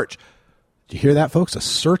cavity search. Did you hear that, folks? A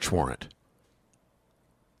search warrant.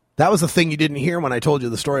 That was the thing you didn't hear when I told you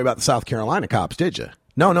the story about the South Carolina cops, did you?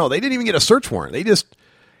 No, they didn't even get a search warrant. They just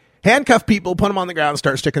handcuff people, put them on the ground, and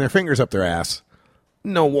start sticking their fingers up their ass.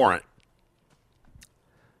 No warrant.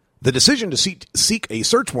 The decision to seek a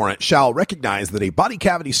search warrant shall recognize that a body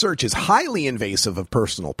cavity search is highly invasive of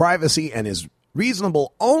personal privacy and is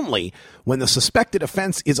reasonable only when the suspected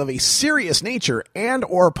offense is of a serious nature and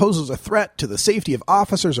or poses a threat to the safety of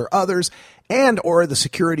officers or others and or the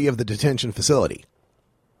security of the detention facility.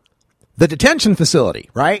 The detention facility,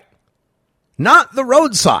 right? Not the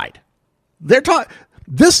roadside.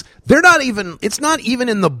 It's not even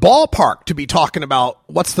in the ballpark to be talking about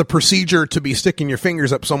what's the procedure to be sticking your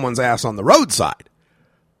fingers up someone's ass on the roadside.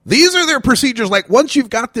 These are their procedures. Like, once you've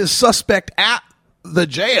got this suspect at the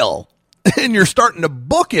jail and you're starting to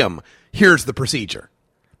book him, here's the procedure.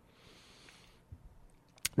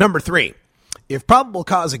 Number 3, if probable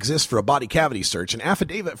cause exists for a body cavity search, an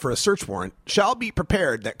affidavit for a search warrant shall be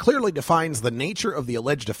prepared that clearly defines the nature of the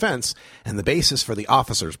alleged offense and the basis for the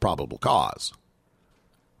officer's probable cause.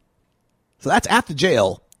 So that's at the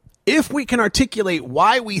jail. If we can articulate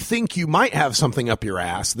why we think you might have something up your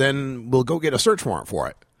ass, then we'll go get a search warrant for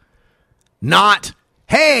it. Not,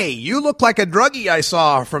 hey, you look like a druggie I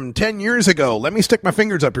saw from 10 years ago. Let me stick my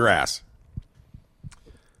fingers up your ass.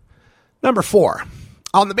 Number 4,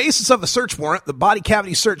 on the basis of a search warrant, the body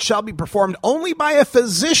cavity search shall be performed only by a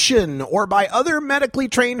physician or by other medically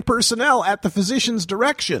trained personnel at the physician's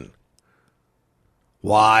direction.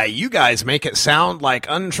 Why, you guys make it sound like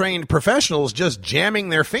untrained professionals just jamming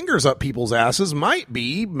their fingers up people's asses might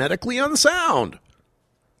be medically unsound.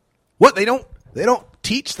 What, they don't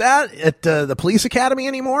teach that at the police academy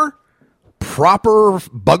anymore? Proper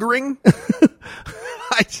buggering?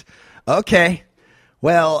 Okay.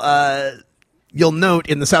 Well, you'll note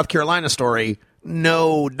in the South Carolina story,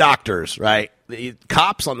 no doctors, right? The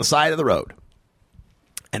cops on the side of the road.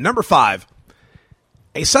 And number 5,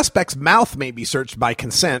 a suspect's mouth may be searched by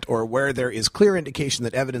consent or where there is clear indication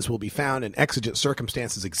that evidence will be found and exigent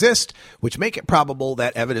circumstances exist, which make it probable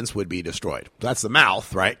that evidence would be destroyed. That's the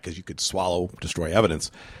mouth, right? Because you could destroy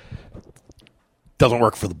evidence. Doesn't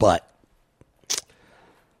work for the butt.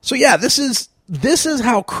 So yeah, this is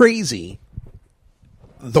how crazy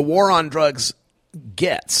the war on drugs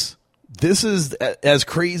gets. This is as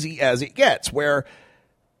crazy as it gets, where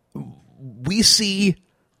we see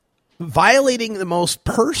violating the most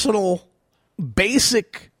personal,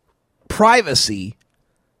 basic privacy,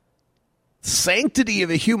 sanctity of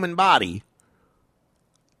a human body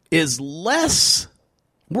is less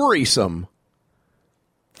worrisome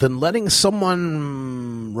than letting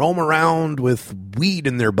someone roam around with weed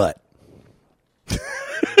in their butt.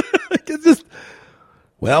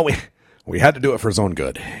 We had to do it for his own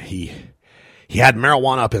good. He had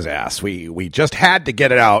marijuana up his ass. We just had to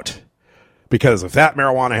get it out. Because if that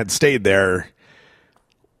marijuana had stayed there,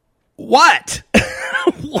 what?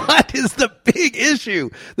 What is the big issue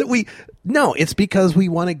No, it's because we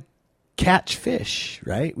want to catch fish,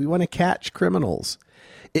 right? We want to catch criminals.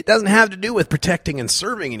 It doesn't have to do with protecting and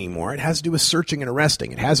serving anymore. It has to do with searching and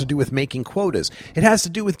arresting. It has to do with making quotas. It has to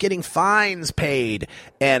do with getting fines paid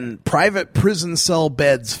and private prison cell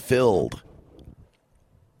beds filled.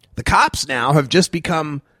 The cops now have just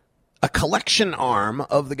become a collection arm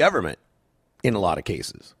of the government. In a lot of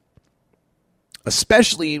cases,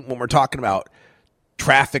 especially when we're talking about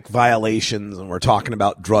traffic violations and we're talking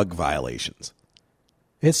about drug violations.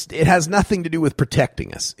 It has nothing to do with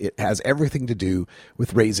protecting us. It has everything to do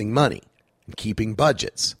with raising money and keeping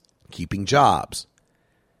budgets, keeping jobs.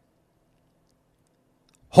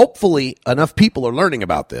 Hopefully, enough people are learning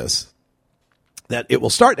about this that it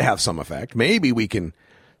will start to have some effect. Maybe we can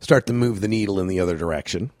start to move the needle in the other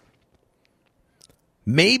direction.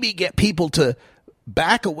 Maybe get people to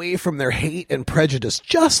back away from their hate and prejudice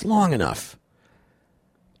just long enough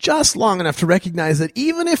to recognize that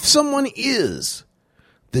even if someone is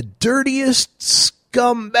the dirtiest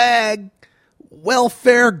scumbag,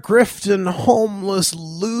 welfare grifting, homeless,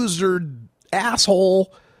 loser,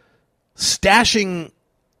 asshole, stashing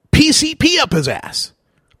PCP up his ass,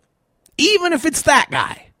 even if it's that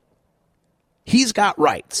guy, he's got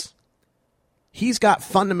rights. He's got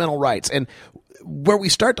fundamental rights. And where we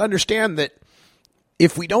start to understand that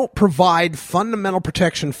if we don't provide fundamental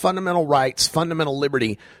protection, fundamental rights, fundamental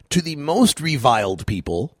liberty to the most reviled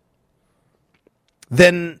people,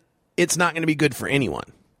 then it's not going to be good for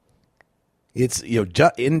anyone. It's,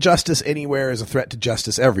 injustice anywhere is a threat to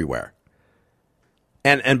justice everywhere.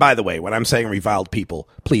 And by the way, when I'm saying reviled people,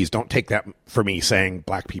 please don't take that for me saying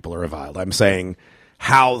black people are reviled. I'm saying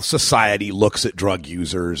how society looks at drug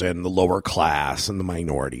users and the lower class and the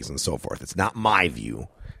minorities and so forth. It's not my view.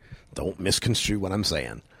 Don't misconstrue what I'm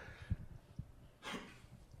saying.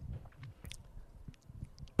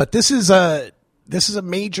 But this is a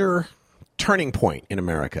major turning point in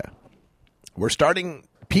America.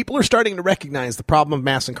 People are starting to recognize the problem of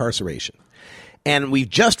mass incarceration. And we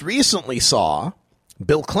just recently saw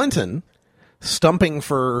Bill Clinton stumping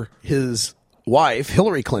for his wife,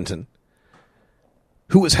 Hillary Clinton,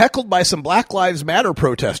 who was heckled by some Black Lives Matter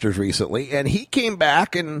protesters recently, and he came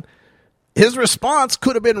back and his response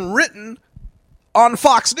could have been written on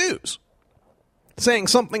Fox News, saying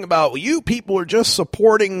something about, you people are just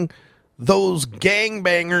supporting those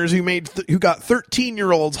gangbangers who got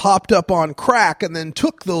 13-year-olds hopped up on crack and then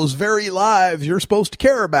took those very lives you're supposed to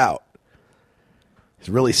care about. He's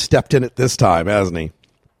really stepped in it this time, hasn't he?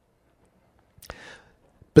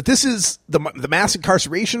 But this is the mass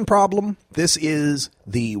incarceration problem. This is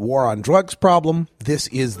the war on drugs problem. This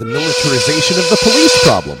is the militarization of the police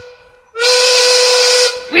problem.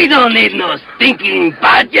 We don't need no stinking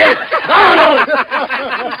badges.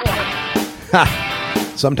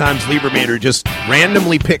 Sometimes Liebermater just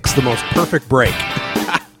randomly picks the most perfect break.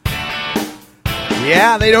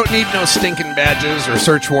 Yeah, they don't need no stinking badges or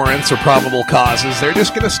search warrants or probable causes. They're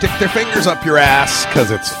just going to stick their fingers up your ass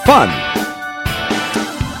because it's fun.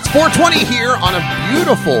 It's 4:20 here on a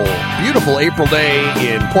beautiful, beautiful April day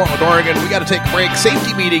in Portland, Oregon. We got to take a break.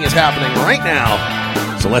 Safety meeting is happening right now.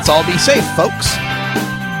 So let's all be safe, folks.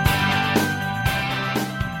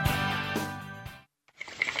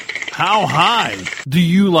 How high do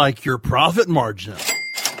you like your profit margin?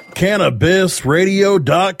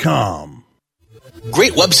 CannabisRadio.com.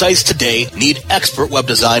 Great websites today need expert web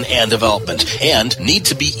design and development and need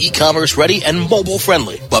to be e-commerce ready and mobile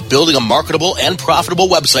friendly. But building a marketable and profitable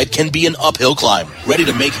website can be an uphill climb. Ready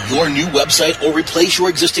to make your new website or replace your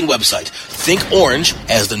existing website? Think Orange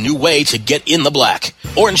as the new way to get in the black.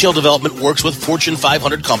 Orange Hill Development works with Fortune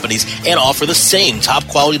 500 companies and offer the same top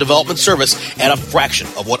quality development service at a fraction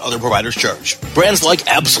of what other providers charge. Brands like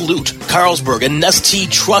Absolute, Carlsberg, and Nestea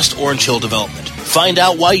trust Orange Hill Development. Find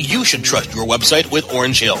out why you should trust your website with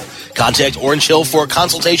Orange Hill. Contact Orange Hill for a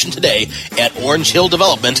consultation today at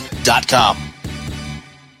orangehilldevelopment.com.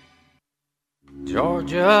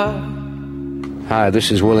 Georgia. Hi,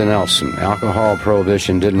 this is Willie Nelson. Alcohol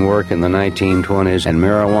prohibition didn't work in the 1920s, and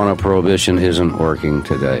marijuana prohibition isn't working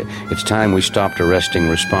today. It's time we stopped arresting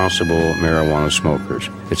responsible marijuana smokers.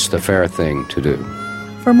 It's the fair thing to do.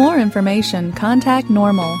 For more information, contact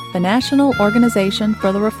NORML, the National Organization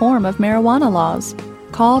for the Reform of Marijuana Laws.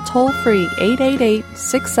 Call toll-free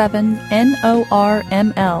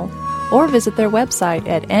 888-67-NORML or visit their website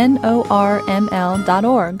at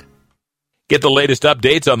norml.org. Get the latest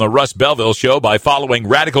updates on the Russ Belville Show by following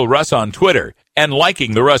Radical Russ on Twitter and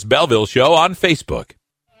liking the Russ Belville Show on Facebook.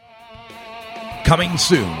 Coming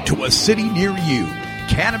soon to a city near you,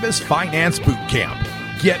 Cannabis Finance Boot Camp.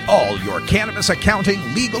 Get all your cannabis accounting,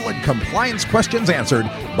 legal, and compliance questions answered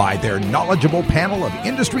by their knowledgeable panel of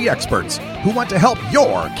industry experts who want to help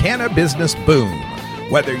your cannabis boom.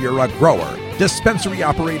 Whether you're a grower, dispensary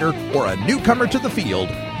operator, or a newcomer to the field,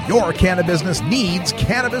 your cannabis needs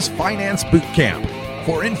Cannabis Finance Boot Camp.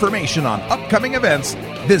 For information on upcoming events,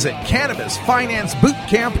 visit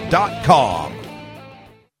CannabisFinanceBootCamp.com.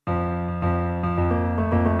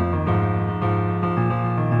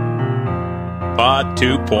 Pod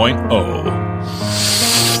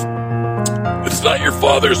 2.0. It's not your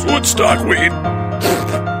father's Woodstock weed.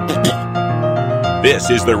 This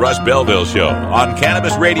is the Russ Belville Show on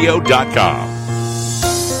CannabisRadio.com.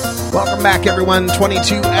 Welcome back, everyone.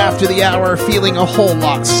 22 after the hour, feeling a whole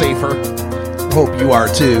lot safer. Hope you are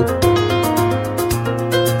too.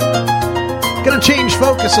 Gonna change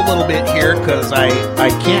focus a little bit here because I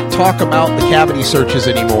can't talk about the cavity searches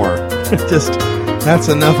anymore. Just, that's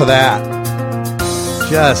enough of that.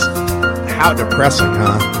 Just, how depressing,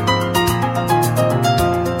 huh?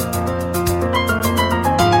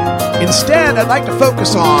 Instead, I'd like to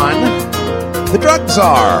focus on the drug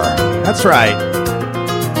czar. That's right.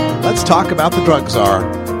 Let's talk about the drug czar.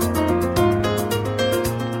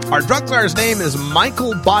 Our drug czar's name is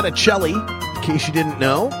Michael Botticelli, in case you didn't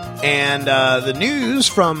know. And the news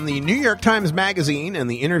from the New York Times Magazine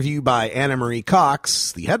and the interview by Anna Marie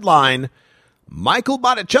Cox, the headline, Michael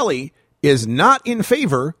Botticelli is not in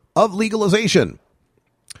favor of legalization.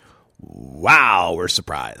 Wow, we're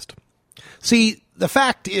surprised. See, the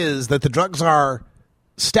fact is that the drug czar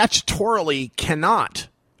statutorily cannot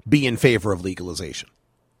be in favor of legalization.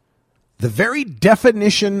 The very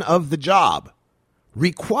definition of the job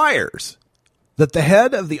requires that the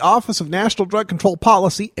head of the Office of National Drug Control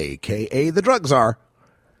Policy, a.k.a. the drug czar,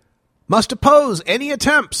 must oppose any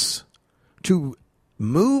attempts to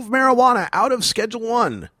move marijuana out of Schedule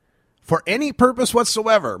 1 for any purpose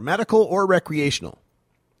whatsoever, medical or recreational.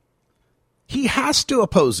 He has to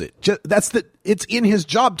oppose it. It's in his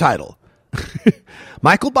job title.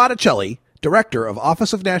 Michael Botticelli, Director of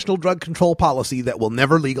Office of National Drug Control Policy, that will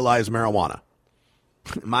never legalize marijuana.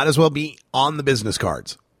 Might as well be on the business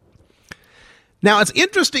cards. Now, it's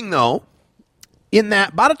interesting, though, in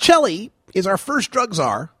that Botticelli is our first drug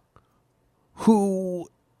czar who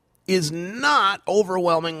is not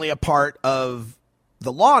overwhelmingly a part of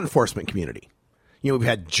the law enforcement community. You know, we've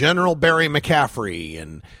had General Barry McCaffrey,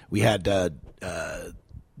 and we had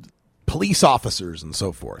police officers and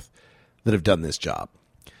so forth that have done this job.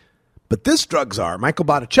 But this drug czar, Michael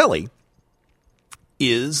Botticelli,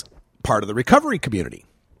 is part of the recovery community.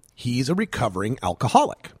 He's a recovering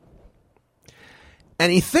alcoholic.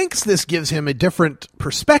 And he thinks this gives him a different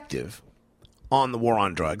perspective on the war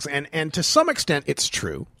on drugs. And to some extent, it's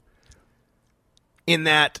true in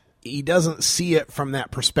that he doesn't see it from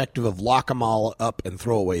that perspective of lock them all up and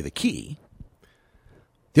throw away the key.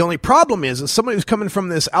 The only problem is somebody who's coming from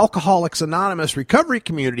this Alcoholics Anonymous recovery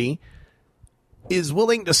community is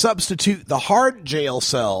willing to substitute the hard jail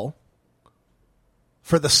cell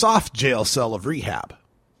for the soft jail cell of rehab.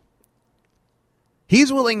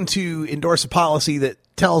 He's willing to endorse a policy that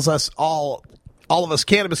tells us all of us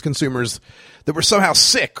cannabis consumers that we're somehow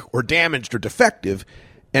sick or damaged or defective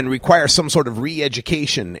and require some sort of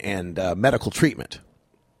re-education and medical treatment.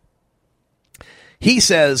 He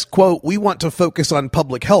says, quote, "We want to focus on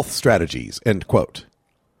public health strategies," end quote.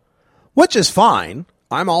 Which is fine.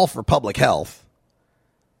 I'm all for public health,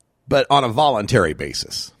 but on a voluntary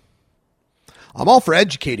basis. I'm all for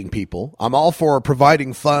educating people. I'm all for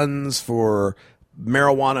providing funds for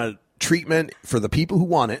marijuana treatment for the people who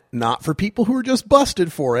want it, not for people who are just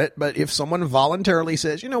busted for it. But if someone voluntarily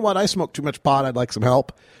says, you know what, I smoke too much pot, I'd like some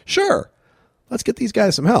help. Sure, let's get these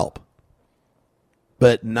guys some help.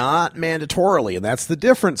 But not mandatorily. And that's the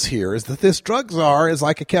difference here, is that this drug czar is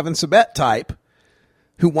like a Kevin Sabet type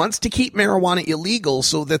who wants to keep marijuana illegal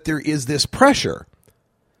so that there is this pressure.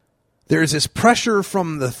 There's this pressure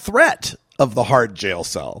from the threat of the hard jail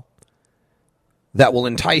cell that will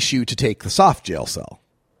entice you to take the soft jail cell,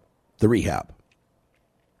 the rehab.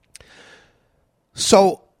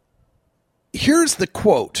 So here's the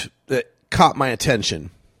quote that caught my attention.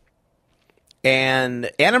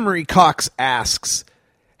 And Anna Marie Cox asks,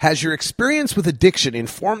 has your experience with addiction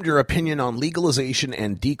informed your opinion on legalization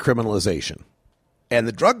and decriminalization? And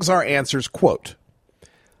the drug czar answers, quote,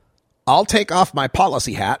 "I'll take off my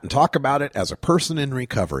policy hat and talk about it as a person in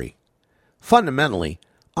recovery. Fundamentally,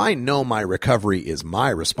 I know my recovery is my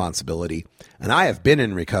responsibility, and I have been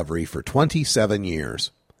in recovery for 27 years.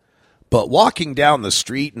 But walking down the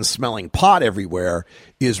street and smelling pot everywhere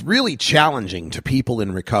is really challenging to people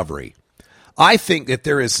in recovery. I think that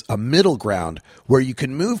there is a middle ground where you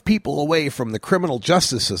can move people away from the criminal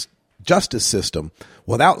justice system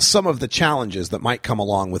without some of the challenges that might come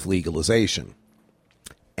along with legalization."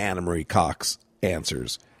 Anna Marie Cox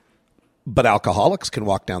answers, "But alcoholics can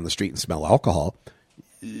walk down the street and smell alcohol.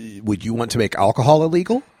 Would you want to make alcohol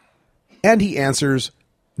illegal?" And he answers,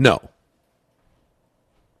 "No."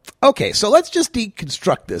 Okay, so let's just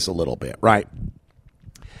deconstruct this a little bit, right?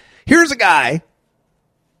 Here's a guy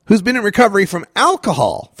who's been in recovery from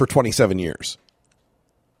alcohol for 27 years.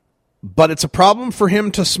 But it's a problem for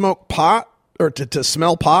him to smoke pot or to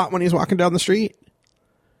smell pot when he's walking down the street?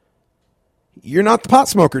 You're not the pot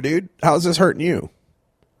smoker, dude. How is this hurting you?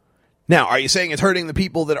 Now, are you saying it's hurting the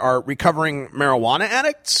people that are recovering marijuana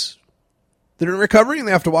addicts that are in recovery and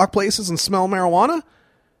they have to walk places and smell marijuana?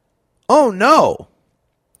 Oh, no.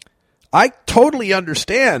 I totally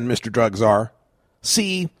understand, Mr. Drug Czar.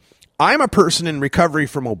 See, I'm a person in recovery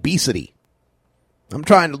from obesity. I'm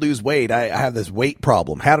trying to lose weight. I have this weight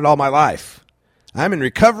problem. Had it all my life. I'm in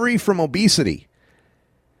recovery from obesity.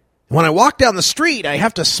 When I walk down the street, I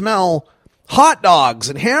have to smell hot dogs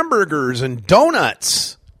and hamburgers and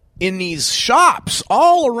donuts in these shops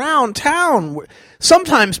all around town.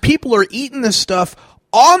 Sometimes people are eating this stuff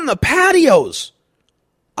on the patios.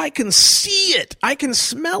 I can see it. I can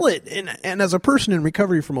smell it. And as a person in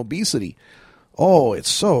recovery from obesity, oh, it's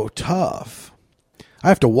so tough. I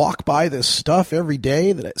have to walk by this stuff every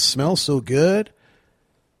day that it smells so good.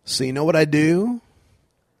 So you know what I do?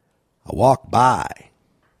 I walk by.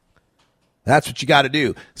 That's what you got to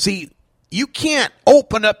do. See, you can't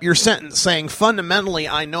open up your sentence saying, fundamentally,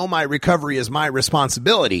 I know my recovery is my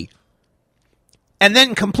responsibility, and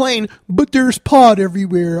then complain, but there's pot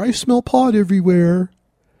everywhere. I smell pot everywhere.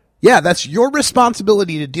 Yeah, that's your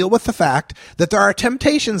responsibility to deal with the fact that there are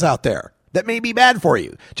temptations out there that may be bad for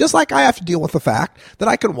you. Just like I have to deal with the fact that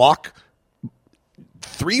I can walk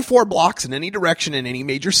 3-4 blocks in any direction in any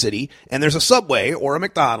major city, and there's a Subway or a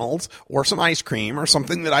McDonald's or some ice cream or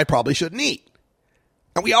something that I probably shouldn't eat.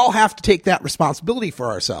 And we all have to take that responsibility for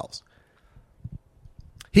ourselves.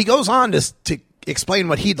 He goes on to explain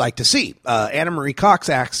what he'd like to see. Anna Marie Cox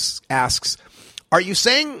asks, are you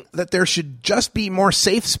saying that there should just be more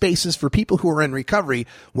safe spaces for people who are in recovery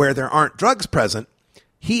where there aren't drugs present?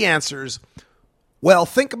 He answers, well,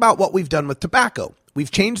 think about what we've done with tobacco.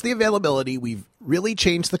 We've changed the availability, we've really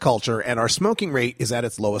changed the culture, and our smoking rate is at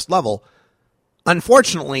its lowest level.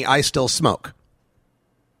 Unfortunately, I still smoke.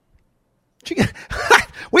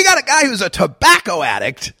 We got a guy who's a tobacco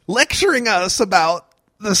addict lecturing us about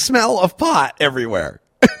the smell of pot everywhere.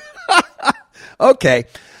 Okay.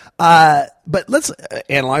 But let's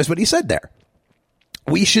analyze what he said there.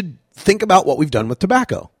 We should think about what we've done with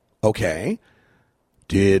tobacco. Okay.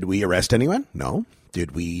 Did we arrest anyone? No.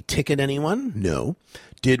 Did we ticket anyone? No.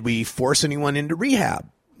 Did we force anyone into rehab?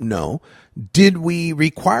 No. Did we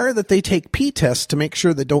require that they take pee tests to make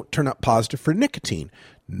sure they don't turn up positive for nicotine?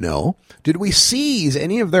 No. Did we seize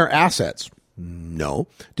any of their assets? No.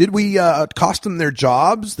 Did we cost them their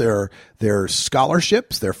jobs, their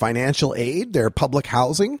scholarships, their financial aid, their public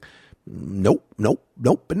housing? Nope.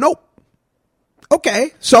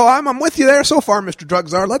 Okay, so I'm with you there so far, Mr. Drug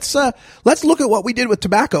Czar. Let's look at what we did with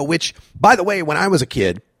tobacco, which, by the way, when I was a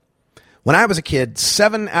kid,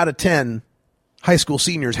 7 out of 10 high school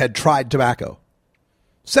seniors had tried tobacco.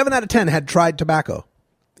 7 out of 10 had tried tobacco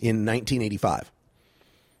in 1985.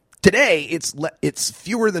 Today, it's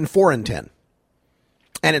fewer than 4 in 10.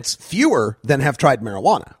 And it's fewer than have tried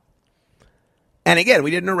marijuana. And again,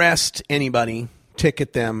 we didn't arrest anybody,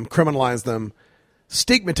 ticket them, criminalize them,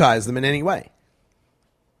 stigmatize them in any way.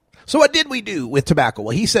 So what did we do with tobacco?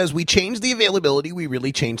 Well, he says we changed the availability, we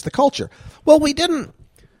really changed the culture. Well, we didn't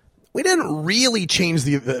really change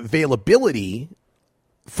the availability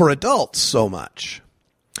for adults so much.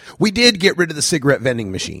 We did get rid of the cigarette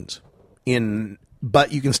vending machines,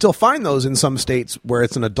 but you can still find those in some states where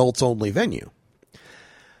it's an adults-only venue.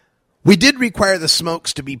 We did require the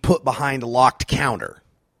smokes to be put behind a locked counter.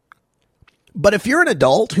 But if you're an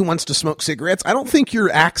adult who wants to smoke cigarettes, I don't think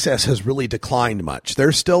your access has really declined much.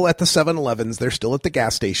 They're still at the 7-Elevens. They're still at the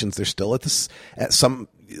gas stations. They're still at some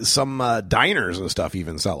diners and stuff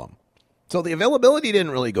even sell them. So the availability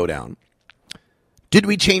didn't really go down. Did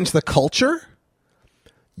we change the culture?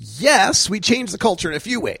 Yes, we changed the culture in a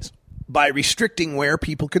few ways. By restricting where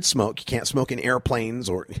people could smoke. You can't smoke in airplanes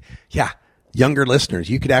or, younger listeners,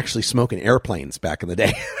 you could actually smoke in airplanes back in the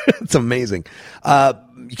day. It's amazing.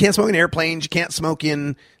 You can't smoke in airplanes. You can't smoke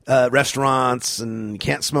in restaurants, and you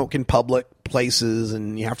can't smoke in public places,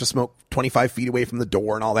 and you have to smoke 25 feet away from the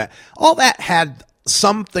door and all that. All that had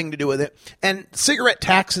something to do with it, and cigarette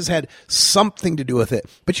taxes had something to do with it.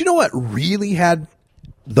 But you know what really had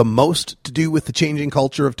the most to do with the changing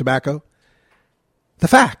culture of tobacco? The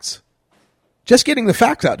facts. Just getting the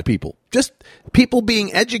facts out to people. Just people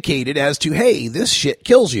being educated as to, hey, this shit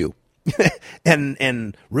kills you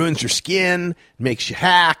and ruins your skin, makes you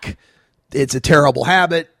hack. It's a terrible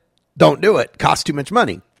habit. Don't do it. Costs too much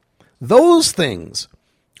money. Those things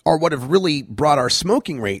are what have really brought our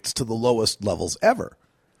smoking rates to the lowest levels ever.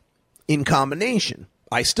 In combination,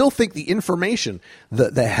 I still think the information,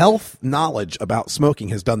 the health knowledge about smoking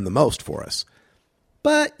has done the most for us.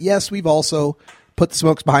 But yes, we've also put the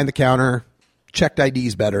smokes behind the counter, checked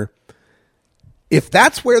IDs better. If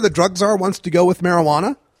that's where the drug czar wants to go with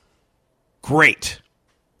marijuana, great.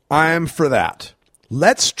 I'm for that.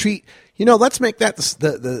 Let's make that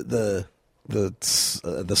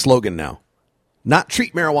the slogan now. Not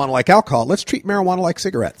treat marijuana like alcohol. Let's treat marijuana like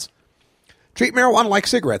cigarettes. Treat marijuana like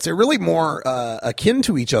cigarettes. They're really more akin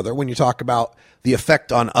to each other when you talk about the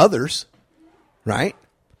effect on others, right?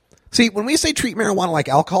 See, when we say treat marijuana like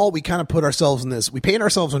alcohol, we kind of put ourselves we paint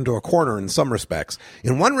ourselves into a corner in some respects.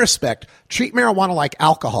 In one respect, treat marijuana like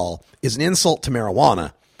alcohol is an insult to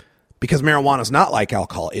marijuana because marijuana is not like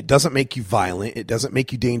alcohol. It doesn't make you violent. It doesn't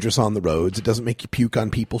make you dangerous on the roads. It doesn't make you puke on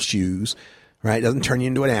people's shoes, right? It doesn't turn you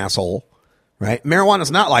into an asshole, right? Marijuana is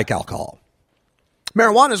not like alcohol.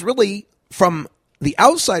 Marijuana is really, from the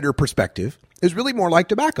outsider perspective, is really more like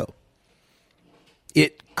tobacco.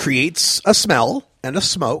 It creates a smell and a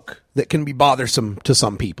smoke that can be bothersome to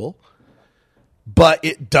some people, but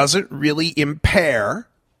it doesn't really impair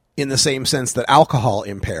in the same sense that alcohol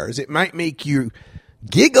impairs. It might make you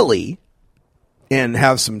giggly and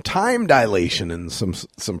have some time dilation and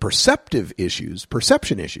some perception issues,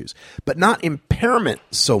 but not impairment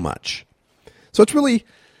so much. So it's really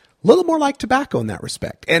a little more like tobacco in that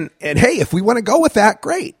respect. And hey, if we want to go with that,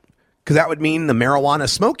 great. Because that would mean the marijuana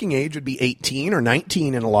smoking age would be 18 or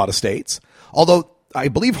 19 in a lot of states. Although I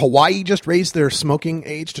believe Hawaii just raised their smoking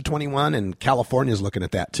age to 21, and California is looking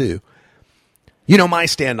at that too. You know my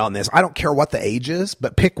stand on this. I don't care what the age is,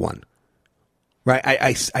 but pick one. Right?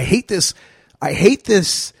 I hate this. I hate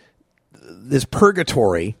this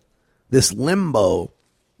purgatory, this limbo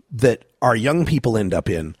that our young people end up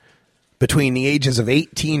in between the ages of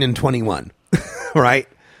 18 and 21. Right?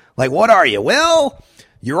 Like, what are you? Well,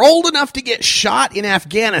 you're old enough to get shot in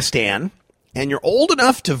Afghanistan, and you're old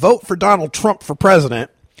enough to vote for Donald Trump for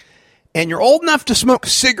president, and you're old enough to smoke a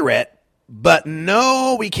cigarette, but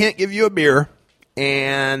no, we can't give you a beer,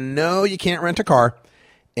 and no, you can't rent a car,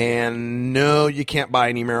 and no, you can't buy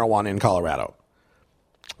any marijuana in Colorado.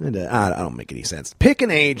 And, I don't make any sense. Pick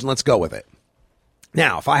an age and let's go with it.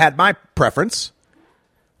 Now, if I had my preference,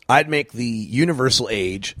 I'd make the universal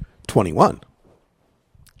age 21.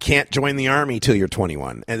 Can't join the army till you're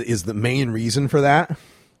 21. And is the main reason for that?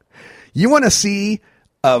 You want to see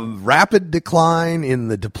a rapid decline in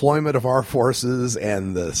the deployment of our forces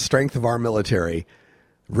and the strength of our military.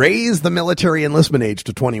 Raise the military enlistment age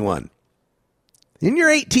to 21. In your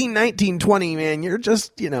 18, 19, 20, man, you're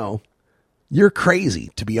just, you're crazy,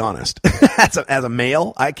 to be honest. As a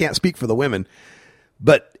male, I can't speak for the women,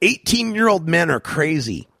 but 18-year-old men are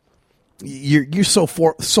crazy. You're so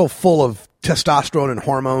full of testosterone and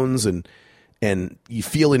hormones, and you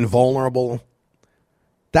feel invulnerable.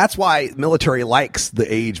 That's why military likes the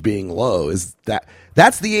age being low.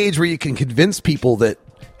 That's the age where you can convince people that,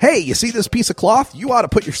 hey, you see this piece of cloth? You ought to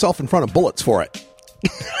put yourself in front of bullets for it.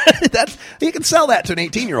 You can sell that to an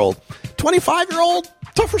 18-year-old. 25-year-old,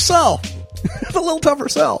 tougher sell. It's a little tougher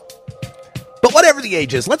sell. But whatever the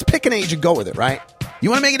age is, let's pick an age and go with it, right? You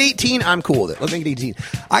want to make it 18? I'm cool with it. Let's make it 18.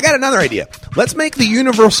 I got another idea. Let's make the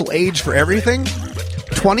universal age for everything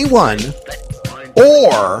 21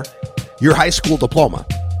 or your high school diploma.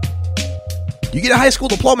 You get a high school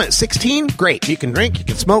diploma at 16? Great. You can drink, you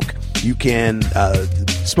can smoke, you can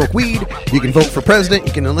smoke weed, you can vote for president,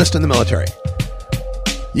 you can enlist in the military.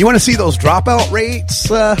 You want to see those dropout rates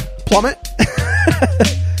plummet?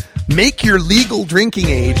 Make your legal drinking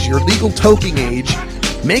age, your legal toking age,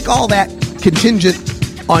 make all that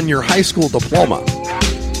contingent on your high school diploma.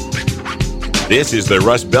 This is the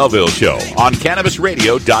Russ Belville Show on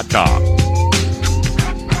CannabisRadio.com.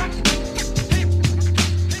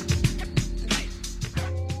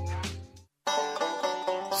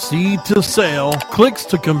 Seed to sale, clicks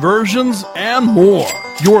to conversions, and more.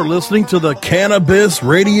 You're listening to the Cannabis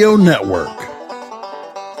Radio Network.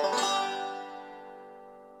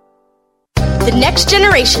 The next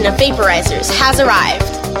generation of vaporizers has arrived.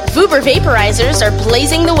 Vuber vaporizers are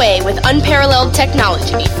blazing the way with unparalleled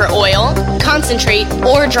technology for oil, concentrate,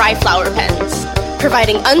 or dry flower pens.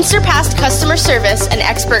 Providing unsurpassed customer service and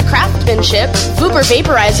expert craftsmanship, Vuber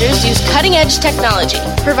vaporizers use cutting-edge technology,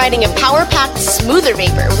 providing a power-packed, smoother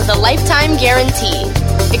vapor with a lifetime guarantee.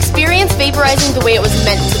 Experience vaporizing the way it was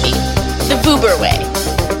meant to be. The Vuber way.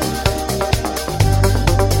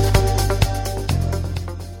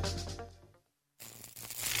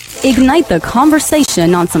 Ignite the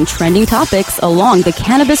conversation on some trending topics along the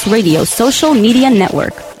Cannabis Radio social media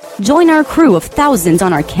network. Join our crew of thousands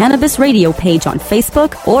on our Cannabis Radio page on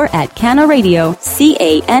Facebook or at Canna Radio,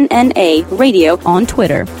 CANNA Radio on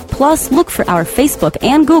Twitter. Plus, look for our Facebook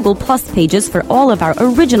and Google Plus pages for all of our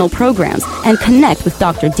original programs and connect with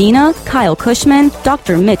Dr. Dina, Kyle Cushman,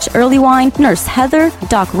 Dr. Mitch Earlywine, Nurse Heather,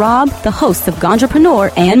 Doc Rob, the hosts of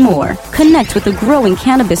Ganjapreneur, and more. Connect with the growing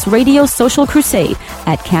Cannabis Radio social crusade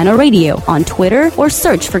at Canna Radio on Twitter or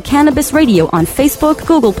search for Cannabis Radio on Facebook,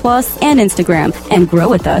 Google Plus, and Instagram and grow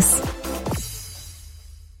with us.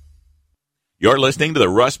 You're listening to the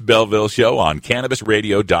Russ Belville Show on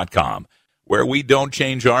CannabisRadio.com, where we don't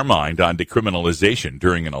change our mind on decriminalization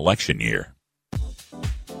during an election year.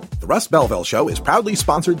 The Russ Belville Show is proudly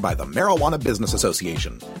sponsored by the Marijuana Business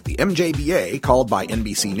Association. The MJBA, called by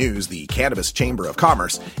NBC News the Cannabis Chamber of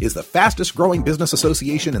Commerce, is the fastest growing business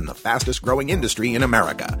association in the fastest growing industry in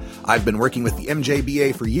America. I've been working with the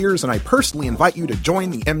MJBA for years, and I personally invite you to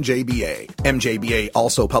join the MJBA. MJBA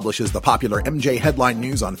also publishes the popular MJ Headline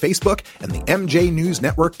News on Facebook and the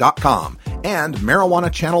MJNewsNetwork.com and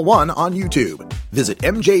Marijuana Channel 1 on YouTube. Visit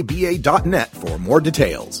mjba.net for more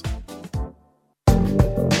details.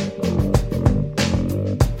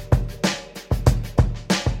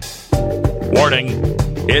 Warning,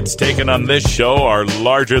 hits taken on this show are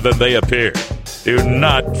larger than they appear. Do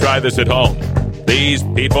not try this at home. These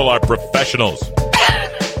people are professionals.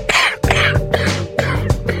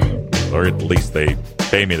 Or at least they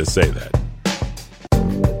pay me to say that.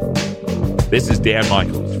 This is Dan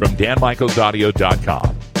Michaels from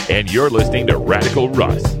danmichaelsaudio.com, and you're listening to Radical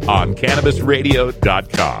Russ on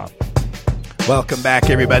CannabisRadio.com. Welcome back,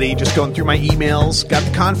 everybody. Just going through my emails. Got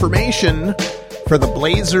the confirmation for the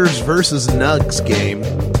Blazers versus Nugs game.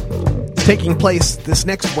 It's taking place this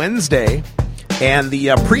next Wednesday. And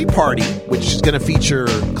the pre-party, which is going to feature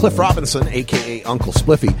Cliff Robinson, a.k.a. Uncle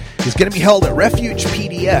Spliffy, is going to be held at Refuge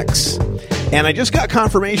PDX. And I just got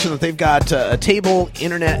confirmation that they've got a table,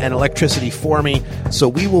 internet, and electricity for me. So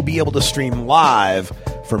we will be able to stream live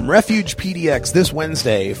from Refuge PDX this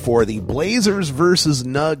Wednesday for the Blazers versus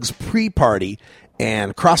Nugs pre-party.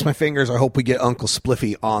 And cross my fingers, I hope we get Uncle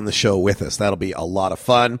Spliffy on the show with us. That'll be a lot of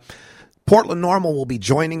fun. Portland Normal will be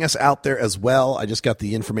joining us out there as well. I just got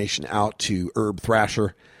the information out to Herb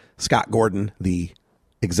Thrasher, Scott Gordon, the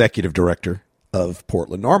executive director of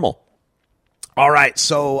Portland Normal. All right,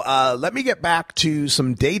 so let me get back to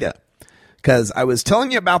some data, because I was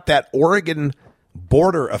telling you about that Oregon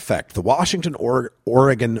border effect, the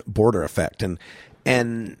Washington-Oregon border effect.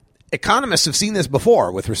 And economists have seen this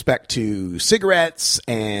before with respect to cigarettes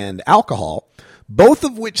and alcohol, both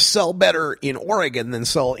of which sell better in Oregon than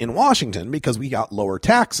sell in Washington because we got lower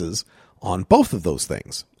taxes on both of those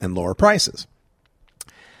things and lower prices.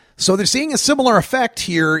 So they're seeing a similar effect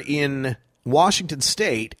here in Washington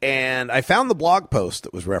State, and I found the blog post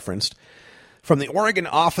that was referenced from the Oregon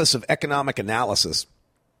Office of Economic Analysis.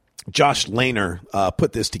 Josh Lehner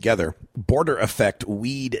put this together, Border Effect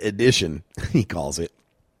Weed Edition, he calls it.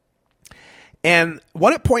 And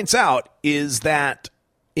what it points out is that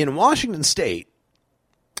in Washington State,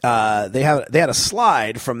 they had a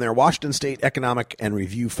slide from their Washington State Economic and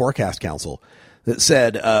Review Forecast Council that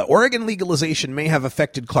said Oregon legalization may have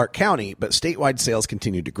affected Clark County, but statewide sales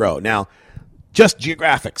continue to grow. Now, just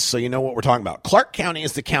geographics, so you know what we're talking about. Clark County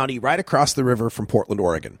is the county right across the river from Portland,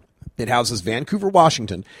 Oregon. It houses Vancouver,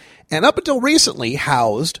 Washington, and up until recently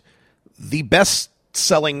housed the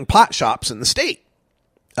best-selling pot shops in the state.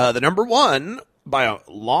 The number one, by a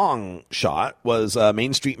long shot, was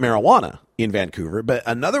Main Street Marijuana in Vancouver, but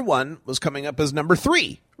another one was coming up as number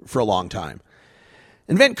 3 for a long time.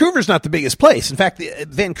 And Vancouver's not the biggest place. In fact,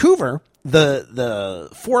 Vancouver, the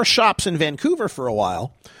 4 shops in Vancouver for a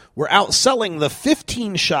while were outselling the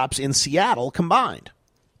 15 shops in Seattle combined.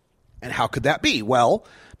 And how could that be? Well,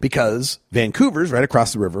 because Vancouver's right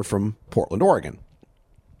across the river from Portland, Oregon.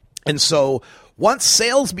 And so once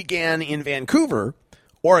sales began in Vancouver,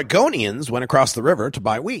 Oregonians went across the river to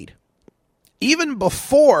buy weed. Even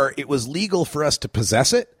before it was legal for us to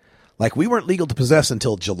possess it, like we weren't legal to possess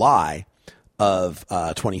until July of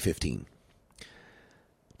 2015.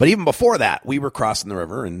 But even before that, we were crossing the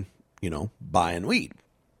river and, buying weed.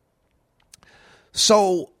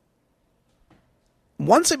 So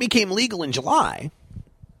once it became legal in July,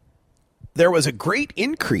 there was a great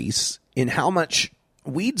increase in how much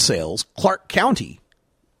weed sales Clark County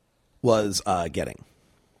was getting.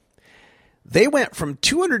 They went from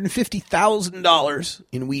 $250,000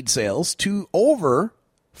 in weed sales to over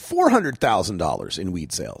 $400,000 in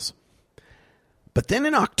weed sales. But then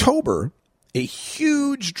in October, a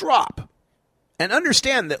huge drop. And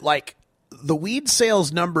understand that, the weed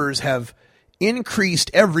sales numbers have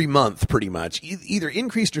increased every month pretty much, either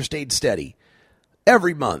increased or stayed steady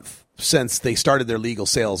every month since they started their legal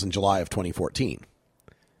sales in July of 2014.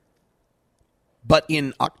 But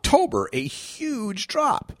in October, a huge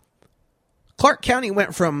drop. Clark County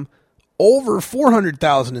went from over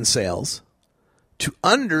 $400,000 in sales to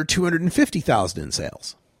under $250,000 in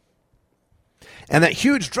sales. And that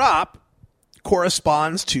huge drop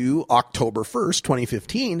corresponds to October 1st,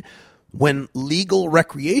 2015, when legal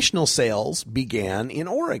recreational sales began in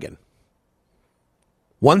Oregon.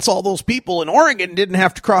 Once all those people in Oregon didn't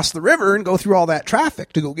have to cross the river and go through all that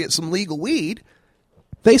traffic to go get some legal weed,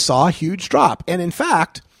 they saw a huge drop. And in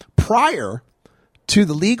fact, prior to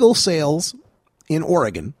the legal sales in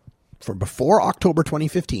Oregon, from before October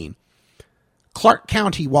 2015, Clark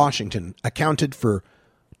County, Washington accounted for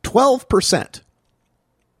 12%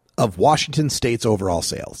 of Washington State's overall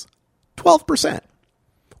sales. 12%.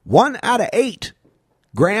 1 out of 8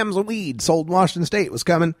 grams of weed sold in Washington State was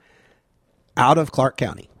coming out of Clark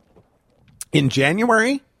County. In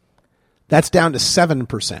January, that's down to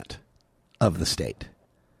 7% of the state.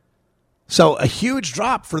 So a huge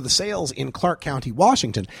drop for the sales in Clark County,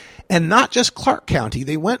 Washington. And not just Clark County.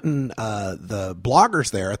 They went and the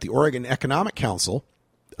bloggers there at the Oregon Economic Council,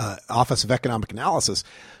 Office of Economic Analysis,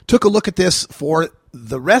 took a look at this for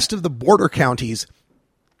the rest of the border counties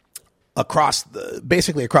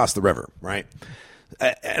basically across the river, right?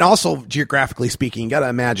 And also, geographically speaking, you got to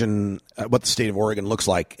imagine what the state of Oregon looks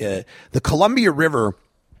like. The Columbia River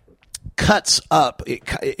cuts up;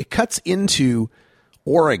 it cuts into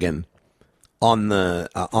Oregon on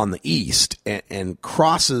the east and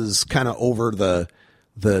crosses kind of over the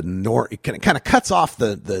north. It kind of cuts off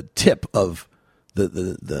the tip of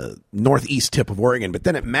the northeast tip of Oregon, but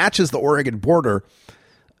then it matches the Oregon border,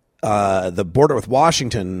 the border with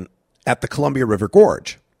Washington at the Columbia River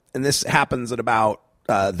Gorge. And this happens at about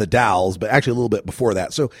the Dalles, but actually a little bit before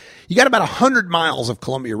that. So you got about 100 miles of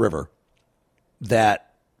Columbia River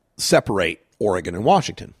that separate Oregon and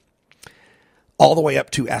Washington, all the way up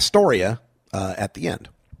to Astoria at the end.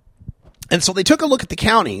 And so they took a look at the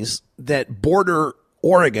counties that border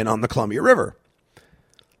Oregon on the Columbia River,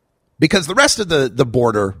 because the rest of the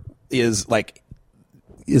border is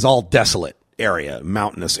all desolate area,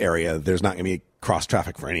 mountainous area. There's not going to be cross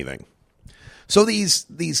traffic for anything. So these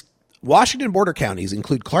Washington border counties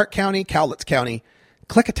include Clark County, Cowlitz County,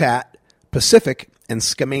 Klickitat, Pacific, and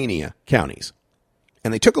Skamania counties.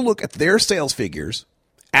 And they took a look at their sales figures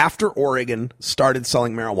after Oregon started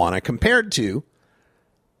selling marijuana compared to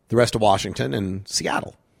the rest of Washington and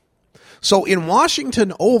Seattle. So in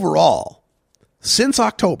Washington overall, since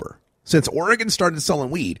October, since Oregon started selling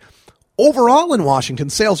weed, overall in Washington,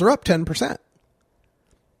 sales are up 10%.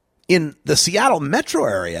 In the Seattle metro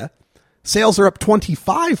area, sales are up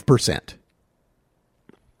 25%.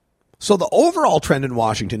 So the overall trend in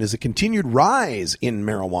Washington is a continued rise in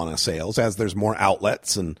marijuana sales as there's more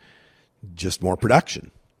outlets and just more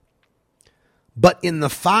production. But in the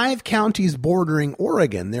 5 counties bordering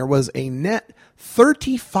Oregon, there was a net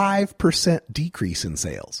 35% decrease in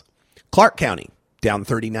sales. Clark County, down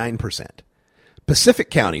 39%. Pacific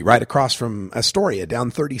County, right across from Astoria,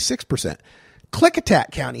 down 36%.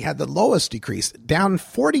 Klickitat County had the lowest decrease, down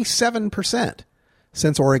 47%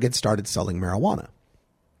 since Oregon started selling marijuana.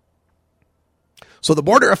 So the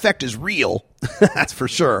border effect is real, that's for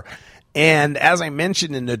sure. And as I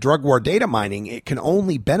mentioned in the drug war data mining, it can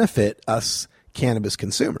only benefit us cannabis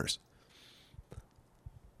consumers.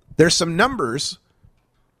 There's some numbers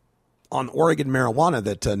on Oregon marijuana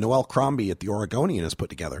that Noel Crombie at the Oregonian has put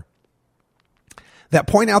together that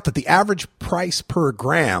point out that the average price per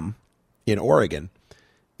gram in Oregon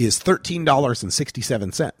is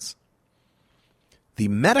 $13.67. The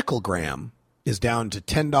medical gram is down to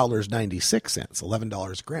 $10.96,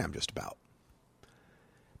 $11 a gram just about.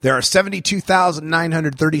 There are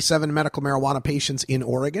 72,937 medical marijuana patients in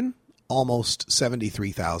Oregon, almost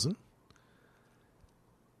 73,000.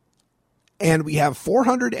 And we have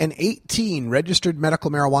 418 registered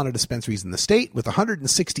medical marijuana dispensaries in the state, with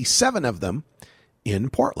 167 of them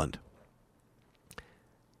in Portland.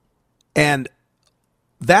 And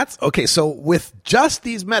that's okay. So with just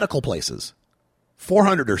these medical places,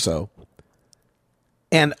 400 or so,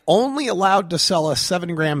 and only allowed to sell us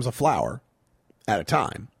 7 grams of flour at a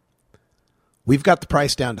time, we've got the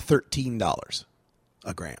price down to $13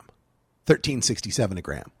 a gram, $13.67 a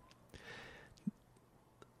gram.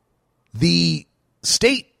 The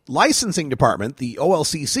state licensing department, the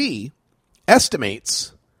OLCC,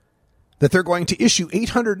 estimates that they're going to issue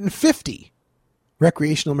 850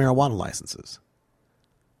 recreational marijuana licenses.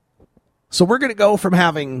 So we're going to go from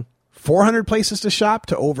having 400 places to shop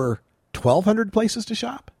to over 1,200 places to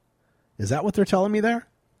shop. Is that what they're telling me there?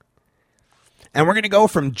 And we're going to go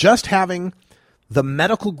from just having the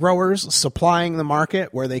medical growers supplying the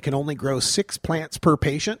market where they can only grow 6 plants per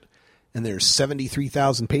patient, and there's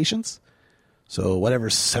 73,000 patients. So whatever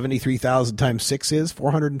 73,000 times 6 is,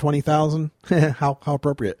 420,000. How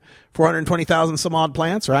appropriate. 420,000 some odd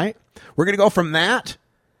plants, right? We're going to go from that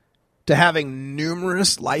to having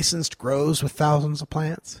numerous licensed grows with thousands of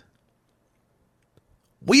plants.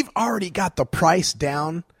 We've already got the price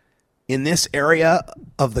down in this area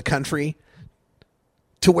of the country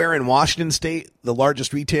to where in Washington State, the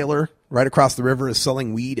largest retailer right across the river is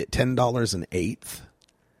selling weed at $10 an eighth.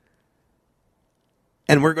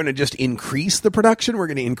 And we're going to just increase the production. We're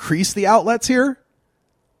going to increase the outlets here.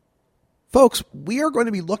 Folks, we are going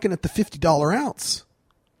to be looking at the $50 ounce.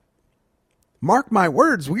 Mark my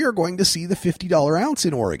words, we are going to see the $50 ounce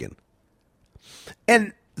in Oregon.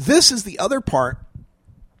 And this is the other part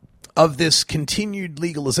of this continued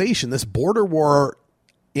legalization, this border war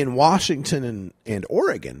in Washington and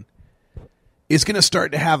Oregon is going to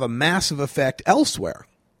start to have a massive effect elsewhere.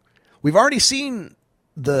 We've already seen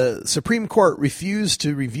the Supreme Court refuse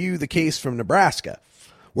to review the case from Nebraska,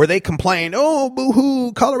 where they complained, oh,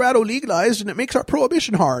 boo-hoo, Colorado legalized and it makes our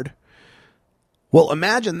prohibition hard. Well,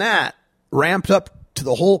 imagine that ramped up to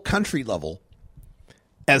the whole country level,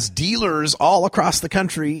 as dealers all across the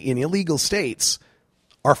country in illegal states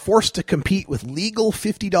are forced to compete with legal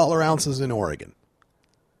 $50 ounces in Oregon.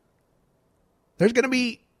 There's going to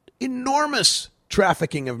be enormous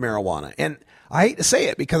trafficking of marijuana. And I hate to say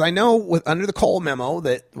it because I know under the Cole memo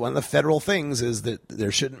that one of the federal things is that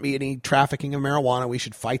there shouldn't be any trafficking of marijuana. We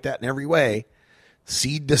should fight that in every way.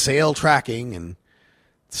 Seed to sale tracking and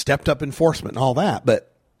stepped up enforcement and all that.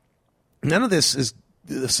 But none of this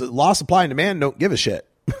law, supply, and demand don't give a shit.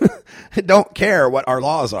 Don't care what our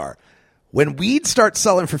laws are. When weed starts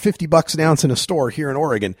selling for $50 an ounce in a store here in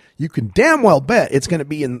Oregon, you can damn well bet it's going to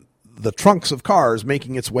be in the trunks of cars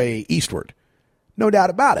making its way eastward. No doubt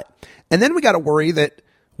about it. And then we got to worry that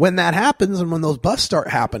when that happens and when those busts start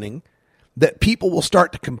happening, that people will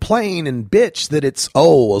start to complain and bitch that it's,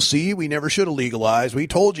 oh, well, see, we never should have legalized. We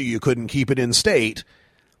told you couldn't keep it in state.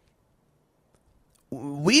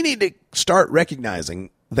 We need to start recognizing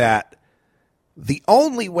that the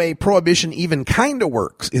only way prohibition even kind of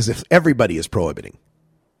works is if everybody is prohibiting.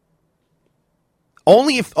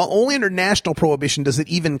 Only under national prohibition does it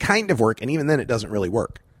even kind of work, and even then it doesn't really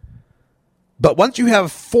work. But once you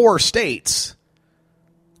have 4 states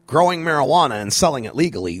growing marijuana and selling it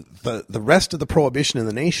legally, the rest of the prohibition in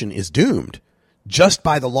the nation is doomed just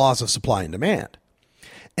by the laws of supply and demand.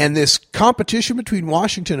 And this competition between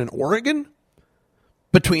Washington and Oregon,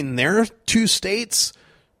 between their 2 states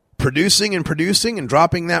producing and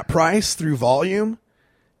dropping that price through volume,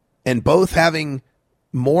 and both having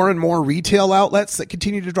more and more retail outlets that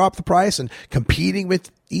continue to drop the price and competing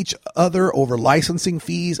with each other over licensing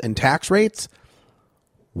fees and tax rates.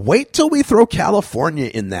 Wait till we throw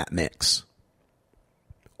California in that mix.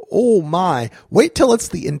 Oh my. Wait till it's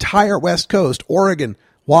the entire West Coast, Oregon,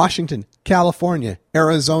 Washington, California,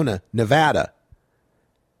 Arizona, Nevada.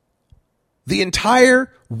 The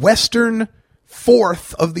entire western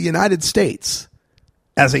fourth of the United States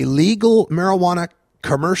as a legal marijuana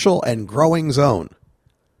commercial and growing zone.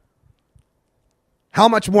 How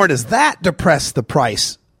much more does that depress the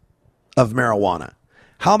price of marijuana?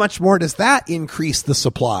 How much more does that increase the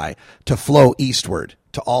supply to flow eastward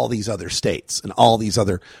to all these other states and all these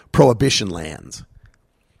other prohibition lands?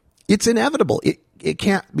 It's inevitable. It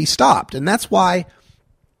can't be stopped. And that's why,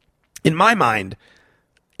 in my mind,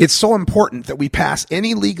 it's so important that we pass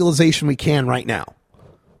any legalization we can right now.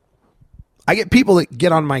 I get people that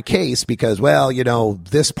get on my case because, well,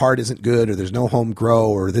 this part isn't good, or there's no home grow,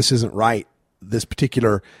 or this isn't right. This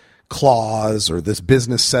particular clause or this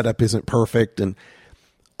business setup isn't perfect. And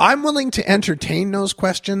I'm willing to entertain those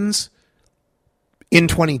questions in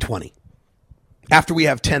 2020 after we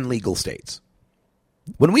have 10 legal states.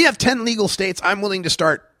 When we have 10 legal states, I'm willing to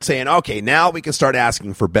start saying, okay, now we can start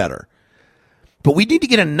asking for better. But we need to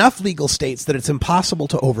get enough legal states that it's impossible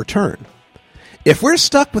to overturn. If we're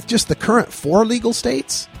stuck with just the current 4 legal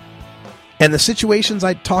states and the situations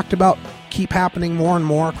I talked about keep happening more and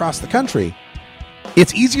more across the country,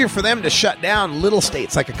 it's easier for them to shut down little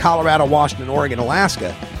states like Colorado, Washington, Oregon,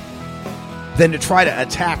 Alaska than to try to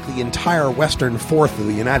attack the entire western fourth of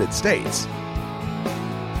the United States.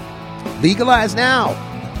 Legalize now.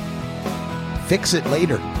 Fix it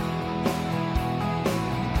later.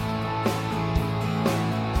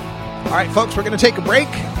 All right, folks, we're going to take a break.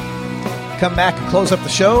 Come back and close up the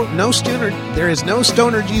show. There is no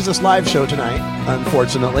Stoner Jesus live show tonight,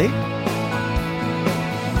 unfortunately.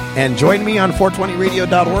 And join me on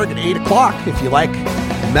 420radio.org at 8 o'clock if you like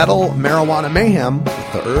metal marijuana mayhem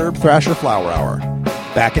with the Herb Thrasher Flower Hour.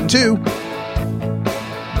 Back in 2.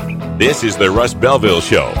 This is the Russ Belville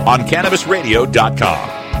Show on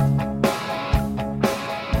CannabisRadio.com.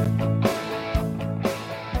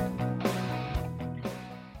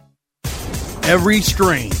 Every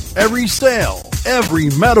strain, every sale, every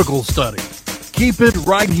medical study. Keep it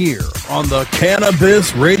right here on the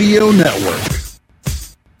Cannabis Radio Network.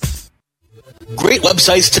 Great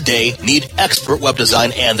websites today need expert web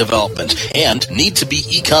design and development and need to be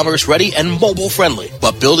e-commerce ready and mobile friendly.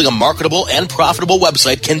 But building a marketable and profitable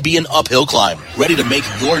website can be an uphill climb. Ready to make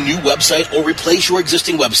your new website or replace your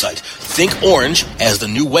existing website? Think Orange as the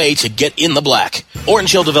new way to get in the black.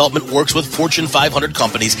 Orange Hill Development works with Fortune 500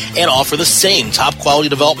 companies and offer the same top quality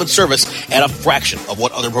development service at a fraction of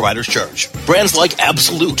what other providers charge. Brands like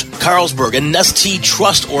Absolute, Carlsberg, and Nestea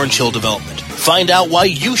trust Orange Hill Development. Find out why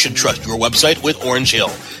you should trust your website with Orange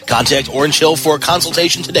Hill. Contact Orange Hill for a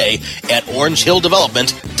consultation today at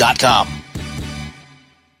orangehilldevelopment.com.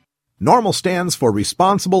 NORMAL stands for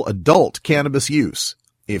Responsible Adult Cannabis Use.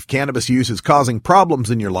 If cannabis use is causing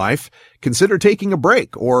problems in your life, consider taking a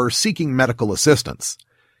break or seeking medical assistance.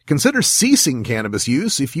 Consider ceasing cannabis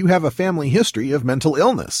use if you have a family history of mental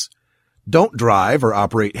illness. Don't drive or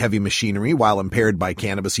operate heavy machinery while impaired by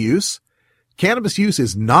cannabis use. Cannabis use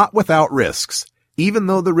is not without risks, even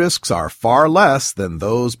though the risks are far less than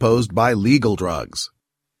those posed by legal drugs.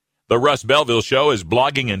 The Russ Belville Show is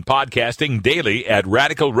blogging and podcasting daily at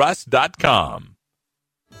RadicalRuss.com.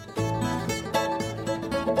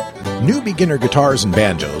 New beginner guitars and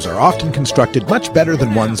banjos are often constructed much better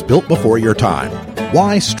than ones built before your time.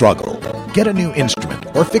 Why struggle? Get a new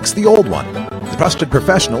instrument or fix the old one. The trusted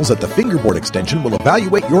professionals at the Fingerboard Extension will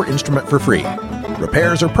evaluate your instrument for free.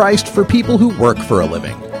 Repairs are priced for people who work for a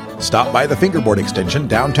living. Stop by the Fingerboard Extension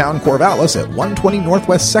downtown Corvallis at 120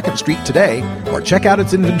 Northwest 2nd Street today, or check out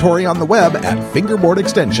its inventory on the web at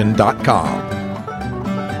fingerboardextension.com.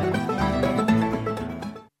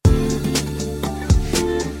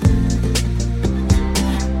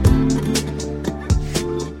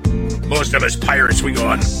 Most of us pirates, we go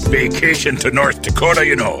on vacation to North Dakota,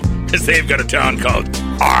 you know, because they've got a town called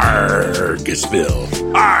Argosville.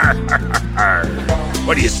 Arr.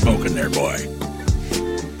 What are you smoking there, boy?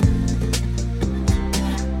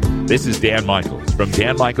 This is Dan Michaels from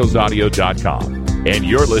DanMichaelsAudio.com, and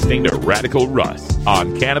you're listening to Radical Russ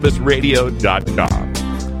on CannabisRadio.com.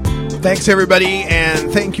 Thanks, everybody,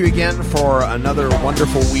 and thank you again for another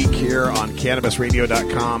wonderful week here on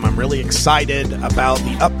CannabisRadio.com. I'm really excited about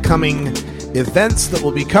the upcoming events that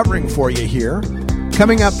we'll be covering for you here.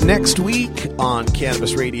 Coming up next week on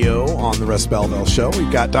Cannabis Radio on the Russ Belville Show,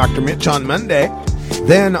 we've got Dr. Mitch on Monday.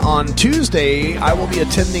 Then on Tuesday, I will be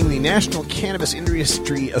attending the National Cannabis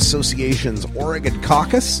Industry Association's Oregon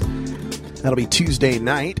Caucus. That'll be Tuesday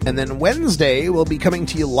night. And then Wednesday, we'll be coming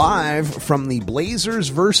to you live from the Blazers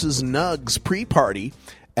versus Nugs pre-party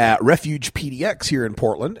at Refuge PDX here in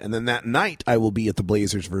Portland. And then that night, I will be at the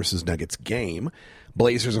Blazers versus Nuggets game.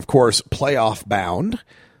 Blazers, of course, playoff bound,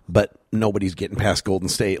 but nobody's getting past Golden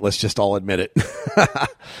State. Let's just all admit it.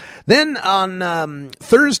 Then on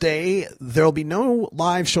Thursday, there'll be no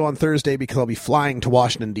live show on Thursday because I'll be flying to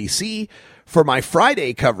Washington, D.C. for my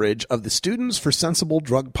Friday coverage of the Students for Sensible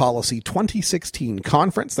Drug Policy 2016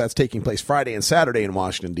 conference. That's taking place Friday and Saturday in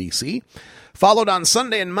Washington, D.C. Followed on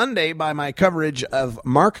Sunday and Monday by my coverage of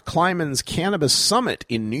Mark Kleiman's Cannabis Summit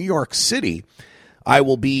in New York City. I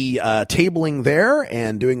will be tabling there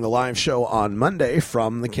and doing the live show on Monday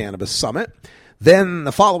from the Cannabis Summit. Then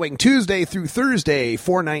the following Tuesday through Thursday,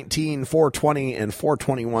 419, 420, and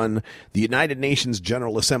 421, the United Nations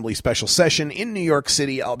General Assembly Special Session in New York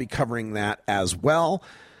City. I'll be covering that as well.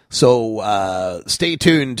 So stay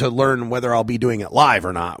tuned to learn whether I'll be doing it live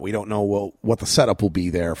or not. We don't know what the setup will be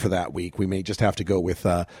there for that week. We may just have to go with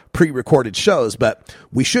pre-recorded shows, but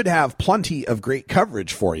we should have plenty of great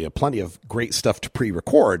coverage for you, plenty of great stuff to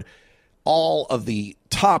pre-record. All of the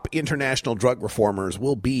top international drug reformers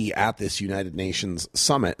will be at this United Nations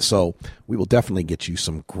Summit, so we will definitely get you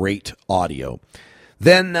some great audio.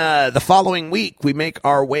 Then the following week, we make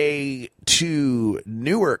our way to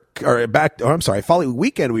Newark, following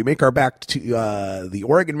weekend, we make our back to the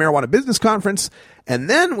Oregon Marijuana Business Conference, and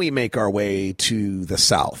then we make our way to the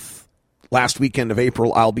South. Last weekend of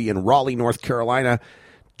April, I'll be in Raleigh, North Carolina,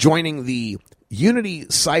 joining the Unity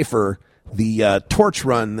Cypher, the torch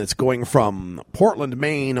run that's going from Portland,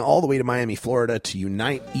 Maine, all the way to Miami, Florida, to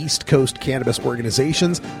unite East Coast cannabis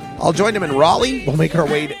organizations. I'll join them in Raleigh. We'll make our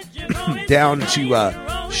way down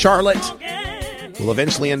to Charlotte. We'll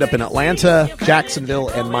eventually end up in Atlanta, Jacksonville,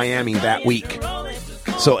 and Miami that week.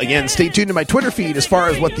 So again, stay tuned to my Twitter feed as far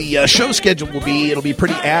as what the show schedule will be. It'll be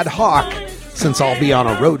pretty ad hoc since I'll be on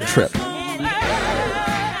a road trip.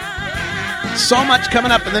 So much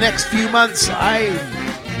coming up in the next few months. I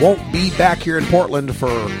won't be back here in Portland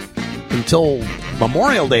until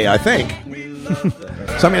Memorial Day, I think.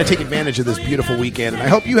 So I'm going to take advantage of this beautiful weekend, and I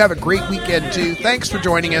hope you have a great weekend too. Thanks for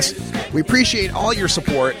joining us. We appreciate all your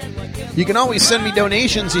support. You can always send me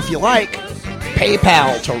donations if you like.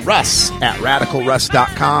 PayPal to Russ at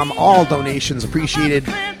RadicalRuss.com. All donations appreciated.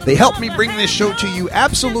 They help me bring this show to you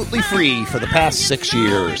absolutely free for the past 6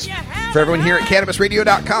 years. For everyone here at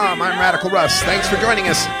CannabisRadio.com, I'm Radical Russ. Thanks for joining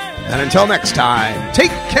us. And until next time,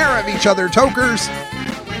 take care of each other, tokers.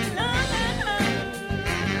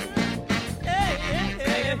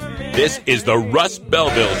 This is the Russ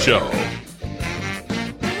Belville Show.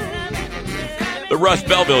 The Russ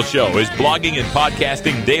Belville Show is blogging and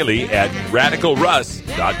podcasting daily at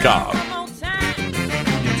RadicalRuss.com.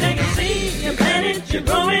 You take a seed, you plant it, you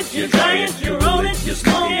grow it, you dry it, you roll it, you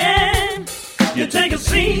smoke it. You take a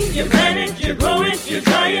seed, you plant it, you grow it, you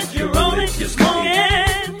dry it, you roll it, you smoke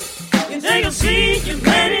it. You take a seed, you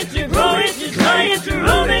plant it, you grow it, you dry it, you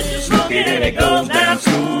roll it, you smoke it, and it goes down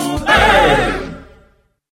smooth.